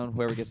it down.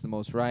 Whoever gets the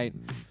most right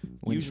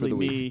wins for Usually the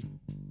week. me.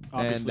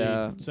 Obviously,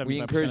 And 75% we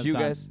encourage of you the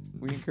time. guys.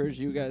 We encourage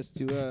you guys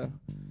to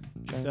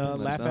try and let us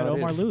laugh know at how it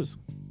Omar is. lose.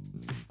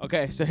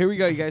 Okay, so here we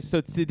go, you guys.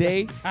 So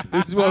today,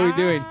 this is what we're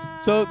doing.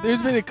 So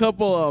there's been a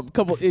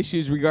couple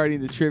issues regarding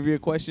the trivia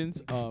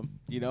questions.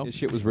 This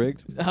shit was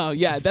rigged.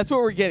 Yeah, that's what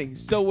we're getting.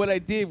 So what I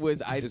did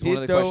was I Is did one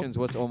of the throw. questions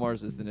what's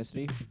Omar's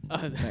ethnicity?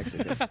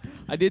 Mexican.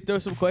 I did throw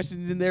some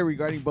questions in there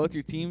regarding both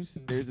your teams.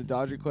 There's a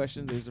Dodger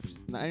question. There's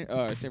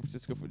a San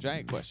Francisco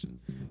Giant question.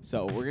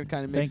 So we're gonna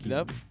kind of mix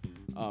Thank it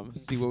you. up.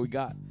 See what we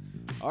got.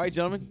 All right,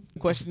 gentlemen.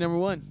 Question number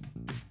 1.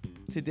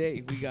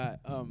 Today we got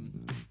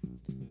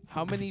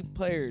how many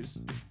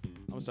players?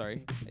 I'm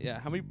sorry. Yeah,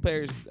 how many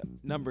players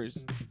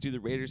numbers do the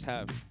Raiders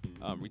have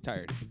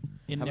retired?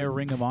 In How their many-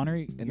 Ring of Honor?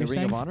 In the you're Ring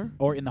saying? of Honor?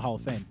 Or in the Hall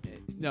of Fame?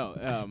 No.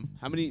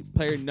 How many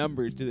player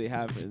numbers do they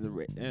have in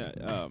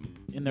the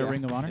In their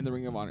Ring of Honor? In the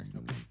Ring of Honor.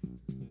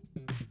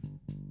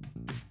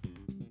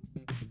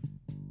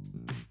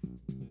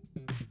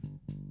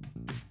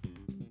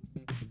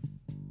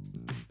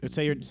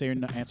 Say your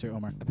answer,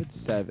 Omar. I put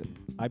 7.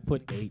 I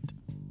put 8.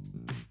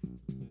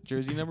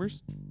 Jersey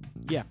numbers?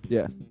 Yeah,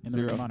 Yeah. in the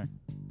Ring 0. of Honor.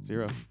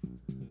 0.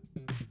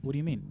 What do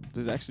you mean?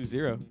 There's actually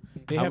 0.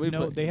 They How have many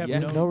no. play- They have yeah,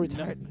 No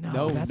retired.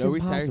 No, that's no impossible.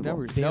 retired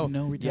numbers. They no. have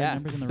no retired Yeah,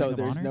 numbers in the so Ring of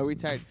there's Honor? no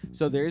retired.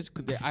 So there,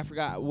 I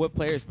forgot what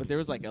players, but there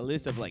was like a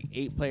list of like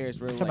 8 players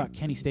where Talk like about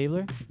Kenny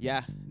Stabler.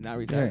 yeah, not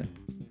retired.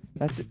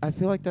 That's. I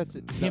feel like that's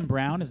it. Tim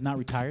Brown is not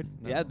retired.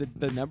 Yeah,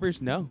 the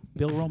numbers no.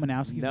 Bill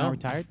Romanowski's No. not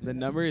retired. The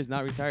number is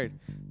not retired.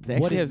 They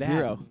What actually is have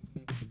that? 0.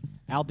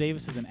 Al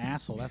Davis is an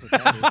asshole. That's what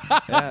that is.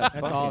 Yeah,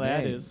 That's all fucking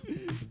that A. is.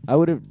 I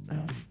would have.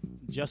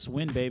 Just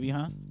win, baby,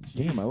 huh?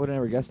 Damn, I Jeez. would have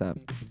never guessed that.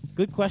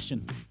 Good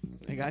question.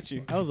 I got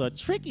you. That was a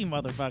tricky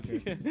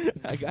motherfucker.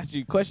 I got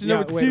you. Question Yeah,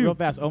 number wait, 2. real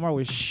fast. Omar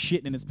was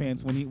shitting in his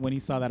pants when he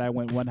saw that I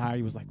went one higher.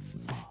 He was like,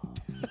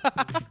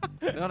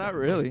 No, not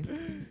really.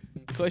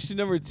 Question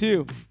number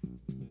 2.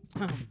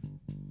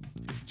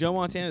 Joe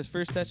Montana's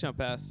first touchdown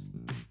pass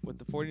with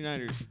the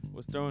 49ers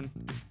was thrown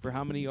for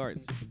how many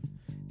yards?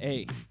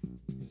 A,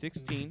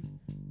 16,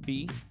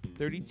 B,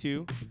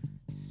 32,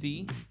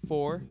 C,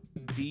 4,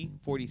 D,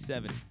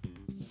 47.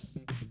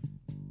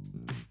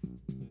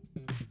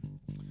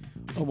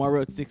 Omar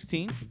wrote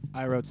 16.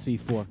 I wrote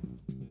C4.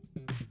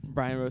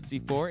 Brian wrote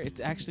C4. It's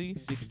actually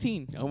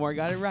 16. Omar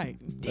got it right.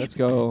 Let's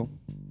go.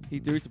 He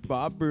threw it to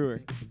Bob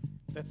Brewer.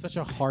 That's such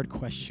a hard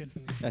question.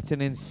 That's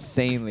an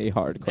insanely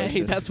hard question.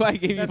 Hey, that's why I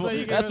gave you. That's why you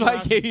gave That's us why I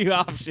options. gave you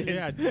options.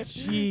 Yeah,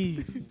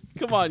 jeez.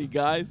 Come on, you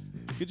guys.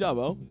 Good job,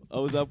 O.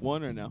 O is up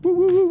 1 right now. Woo,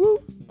 woo, woo, woo.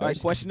 All right,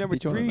 question number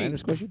Each one of 3.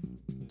 Niners question?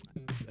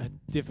 A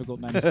difficult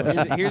Niners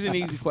question Here's an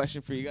easy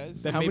question for you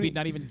guys. that How maybe many-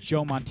 not even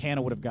Joe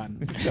Montana would have gotten.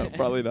 No,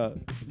 probably not.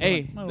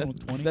 Hey, I don't know,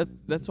 20.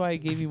 that's why I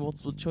gave you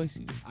multiple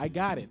choices. I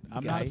got it.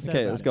 I'm not Guy. upset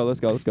Okay, about let's it. go. Let's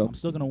go. Let's go. I'm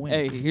still gonna win.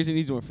 Hey, here's an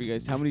easy one for you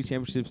guys. How many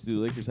championships do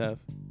the Lakers have?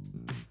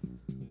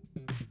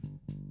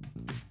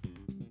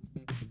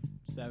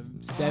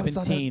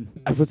 17.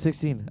 I put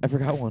 16. I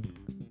forgot one.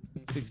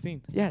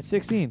 16. Yeah,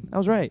 16. I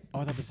was right. Oh,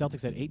 I thought the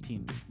Celtics had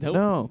 18. Nope.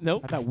 No.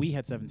 Nope. I thought we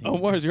had 17.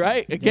 Omar's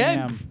right again.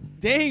 Damn.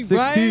 Dang,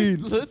 16.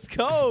 Brian. Let's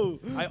go.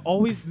 I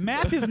always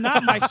math is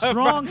not my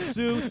strong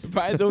suit.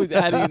 Brian's always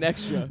adding an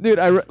extra. Dude,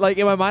 like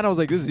in my mind, I was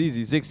like, this is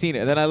easy, 16.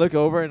 And then I look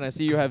over and I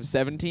see you have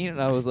 17,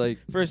 and I was like,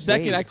 For a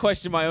second, I wait.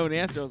 questioned my own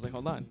answer. I was like,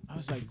 hold on. I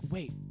was like,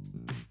 wait.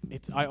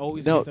 I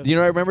always No, get the- do you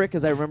know I remember it?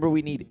 Because I remember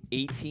we need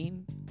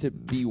 18 to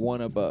be one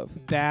above.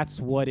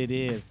 That's what it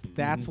is.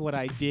 That's what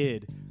I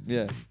did.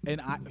 Yeah, And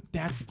I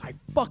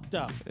fucked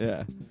up.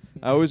 yeah.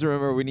 I always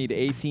remember we need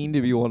 18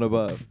 to be one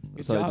above.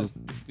 Good So I job. just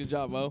Good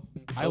job, Mo.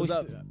 I always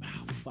up.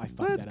 I fucked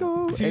let's that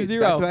up. go. 2-0.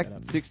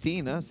 Back-to-back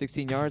 16, huh?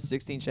 16 yards,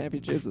 16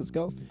 championships. Let's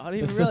go. I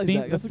didn't That's even the realize theme-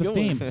 that. that's a the good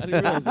theme. one. I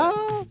didn't realize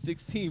that.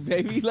 16,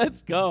 baby.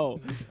 Let's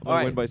go. I All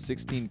win right. by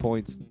 16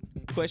 points.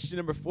 Question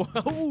number 4.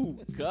 Oh,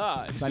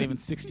 God. It's not even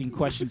 16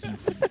 questions, you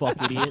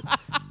fuck idiot.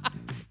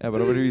 Yeah, but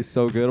I'm gonna be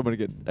so good. I'm gonna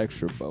get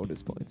extra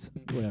bonus points.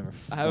 Whatever.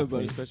 I have a fuckface.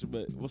 bonus question,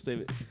 but we'll save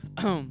it.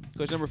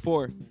 Question number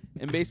 4.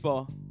 In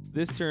baseball,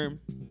 this term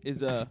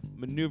is a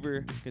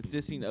maneuver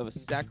consisting of a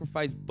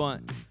sacrifice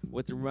bunt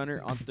with the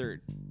runner on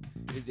third.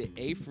 Is it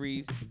A,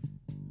 freeze,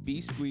 B,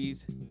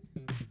 squeeze,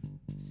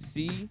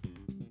 C,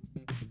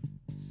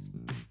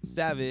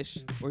 savish,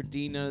 or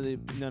D, none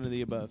of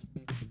the above?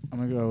 I'm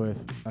gonna go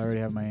with. I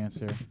already have my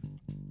answer.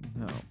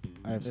 No,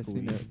 I have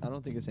squeeze. I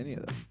don't think it's any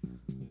of them.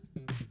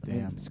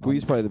 Damn.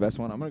 Squeeze probably the best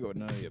one. I'm gonna go with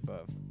none of the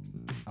above.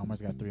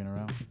 Omar's got 3 in a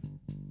row.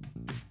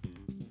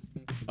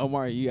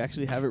 Omar, you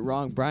actually have it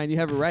wrong. Brian, you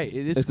have it right.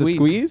 It is It's squeeze. a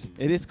squeeze.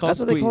 It is called That's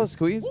what squeeze. they call a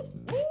squeeze.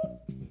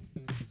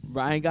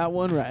 Brian got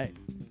one right.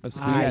 A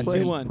squeeze I play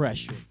need one.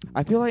 pressure.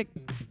 I feel like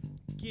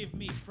Give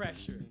me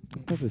pressure. I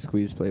thought the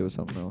squeeze play was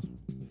something else.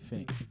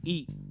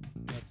 Eat.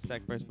 That's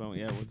sacrifice bunt.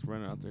 Yeah, with the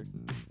runner on third.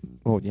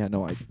 Oh yeah,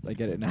 no, I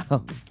get it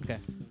now. Okay.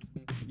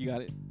 You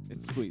got it.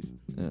 It's squeeze.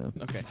 Yeah.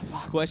 Okay.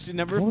 Question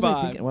number What was I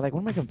 5. thinking? Well, like, what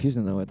am I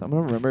confusing them with? I'm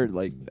gonna remember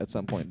like at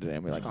some point today.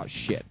 I'm gonna be like, oh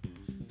shit.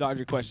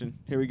 Dodger question.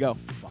 Here we go.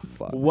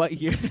 Fuck. What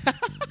year?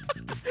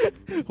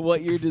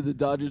 What year did the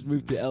Dodgers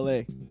move to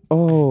LA?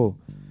 Oh,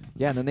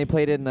 yeah. And then they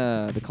played in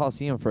the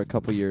Coliseum for a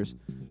couple years.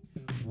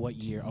 What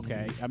year?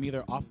 Okay. I'm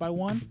either off by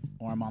 1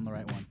 or I'm on the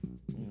right one.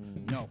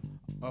 No.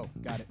 Oh,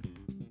 got it.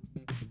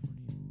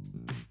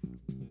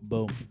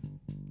 Boom.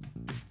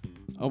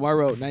 Omar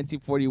wrote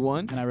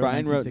 1941. And I wrote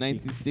Brian wrote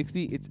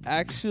 1960. 1960. It's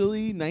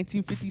actually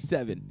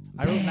 1957.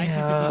 I wrote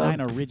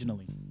 1959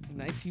 originally.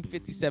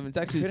 1957. It's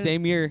actually the Couldn't-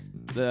 same year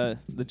the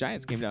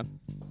Giants came down.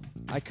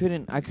 I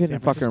couldn't San fucking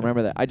Francisco.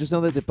 remember that. I just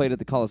know that they played at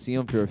the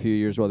Coliseum for a few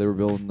years while they were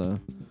building they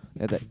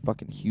had that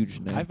fucking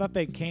huge net. I thought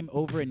they came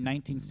over in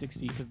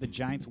 1960 because the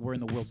Giants were in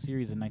the World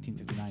Series in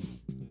 1959.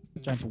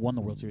 Giants won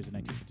the World Series in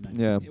 1959.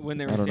 yeah. When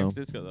they were I in don't San know.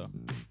 Francisco, though,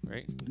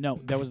 right? No,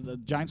 the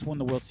Giants won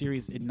the World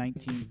Series in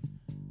 19.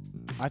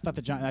 I thought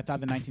the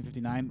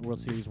 1959 World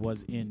Series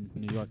was in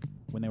New York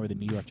when they were the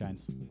New York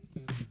Giants.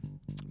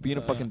 Being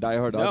a fucking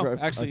diehard No, Dodger,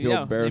 actually, I feel yeah.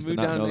 They embarrassed to moved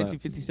not down in know that.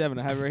 1957.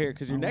 I have it right here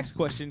because your Oh. next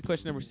question,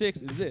 question number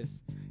 6, is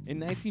this. In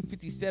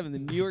 1957, the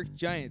New York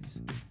Giants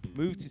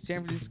moved to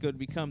San Francisco to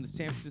become the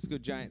San Francisco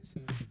Giants.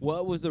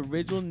 What was the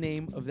original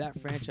name of that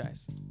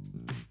franchise?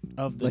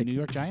 Of the Like- New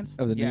York Giants?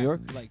 Of the Yeah, New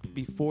York? Like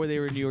before they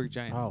were New York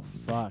Giants. Oh,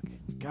 fuck.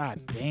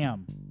 God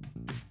damn.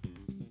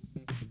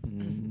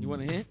 You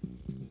want a hint?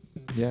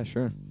 Yeah,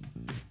 sure.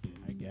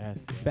 I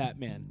guess. Yeah.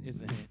 Batman is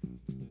the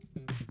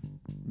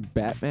hint.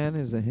 Batman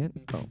is a hint.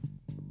 Oh,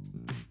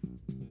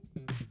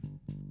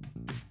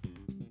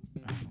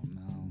 I don't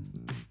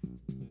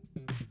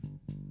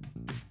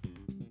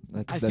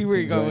know. I see where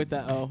you're going with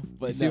that. Oh,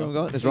 but You see no. where I'm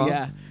going? It's wrong?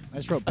 Yeah, I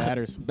just wrote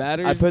batters.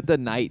 batters. I put the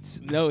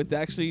Knights. no. It's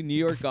actually New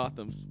York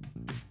Gothams.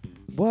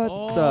 What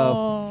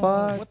the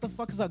fuck? What the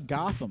fuck is a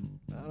Gotham?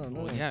 I don't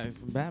Well, yeah,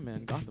 from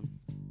Batman, Gotham.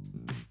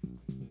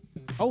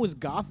 Oh, is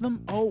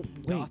Gotham? Oh,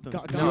 wait. Gotham.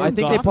 No, I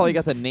think they probably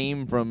got Gotham's- the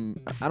name from.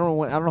 I don't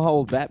know. I don't know how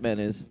old Batman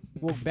is.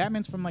 Well,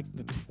 Batman's from like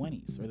the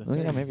 20s or the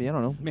 30s. Yeah, maybe I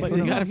don't know. Maybe But they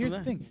no, got it here's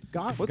from the there.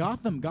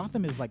 thing.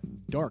 Gotham is like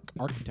dark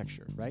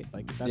architecture, right?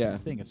 Like that's Yeah.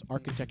 his thing. It's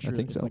architecture. I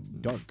think it's so.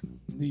 like dark.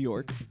 New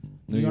York.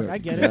 New York. I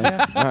get it. Yeah.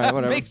 Yeah. All right,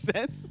 whatever. Makes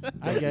sense.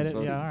 I get as it.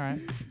 fuck. Yeah. All right.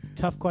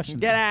 Tough questions.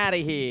 Get out of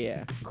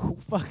here. Cool,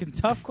 fucking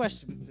tough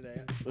questions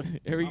today.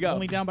 Here we I'm go.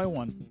 only down by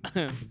one.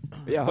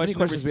 Yeah, how many Question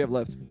questions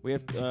number do we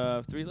have left? We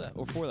have 3 left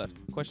or 4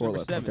 left. Question 4 number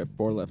left. 7. Okay,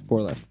 4 left.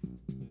 4 left.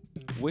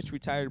 Which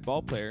retired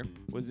ball player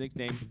was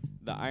nicknamed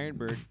the Iron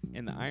Bird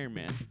and the Iron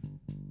Man?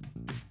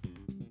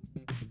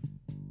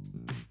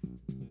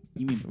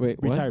 You mean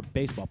Wait, what? retired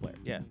baseball player?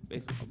 Yeah,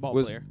 baseball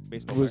Was- player.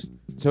 Baseball Was player.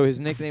 so his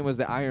nickname was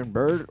the Iron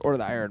Bird or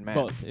the Iron Man?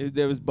 Both.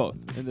 There was both,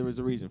 and there was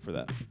a reason for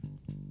that.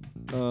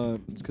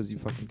 It's because you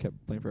fucking kept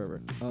playing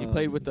forever. He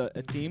played with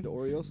a team. the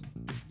Orioles.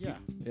 Yeah.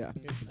 Yeah.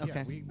 It's,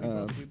 Okay.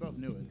 Yeah, we both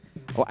knew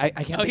it. Oh, I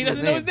can't. Oh, he think of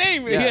doesn't know his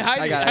name. Yeah, hide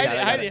I it, got hide it, it, I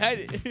got hide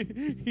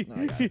it, No,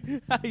 I got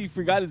hide it. You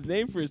forgot his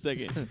name for a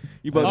second.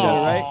 You both got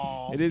it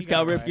right. It is he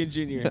Cal got it Ripken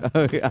Jr.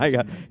 Okay, I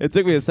got. It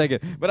took me a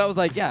second, but I was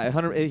like, yeah,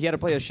 100. He had to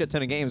play a shit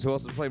ton of games. Who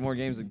else has played more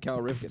games than Cal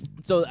Ripken?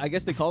 So I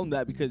guess they call him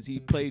that because he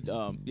played.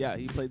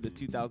 He played the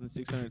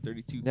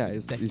 2,632. Yeah, he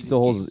consecutive still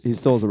holds. games. He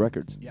still holds the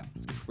records. Yeah,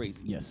 it's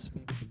crazy. Yes.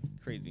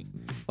 Crazy.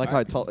 Like how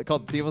I called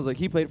the team. I was like,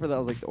 he played for that. I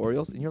was like the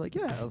Orioles, and you're like,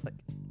 yeah. I was like,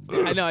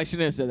 I know I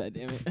shouldn't have said that.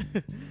 Damn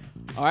it.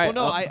 All right.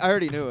 well, no, I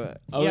already knew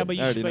it. Oh, yeah, but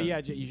you I should. already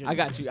But know. yeah, you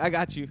should. I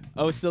got you.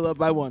 Oh, still up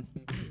by 1.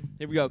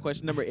 Here we go.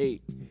 Question number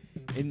 8.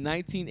 In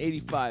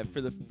 1985,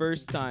 for the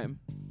first time,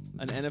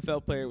 an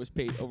NFL player was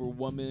paid over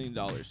 $1 million.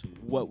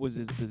 What was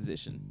his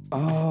position?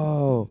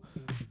 Oh.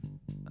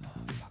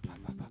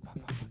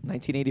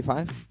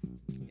 1985.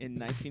 In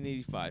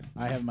 1985,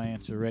 I have my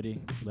answer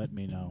ready. Let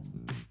me know.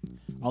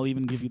 I'll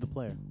even give you the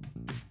player.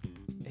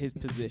 his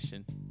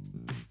position.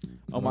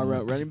 Omar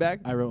wrote running back?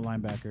 I wrote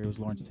linebacker. It was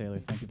Lawrence Taylor.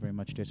 Thank you very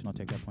much, Jason. I'll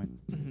take that point.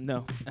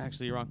 No,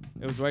 actually you're wrong.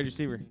 It was wide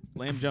receiver.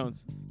 Lamb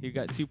Jones. He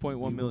got 2.1 We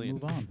will million.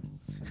 Move on.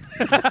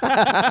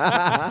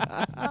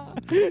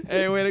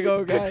 Hey, way to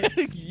go, guy.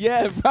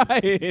 Yeah,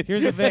 Brian.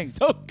 Here's the thing.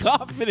 So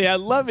confident. I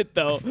love it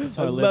though. That's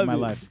how I love live my it.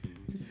 life.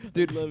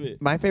 Dude, Love it.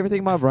 my favorite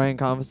thing about Brian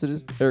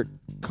Confidence,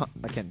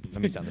 I can't.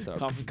 Let me sound this out.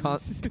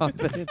 Confidence.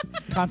 Confidence.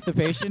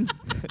 Constipation.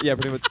 Yeah,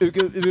 pretty much.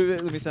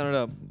 Let me sound it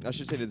up. I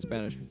should say it in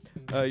Spanish.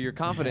 Your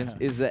confidence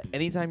is that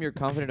anytime you're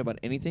confident about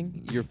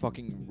anything, you're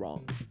fucking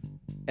wrong.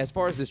 As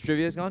far as this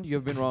trivia has gone, you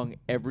have been wrong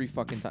every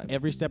fucking time.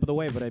 Every step of the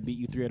way, but I beat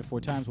you 3 out of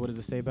 4 times. What does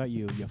it say about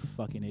you, you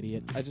fucking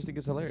idiot? I just think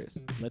it's hilarious.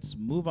 Let's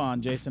move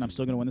on, Jason. I'm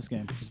still going to win this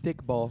game.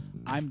 Stick ball.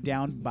 I'm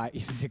down by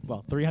stick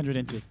ball, 300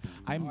 inches.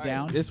 I'm All right,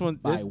 down This one.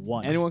 by This,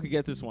 1. Anyone could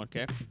get this one.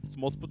 Okay. It's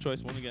multiple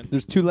choice. One again.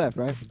 There's 2 left,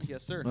 right?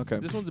 Yes, sir. Okay.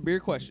 This one's a beer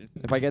question.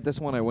 If I get this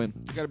one, I win.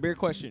 I got a beer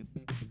question.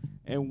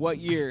 In what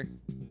year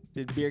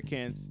did beer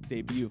cans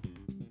debut?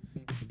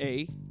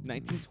 A.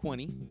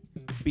 1920.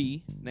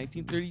 B.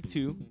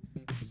 1932.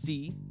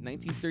 C.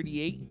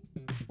 1938.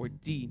 Or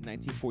D.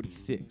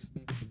 1946.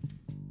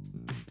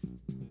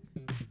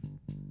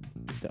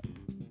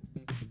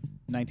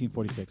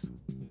 1946.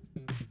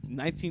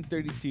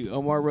 1932.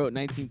 Omar wrote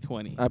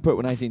 1920. I put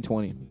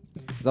 1920.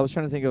 Because I was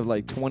trying to think of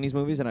like 20s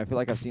movies, and I feel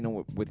like I've seen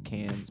them with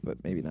cans, but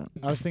maybe not.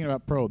 I was thinking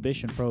about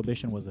Prohibition.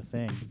 Prohibition was the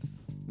thing.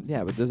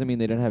 Yeah, but doesn't mean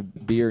they didn't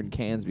have beer in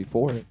cans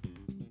before it.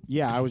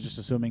 Yeah, I was just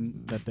assuming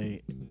that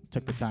they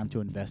took the time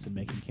to invest in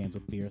making cans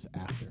with beers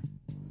after.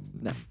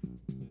 No.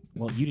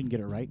 Well, you didn't get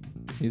it right.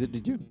 Neither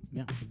did you.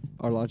 Yeah.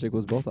 Our logic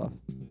was both off.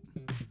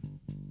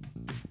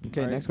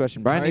 Okay, All right. next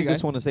question. Brian All right, needs this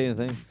guys. one to say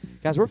anything.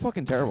 Guys, we're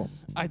fucking terrible.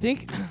 I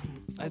think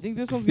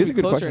this one's These gonna are be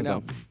good close right questions, now.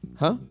 though.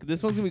 Huh?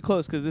 This one's gonna be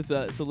close because it's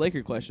a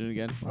Laker question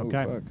again.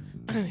 Okay. Oh,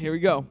 fuck. Here we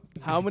go.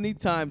 How many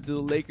times did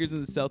the Lakers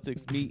and the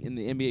Celtics meet in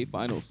the NBA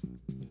Finals?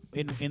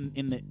 In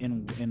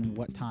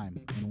what time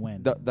and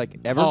when? Like,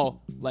 ever?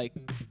 Oh, like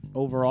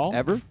Overall?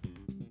 Ever?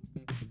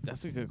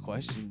 that's a good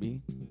question,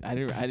 B. I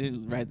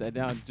didn't write that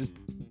down just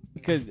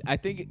because I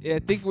think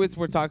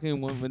we're talking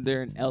when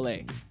they're in LA.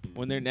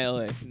 When they're in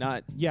LA,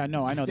 not Yeah,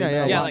 no, I know. They Yeah, met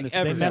yeah, a yeah. lot Like in the,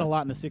 ever. they met Yeah. a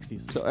lot in the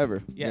 60s. So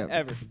ever.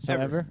 ever. So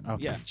ever?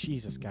 Okay. Yeah.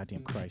 Jesus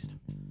goddamn Christ.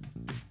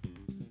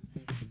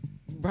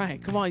 Brian,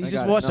 come on, you I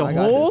just got it. watched No, the I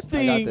got whole this.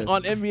 I got thing this.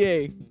 on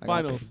NBA I got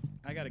Finals.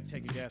 I got to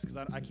take a guess because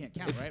I can't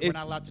count, It- right? We're it's-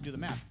 not allowed to do the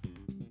math.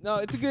 No,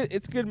 it's a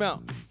good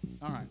amount.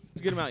 All right.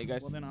 It's a good amount, you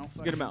guys. Well, then I'll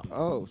It's a good amount.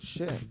 Oh,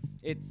 shit.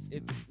 It's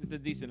a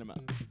decent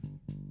amount.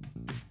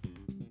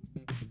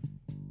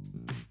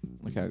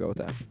 Okay, I'll go with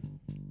that.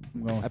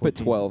 I'm going I put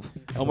 14. 12.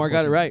 Omar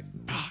got it right.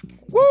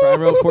 Woo! Brian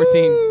wrote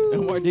 14.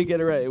 Omar did get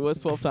it right. It was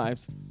 12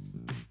 times.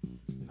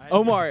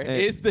 Omar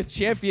Hey. is the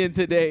champion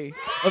today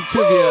of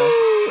trivia.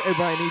 Hey,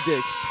 Brian, eat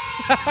dicks.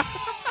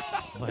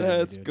 Whatever,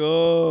 Let's dude.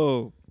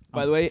 go.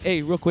 By the way,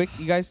 hey, real quick,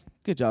 you guys,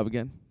 good job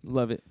again.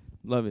 Love it.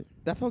 Love it.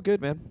 That felt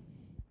good, man.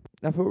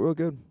 That felt real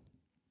good.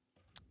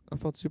 I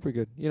felt super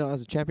good. You know,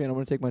 as a champion, I'm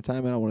going to take my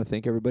time, and I want to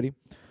thank everybody.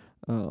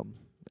 I want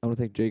to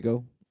thank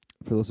Jago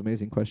for those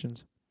amazing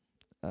questions.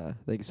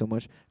 Thank you so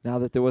much. Now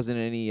that there wasn't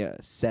any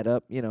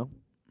setup, you know,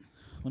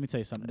 Let me tell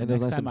you something. And The it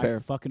was next nice time and I fair.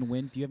 fucking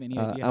win, do you have any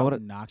I idea how wanna-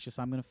 obnoxious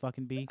I'm going to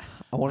fucking be?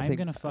 I want to I'm thank.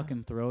 going to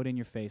fucking throw it in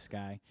your face,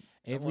 guy.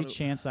 Every wanna-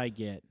 chance I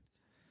get.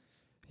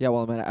 Yeah,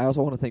 well, man, I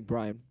also want to thank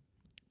Brian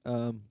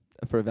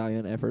for a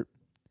valiant effort.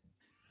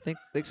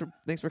 Thanks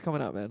for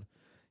coming out, man.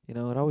 You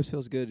know, it always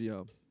feels good,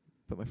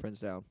 put my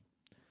friends down.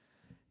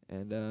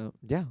 And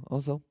yeah,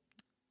 also,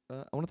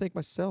 I want to thank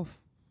myself.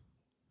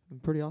 I'm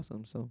pretty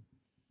awesome, so.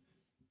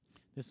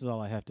 This is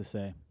all I have to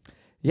say.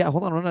 Yeah,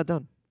 hold on, we're not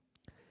done.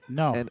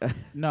 No, And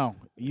no,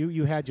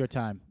 you had your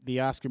time.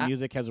 The Oscar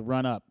music has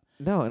run up.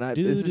 no, and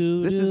this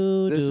is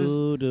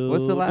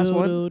what's the last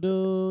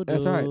one?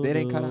 That's all right. They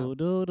didn't cut out.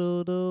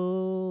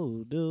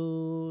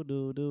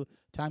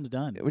 Time's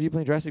done. What are you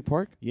playing, Jurassic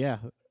Park? Yeah.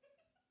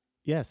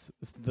 Yes,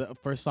 it's the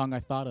first song I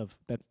thought of.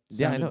 That's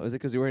Yeah, I know. Is it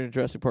because you're wearing a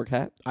Jurassic Park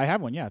hat? I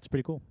have one. Yeah, it's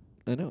pretty cool.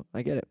 I know.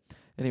 I get it.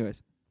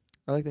 Anyways,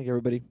 I'd like to thank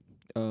everybody.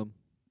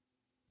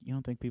 You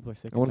don't think people are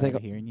sick I wanna of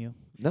thank hearing you?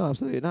 No,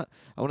 absolutely not.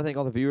 I want to thank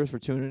all the viewers for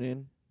tuning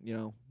in.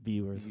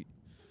 Viewers.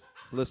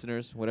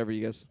 Listeners, whatever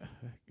you guys.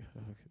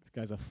 This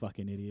guy's a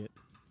fucking idiot.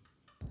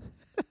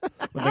 I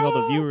thank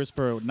all the viewers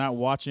for not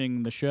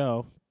watching the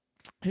show.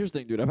 Here's the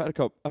thing, dude. I've had a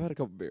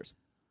couple beers.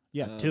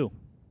 Yeah, 2.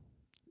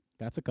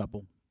 That's a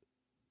couple.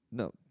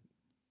 No,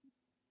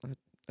 I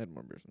had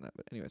more beers than that.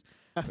 But anyways,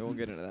 we won't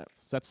get into that.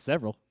 So that's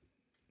several.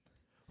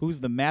 Who's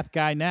the math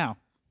guy now?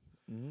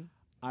 Mm-hmm.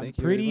 I'm Thank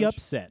you very pretty much.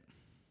 upset.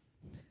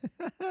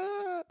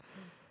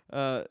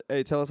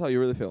 Hey, tell us how you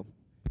really feel.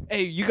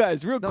 Hey, you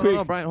guys, real No, quick.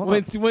 no, Brian, hold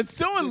when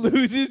someone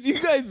loses, you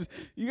guys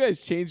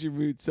change your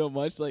mood so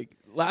much. Like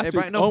last week,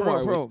 Brian, no, for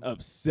Omar real, was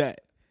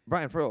upset.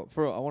 Brian, for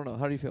real, I want to know,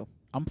 how do you feel?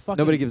 I'm fucking.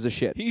 Nobody gives a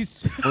shit.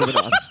 He's Moving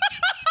on.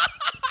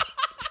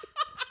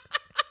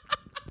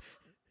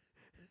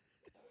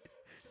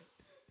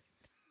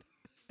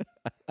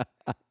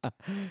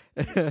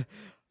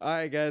 All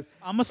right, guys.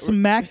 I'm gonna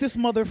smack this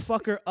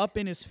motherfucker up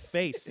in his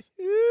face.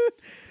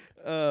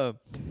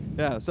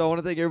 Yeah, so I want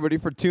to thank everybody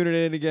for tuning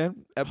in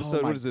again.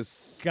 Episode, my what is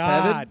this?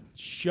 God,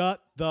 shut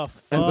the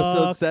fuck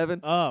Episode 7.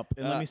 up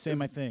and let me say it's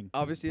my thing.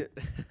 Obviously,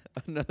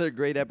 another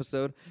great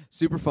episode.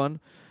 Super fun.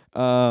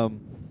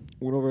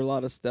 Went over a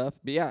lot of stuff.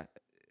 But yeah,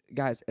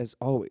 guys, as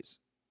always,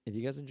 if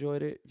you guys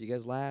enjoyed it, if you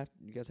guys laughed,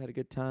 if you guys had a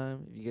good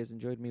time, if you guys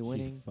enjoyed me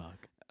winning,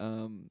 Fuck.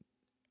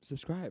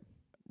 subscribe,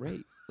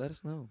 rate, let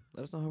us know.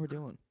 Let us know how we're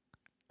doing.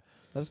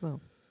 Let us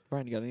know.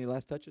 Brian, you got any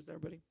last touches there,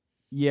 buddy?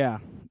 Yeah,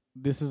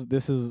 this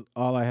is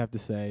all I have to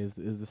say is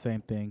the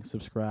same thing.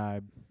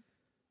 Subscribe,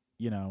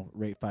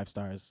 rate 5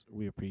 stars.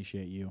 We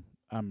appreciate you.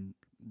 I'm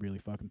really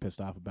fucking pissed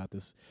off about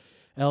this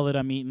L that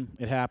I'm eating.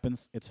 It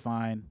happens. It's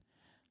fine.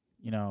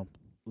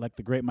 Like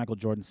the great Michael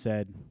Jordan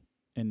said,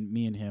 and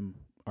me and him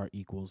are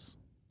equals.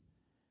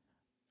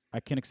 I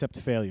can accept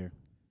failure.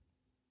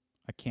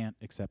 I can't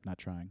accept not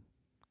trying.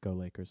 Go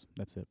Lakers.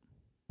 That's it.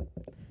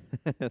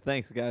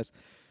 Thanks, guys.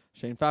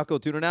 Shane Falco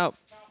tuning out.